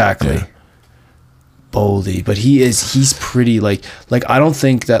 Exactly. Yeah. Boldy, but he's pretty like I don't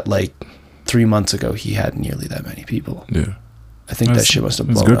think that like 3 months ago he had nearly that many people. Yeah, I think that shit must have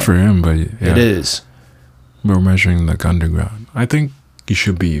blown up. It's good up. for him, but yeah. It is. We're measuring like underground. I think you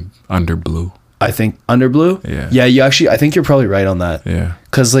should be under Blue. I think under Blue? Yeah, you actually, I think you're probably right on that. Yeah.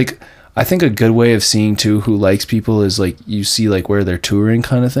 Because like, I think a good way of seeing too who likes people is like, you see like where they're touring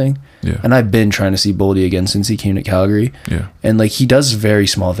kind of thing. Yeah. And I've been trying to see Boldy again since he came to Calgary. Yeah. And like, he does very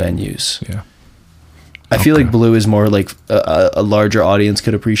small venues. Yeah. I feel like Blue is more like a larger audience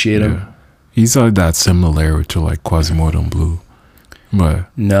could appreciate him. He's that similar to like Quasimoto and Blue. But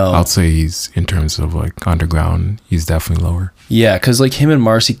no, I'll say he's, in terms of like underground, he's definitely lower. Yeah, because like him and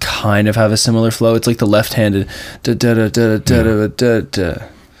Marcy kind of have a similar flow. It's like the left-handed da da da da da da da.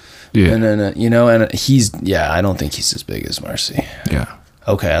 Yeah, and then you know, and I don't think he's as big as Marcy. Yeah.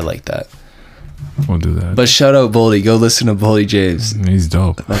 Okay, I like that. We'll do that. But shout out Boldy. Go listen to Boldy James. He's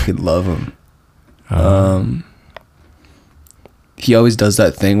dope. I fucking love him. He always does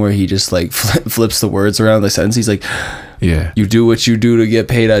that thing where he just like flips the words around the sentence. He's like, yeah, you do what you do to get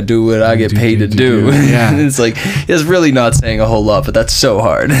paid. I do what I get paid to do. Yeah. It's like, it's really not saying a whole lot, but that's so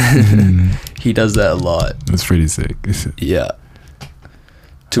hard. He does that a lot. That's pretty sick. Yeah.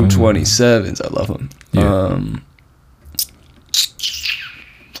 227s. I love him. Yeah.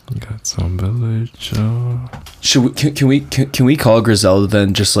 Got Some Village. Can we call Griselda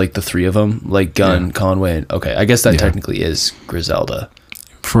then just like the 3 of them, like Gun, Conway, and okay, I guess that technically is Griselda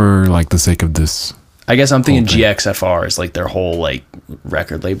for like the sake of this. I guess I'm thinking GXFR is like their whole like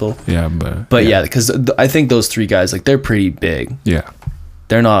record label. Yeah, but yeah, because I think those 3 guys, like, they're pretty big. Yeah,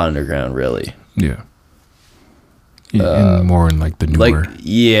 they're not underground really. Yeah. More in like the newer,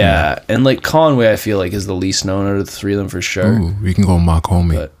 like and like Conway, I feel like is the least known out of the 3 of them for sure. Ooh, we can go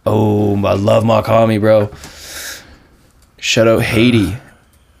Mach-Hommy. I love Mach-Hommy, bro. Shout out Haiti.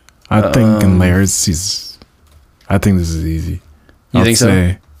 I think in layers, I think this is easy. You think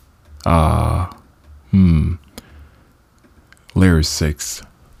so? Layers 6.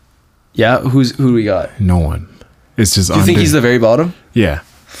 Yeah, who do we got? No one. It's just. Do you think he's the very bottom? Yeah.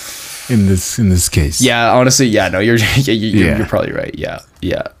 In this case. Yeah, honestly, yeah. No, you're probably right. Yeah,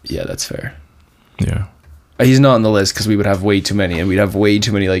 that's fair. Yeah. He's not on the list because we would have way too many, and we'd have way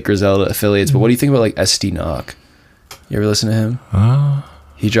too many like Griselda affiliates. But what do you think about like SD Knock? You ever listen to him?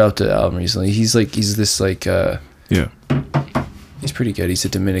 He dropped an album recently. He's this like yeah. He's pretty good. He's a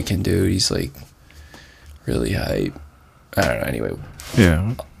Dominican dude. He's like really hype. I don't know. Anyway.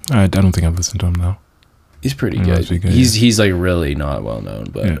 Yeah. I don't think I've listened to him now. He's pretty good. He's like really not well known,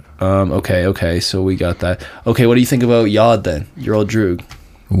 but yeah. Okay. So we got that. Okay, what do you think about Yod then? Your old droog.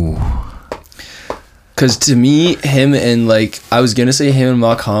 Ooh. Because to me, him and like I was gonna say him and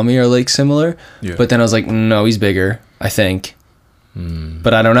Mach-Hommy are like similar, but then I was like, no, he's bigger. I think,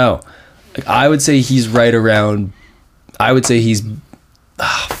 but I don't know. Like I would say he's right around. I would say he's,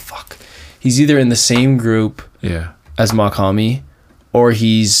 he's either in the same group as Mach-Hommy, or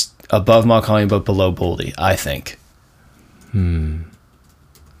he's above Mach-Hommy but below Boldy, I think. Droog.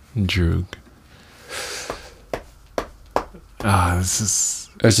 This is...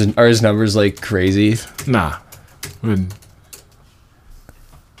 Are his numbers like crazy? Nah.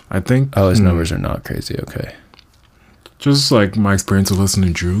 I think... Oh, his numbers are not crazy, okay. Just like my experience with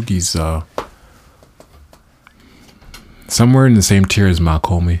listening to Droog, he's somewhere in the same tier as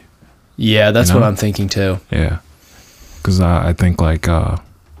Mach-Hommy. Yeah, that's what I'm thinking too. Yeah. Because I think like...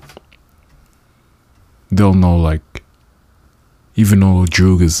 they'll know like even though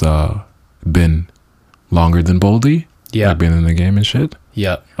Droog has been longer than Boldy, like been in the game and shit,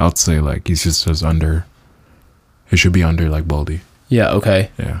 I'd say like he's just under, it should be under like Boldy. Okay.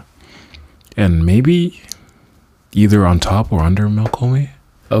 Yeah. And maybe either on top or under Mach-Hommy.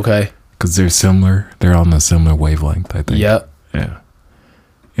 Okay. Because they're similar, they're on a similar wavelength, I think. Yeah.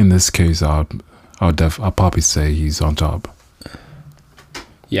 In this case, I'll probably say he's on top.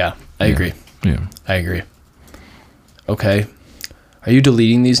 Yeah, I agree. Yeah, I agree. Okay, are you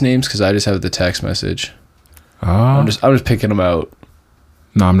deleting these names? Because I just have the text message. I'm just picking them out.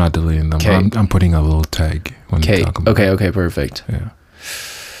 No, I'm not deleting them. I'm putting a little tag when you talk about. Okay, perfect. Yeah.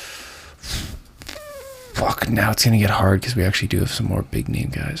 Fuck, now it's gonna get hard because we actually do have some more big name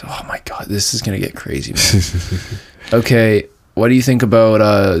guys. Oh my god, this is gonna get crazy, man. Okay, what do you think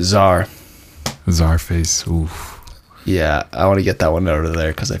about Czar? Czar face. Oof. Yeah, I want to get that one out of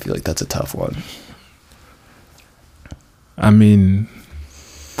there because I feel like that's a tough one. I mean,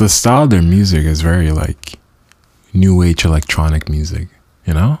 the style of their music is very like new age electronic music,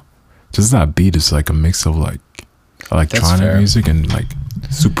 you know? Just that beat is like a mix of like electronic music and like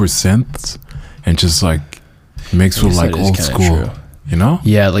super synths and just like mixed with like old school, you know?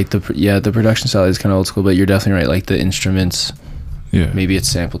 Yeah, like the production style is kind of old school, but you're definitely right. Like the instruments. Yeah, maybe it's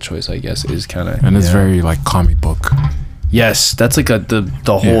sample choice, I guess, is kind of... And it's very, like, comic book. Yes, that's, like, the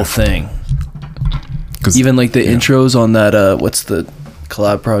whole thing. Even, like, the intros on that, what's the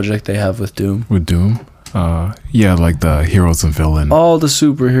collab project they have with Doom? With Doom? Yeah, like the heroes and villain. All the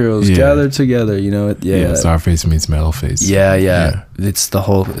superheroes gathered together, you know? Starface meets Metalface. Yeah. It's a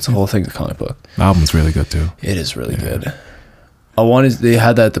whole thing, the comic book. The album's really good, too. It is really good. They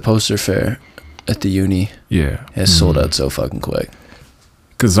had that at the poster fair at the uni. Yeah. It sold out so fucking quick.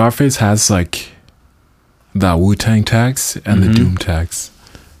 Because Starface has like that Wu-Tang tax and the Doom tax,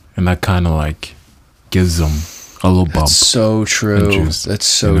 and that kind of like gives them a little bump. That's so true. That's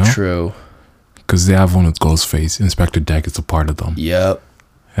so true. Because they have one with Ghostface. Inspector Deck is a part of them. Yep.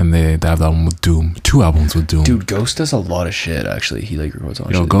 And they have that one with Doom. 2 albums with Doom. Dude, Ghost does a lot of shit, actually. He like records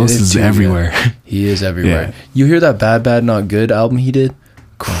on shit. Ghost is everywhere. He is everywhere. You hear that Bad Bad Not Good album he did?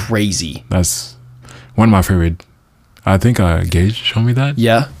 Crazy. That's one of my favorite. I think Gage showed me that.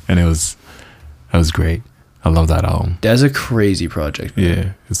 Yeah. And that was great. I love that album. That's a crazy project, man.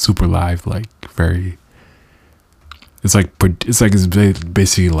 Yeah. It's super live, like very... It's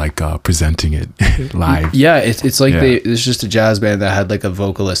basically like presenting it live. Yeah, it's like it's just a jazz band that had like a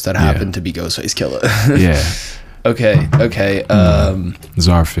vocalist that happened to be Ghostface Killah. Yeah. Okay.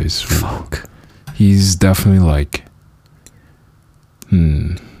 Czarface. Fuck. He's definitely like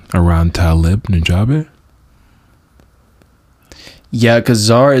around Talib Nujabe. Yeah, because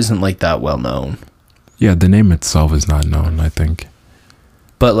Czar isn't like that well known. Yeah, the name itself is not known, I think.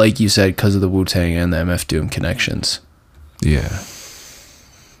 But like you said, because of the Wu-Tang and the MF Doom connections. Yeah.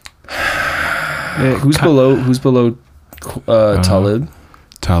 Who's below Talib?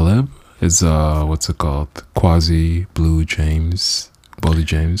 Talib is what's it called? Boldy James.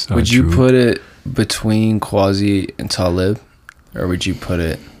 Would you put it between Quasi and Talib, or would you put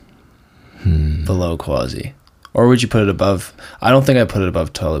it below Quasi, or would you put it above? I don't think I put it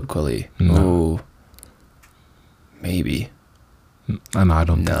above Talib Kweli. No. Ooh, maybe. No, I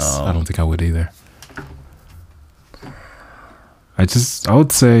don't think I would either. I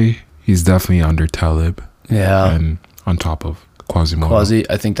would say he's definitely under Talib. Yeah. And on top of Quasimoto. Quasi,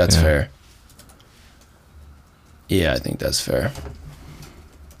 I think that's fair. Yeah, I think that's fair.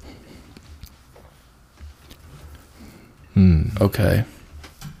 Okay.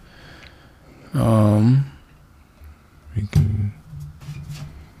 We can,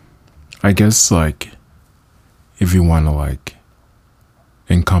 I guess, like, if you want to, like,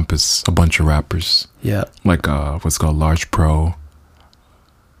 encompass a bunch of rappers. Yeah. Like, what's called Large Pro.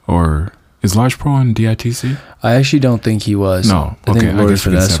 Or, is Large Pro on DITC? I actually don't think he was. No. I think Lord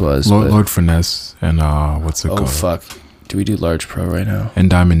Finesse was. Lord Finesse and, what's it called? Oh, fuck. Do we do Large Pro right now? And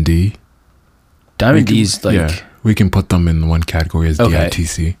Diamond D. Diamond D's, like... Yeah, we can put them in one category as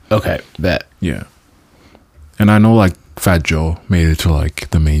DITC. Okay, bet. Yeah. And I know, like, Fat Joe made it to,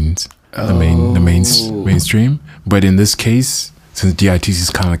 like, the mainstream. But in this case, since DITC is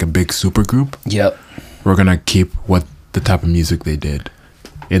kind of like a big super group, yep, we're gonna keep the type of music they did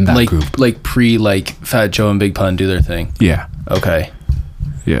in that group. Like Fat Joe and Big Pun do their thing. Yeah. Okay.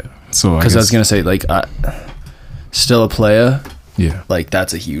 Yeah. So because I was gonna say, like, Still a Playa. Yeah. Like,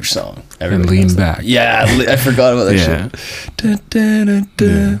 that's a huge song. And Lean Back. Yeah, I forgot about that shit.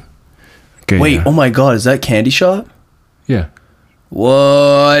 Yeah. Okay, wait, oh my god, is that Candy Shop? Yeah.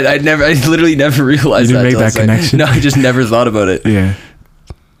 What? I literally never realized you didn't make that connection. No, I just never thought about it. Yeah.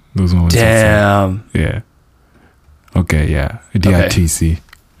 Those ones. Damn. Yeah. Okay, yeah. DITC.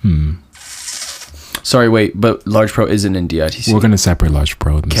 Okay. Sorry, wait, but Large Pro isn't in DITC. We're gonna separate Large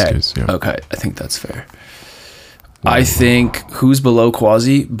Pro in this case. Yeah. Okay, I think that's fair. I think who's below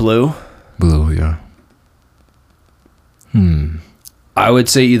Quasi? Blue? Blue, yeah. I would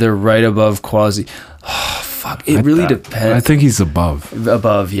say either right above Quasi. Oh, fuck. It really depends. I think he's above.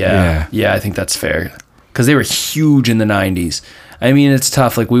 Above, yeah. Yeah, I think that's fair. Because they were huge in the 90s. I mean, it's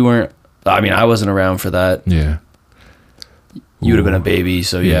tough. Like, I wasn't around for that. Yeah. You would have been a baby,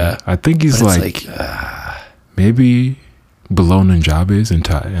 so yeah. I think he's like maybe below Nujabe's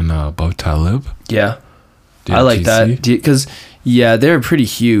and above Talib. Yeah. I like that. Because, they're pretty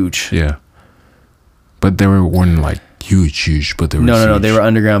huge. Yeah. But they weren't like huge, but they were No, they were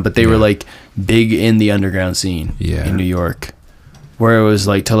underground, but they were like big in the underground scene in New York. Where it was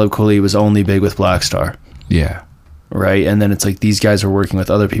like Talib Kweli was only big with Black Star. Yeah. Right? And then it's like these guys were working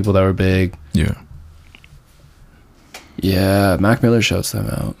with other people that were big. Yeah. Yeah, Mac Miller shouts them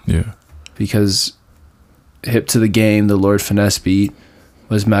out. Yeah. Because Hip to the Game, the Lord Finesse beat,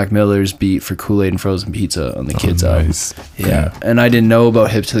 was Mac Miller's beat for Kool-Aid and Frozen Pizza on the Kids album. Yeah. And I didn't know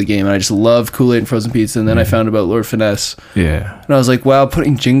about Hip to the Game, and I just loved Kool-Aid and Frozen Pizza, and then I found about Lord Finesse. Yeah. And I was like, wow,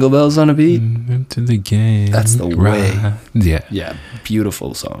 putting Jingle Bells on a beat? Hip to the Game. That's the way. Yeah. Yeah,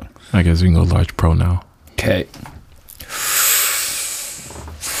 beautiful song. I guess we can go Large Pro now. Okay.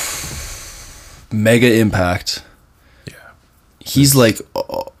 Mega Impact. Yeah. He's like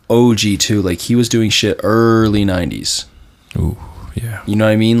OG too. Like, he was doing shit early 90s. Ooh, yeah. You know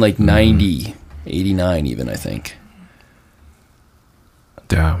what I mean? Like 90, 89 even, I think.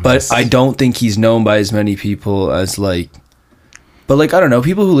 Damn. But I don't think he's known by as many people as like... But like, I don't know.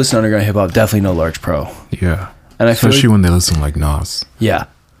 People who listen to underground hip-hop definitely know Large Pro. Yeah. And I especially when they listen to like Nas. Yeah.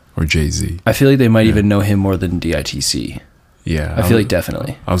 Or Jay-Z. I feel like they might even know him more than DITC. Yeah. I feel like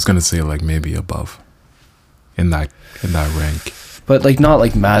definitely. I was gonna say like maybe above. In that rank. But like not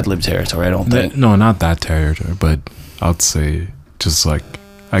like Madlib territory, I don't think. No, not that territory, but I'd say just like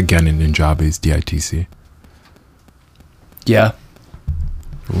again in Nujabe's DITC. Yeah.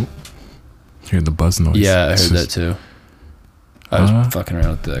 Ooh. Hear the buzz noise. Yeah, I heard that too. I was fucking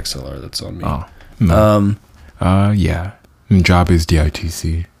around with the XLR that's on me. Oh. No. Yeah. Nujabe's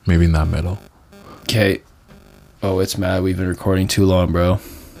DITC. Maybe in that middle. Okay. Oh, it's mad. We've been recording too long, bro.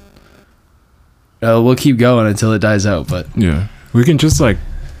 We'll keep going until it dies out, but... Yeah. We can just, like,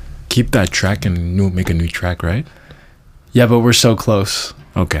 keep that track and make a new track, right? Yeah, but we're so close.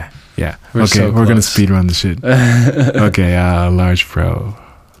 Okay. Yeah. We're going to speed run the shit. Okay, Large Pro.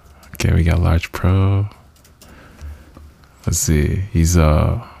 Okay, we got Large Pro. Let's see. He's,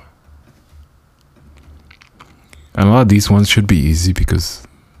 and a lot of these ones should be easy because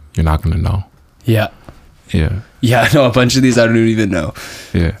you're not going to know. Yeah. Yeah. Yeah, I know a bunch of these I don't even know.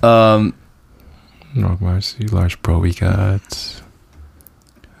 Yeah. Roc Marciano, Large Pro we got.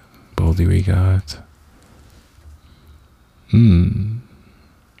 Boldy we got.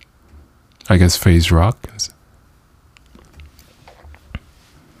 I guess Phase Rock.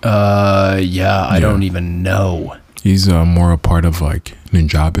 Yeah, I don't even know. He's more a part of like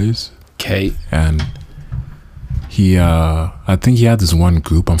Nujabe's. Okay. And I think he had this one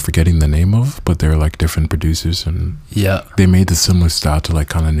group I'm forgetting the name of, but they're like different producers, and Yeah. they made the similar style to like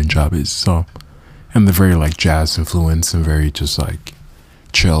kind of Nujabe. So, and they're very like jazz influence and very just like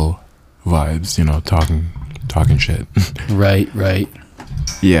chill vibes, you know, talking shit. Right.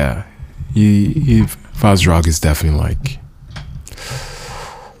 Yeah, Faz Rock is definitely like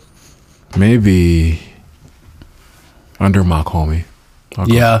maybe under Mach-Hommy.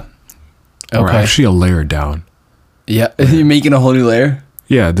 Yeah. Or Okay. actually a layer down. Yeah. You're making a whole new layer?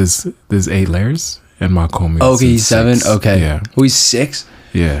 Yeah, there's 8 layers, and Mach-Hommy is Okay, in he's 7. 6. Okay. Yeah. Oh, he's 6?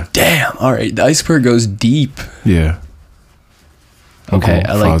 Yeah. Damn. All right. The iceberg goes deep. Yeah. Okay,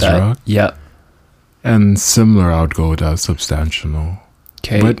 I like Faz that. Rock. Yeah. And similar, I would go with Substantial.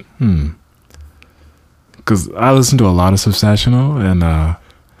 Okay. But, because I listen to a lot of Substantial, and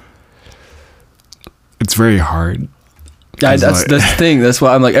it's very hard. Yeah, 'Cause, that's like- the thing. That's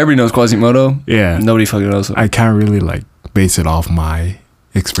why I'm like, everybody knows Quasimoto. Yeah. Nobody fucking knows him. I can't really, like, base it off my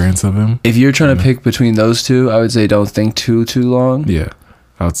experience of him. If you're trying to pick between those two, I would say don't think too long. Yeah.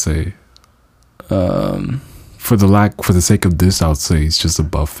 I would say, for the sake of this, I would say he's just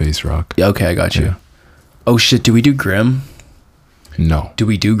above Face Rock. Yeah, okay, I got you. Yeah. Oh shit, do we do Grim? No. Do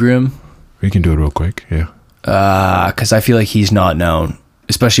we do Grim? We can do it real quick, yeah. Because I feel like he's not known,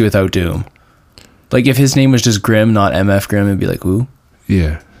 especially without Doom. Like if his name was just Grim, not MF Grim, it'd be like, who?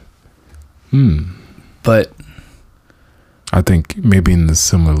 Yeah. But I think maybe in the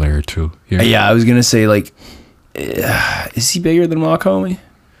similar layer too. yeah, I was gonna say like, is he bigger than Mach-Hommy?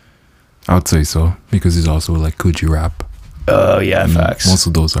 I would say so, because he's also like Coogee Rap. Oh yeah, facts. Most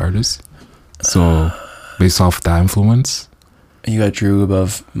of those artists. So based off that influence, You got Droog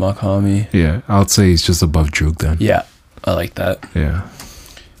above Mach-Hommy. yeah, I would say he's just above Droog then. Yeah, I like that. Yeah.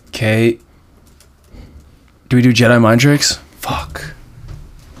 Okay. Do we do Jedi Mind Tricks? Fuck.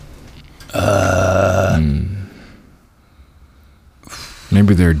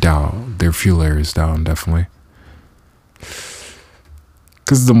 Maybe they're down. They're a few layers down, definitely.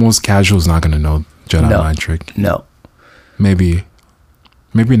 Because the most casual is not going to know Jedi No. Mind Trick. No. Maybe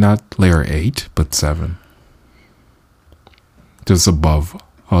not layer 8, but 7. Just above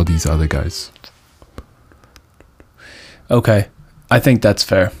all these other guys. Okay. I think that's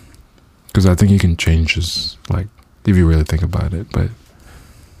fair. Because I think you can change his, like, if you really think about it. But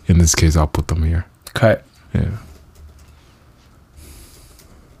in this case, I'll put them here. Okay. Yeah.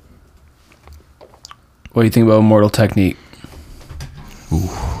 What do you think about Immortal Technique? Ooh.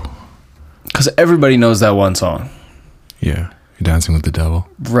 Because everybody knows that one song. Yeah. You're Dancing with the Devil.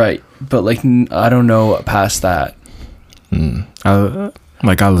 Right. But, like, I don't know past that.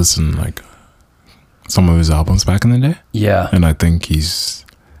 I listened, like, some of his albums back in the day. Yeah. And I think he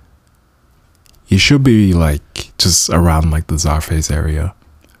should be, like, just around, like, the Czarface area.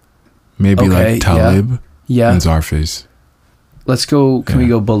 Maybe, Okay, like, Talib Yeah. and Czarface. Let's go. Can we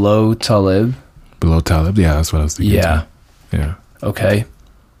go below Talib? Below Talib? Yeah, that's what I was thinking. Yeah. too. Yeah. Okay.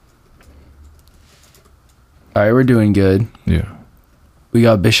 All right, we're doing good. Yeah. We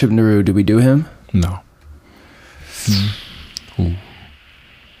got Bishop Nehru. Did we do him? No. Ooh.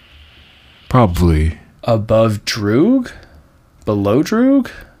 Probably. Above Droog? Below Droog?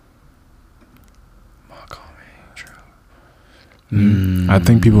 I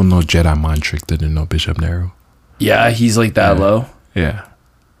think people know Jedi Mind Trick, didn't know Bishop Nehru. Yeah, he's like that low. Yeah.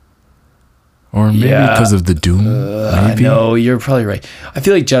 Or maybe Yeah. because of the Doom. Maybe. No, you're probably right. I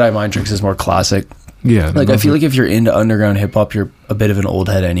feel like Jedi Mind Tricks is more classic. Yeah. Like I feel like if you're into underground hip hop, you're a bit of an old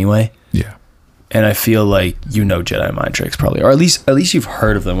head anyway. Yeah. And I feel like you know Jedi Mind Tricks probably, or at least you've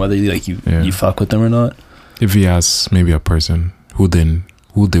heard of them, whether you fuck with them or not. If he asks maybe a person who they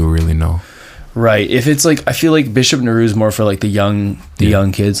really know. Right. If it's like, I feel like Bishop Nehru is more for like the young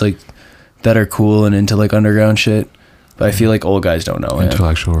kids, like that are cool and into like underground shit. But I feel like old guys don't know him.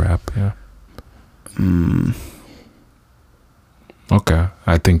 Intellectual rap, yeah. Okay.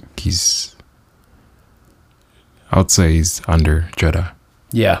 I think I would say he's under Jedi.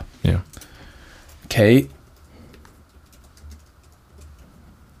 Yeah. Yeah. Okay.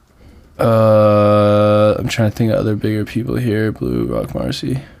 I'm trying to think of other bigger people here. Blue, Roc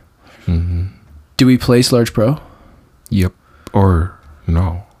Marciano. Mm-hmm. Do we place Large Pro? Yep. Or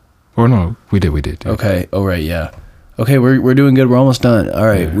no. We did. Yeah. Okay. Oh, right. Yeah. Okay. We're doing good. We're almost done. All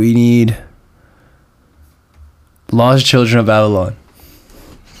right. Yeah. We need Lost Children of Babylon.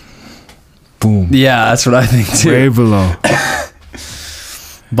 Boom. Yeah, that's what I think too. Way below.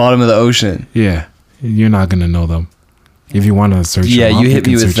 Bottom of the ocean. Yeah. You're not going to know them. If you want to search Yeah, them up, you hit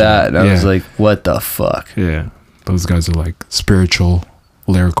can me with search them that. up. And I was like, what the fuck? Yeah. Those guys are like spiritual,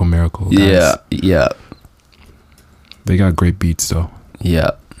 lyrical miracle guys. Yeah. Yeah. They got great beats though.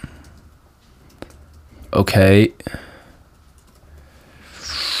 Yeah. Okay.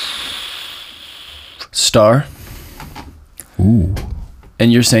 Starr. Ooh.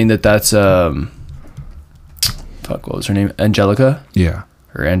 And you're saying that that's fuck, what was her name? Angelica? Yeah.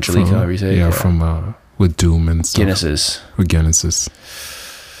 Or Angelica, however you say it. Yeah, from with Doom and stuff. Guinnesses. With Guinnesses.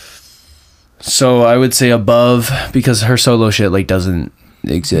 So I would say above, because her solo shit like doesn't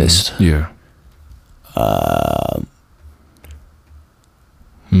exist. Yeah.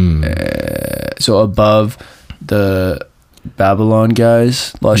 So above the Babylon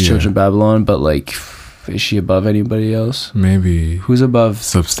guys, Lost Children Babylon, but like, is she above anybody else? Maybe. Who's above?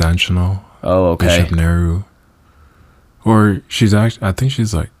 Substantial. Oh, okay. Bishop Nehru. Or she's actually, I think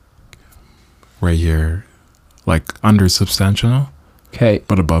she's like right here, like under Substantial. Okay.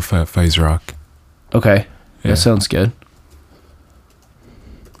 But above Phase Rock. Okay. Yeah. That sounds good.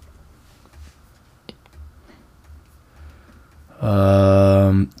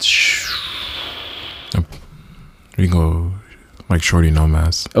 We can go like Shortie No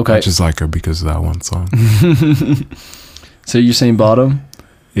Mass. Okay. I just like her because of that one song. So you're saying bottom?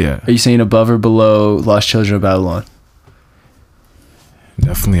 Yeah. Are you saying above or below Lost Children of Babylon?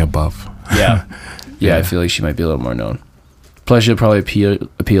 Definitely above. Yeah. Yeah, I feel like she might be a little more known. Plus, she'll probably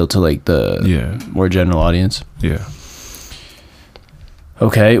appeal to like the more general audience. Yeah.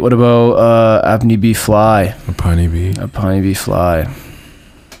 Okay, what about Apni B Fly? Apni B. Apni B Fly.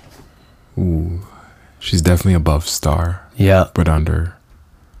 Ooh. She's definitely above Starr. Yeah. But under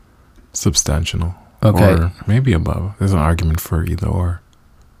Substantial. Okay. Or maybe above. There's an argument for either or.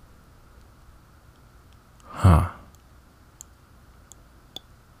 Huh.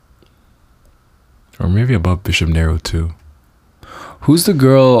 Or maybe above Bishop Nehru too. Who's the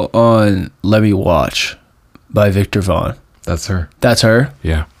girl on Let Me Watch by Victor Vaughn? That's her. That's her?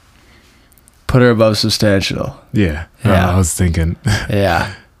 Yeah. Put her above Substantial. Yeah. Yeah. I was thinking.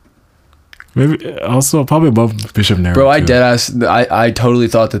 Yeah. Maybe also probably above Bishop Nehru. Bro, I too. deadass. I totally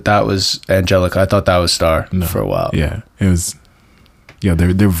thought that was Angelica. I thought that was Starr for a while. Yeah. It was. Yeah,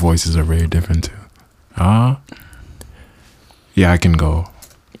 their voices are very different too. Yeah, I can go.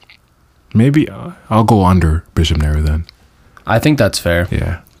 Maybe I'll go under Bishop Nehru then. I think that's fair.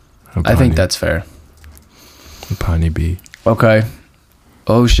 Yeah. I think that's fair. Apni B. Okay.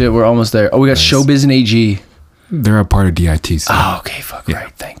 Oh shit, we're almost there. Oh, we got Showbiz and Ag. They're a part of DITC. Oh, okay, fuck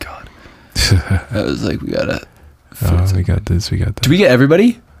right. Thank God. I was like, we gotta. We got this. We got that. Do we get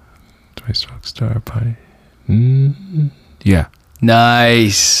everybody? Twice Rockstar Apni. Yeah.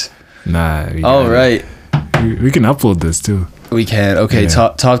 Nice. Nah. All right. We can upload this too. We can. Okay,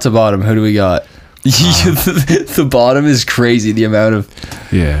 top to bottom. Who do we got? The bottom is crazy. The amount of.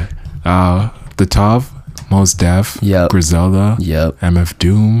 Yeah. The top, Mos Def. Yep. Griselda. Yep. MF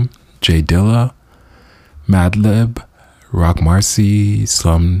Doom. J Dilla. Madlib. Roc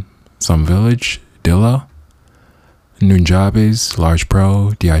Marciano. Slum Village. Dilla. Nujabe's Large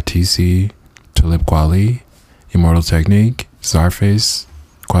Pro. DITC. Talib Kweli. Immortal Technique. Czarface.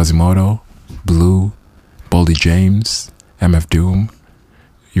 Quasimoto. Blue. Boldy James. MF Doom.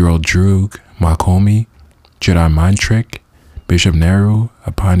 Droog. Mach-Hommy. Jedi Mind Trick. Bishop Nehru.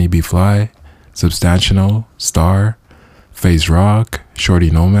 Apni B Fly. Substantial. Starr. Phase Rock.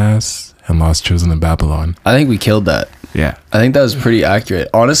 Shortie No Mass. And Lost Children of Babylon. I think we killed that. Yeah. I think that was pretty accurate.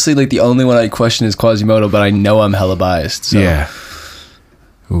 Honestly, like the only one I'd question is Quasimoto, but I know I'm hella biased. So. Yeah.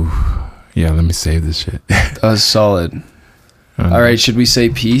 Ooh. Yeah, let me save this shit. That was solid. All right, should we say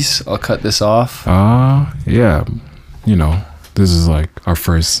peace? I'll cut this off. Yeah. You know, this is like our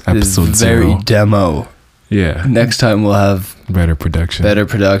first episode. This is very 0. demo. Yeah. Next time we'll have better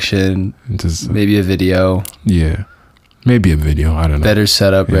production. Just maybe a video. Yeah. Maybe a video. I don't know. Better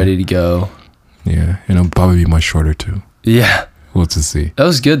setup, ready to go. Yeah. And it'll probably be much shorter too. Yeah. We'll just see. That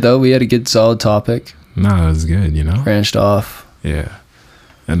was good though. We had a good solid topic. Nah, that was good, you know? Branched off. Yeah.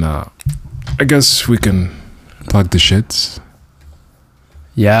 And I guess we can plug the shits.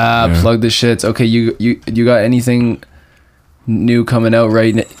 Yeah, plug the shits. Okay, you got anything new coming out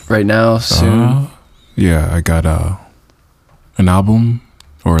right now soon? Yeah, I got an album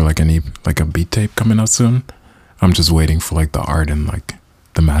or like a beat tape coming out soon. I'm just waiting for like the art and like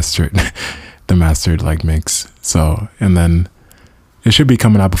the mastered like mix. So, and then it should be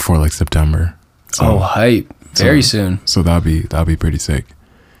coming out before like September. So, hype. Very soon. So that'll be pretty sick.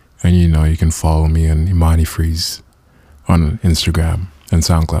 And you know, you can follow me on Imani Freeze on Instagram and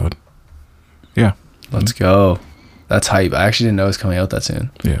SoundCloud. Yeah. Let's go. That's hype. I actually didn't know it was coming out that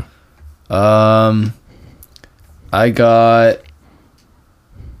soon. Yeah. I got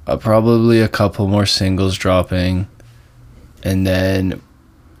probably a couple more singles dropping, and then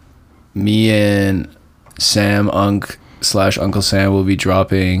me and Sam / Uncle Sam will be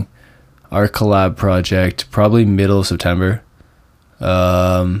dropping our collab project, probably middle of September.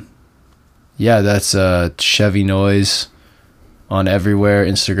 Yeah, that's Chevy Noise on everywhere,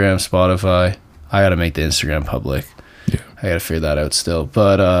 Instagram, Spotify. I gotta make the Instagram public. Yeah. I gotta figure that out still.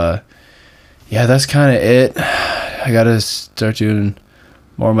 But yeah, that's kind of it. I gotta start doing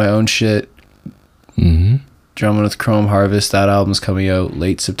more of my own shit. Drumming with Chrome Harvest. That album's coming out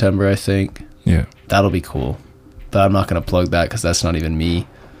late September, I think. Yeah. That'll be cool. But I'm not gonna plug that because that's not even me.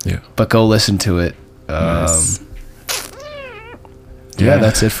 Yeah. But go listen to it. Nice. Yeah,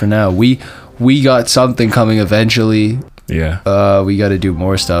 that's it for now. We got something coming eventually. Yeah. We got to do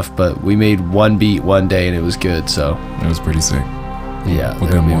more stuff, but we made one beat one day and it was good. So it was pretty sick. Yeah, we'll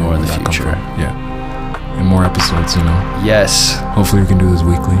there'll get be more in the where that future. come from. Yeah. And more episodes, you know. Yes. Hopefully we can do this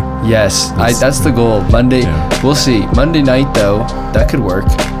weekly. Yes, that's the goal. Monday. Yeah. We'll see. Monday night though, that could work.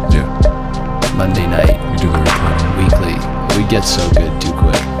 Yeah. Monday night. We do the recording weekly. We get so good too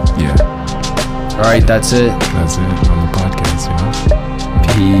quick. Yeah. All right, that's it. That's it on the podcast, you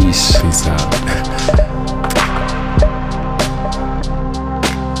know. Peace. Peace out.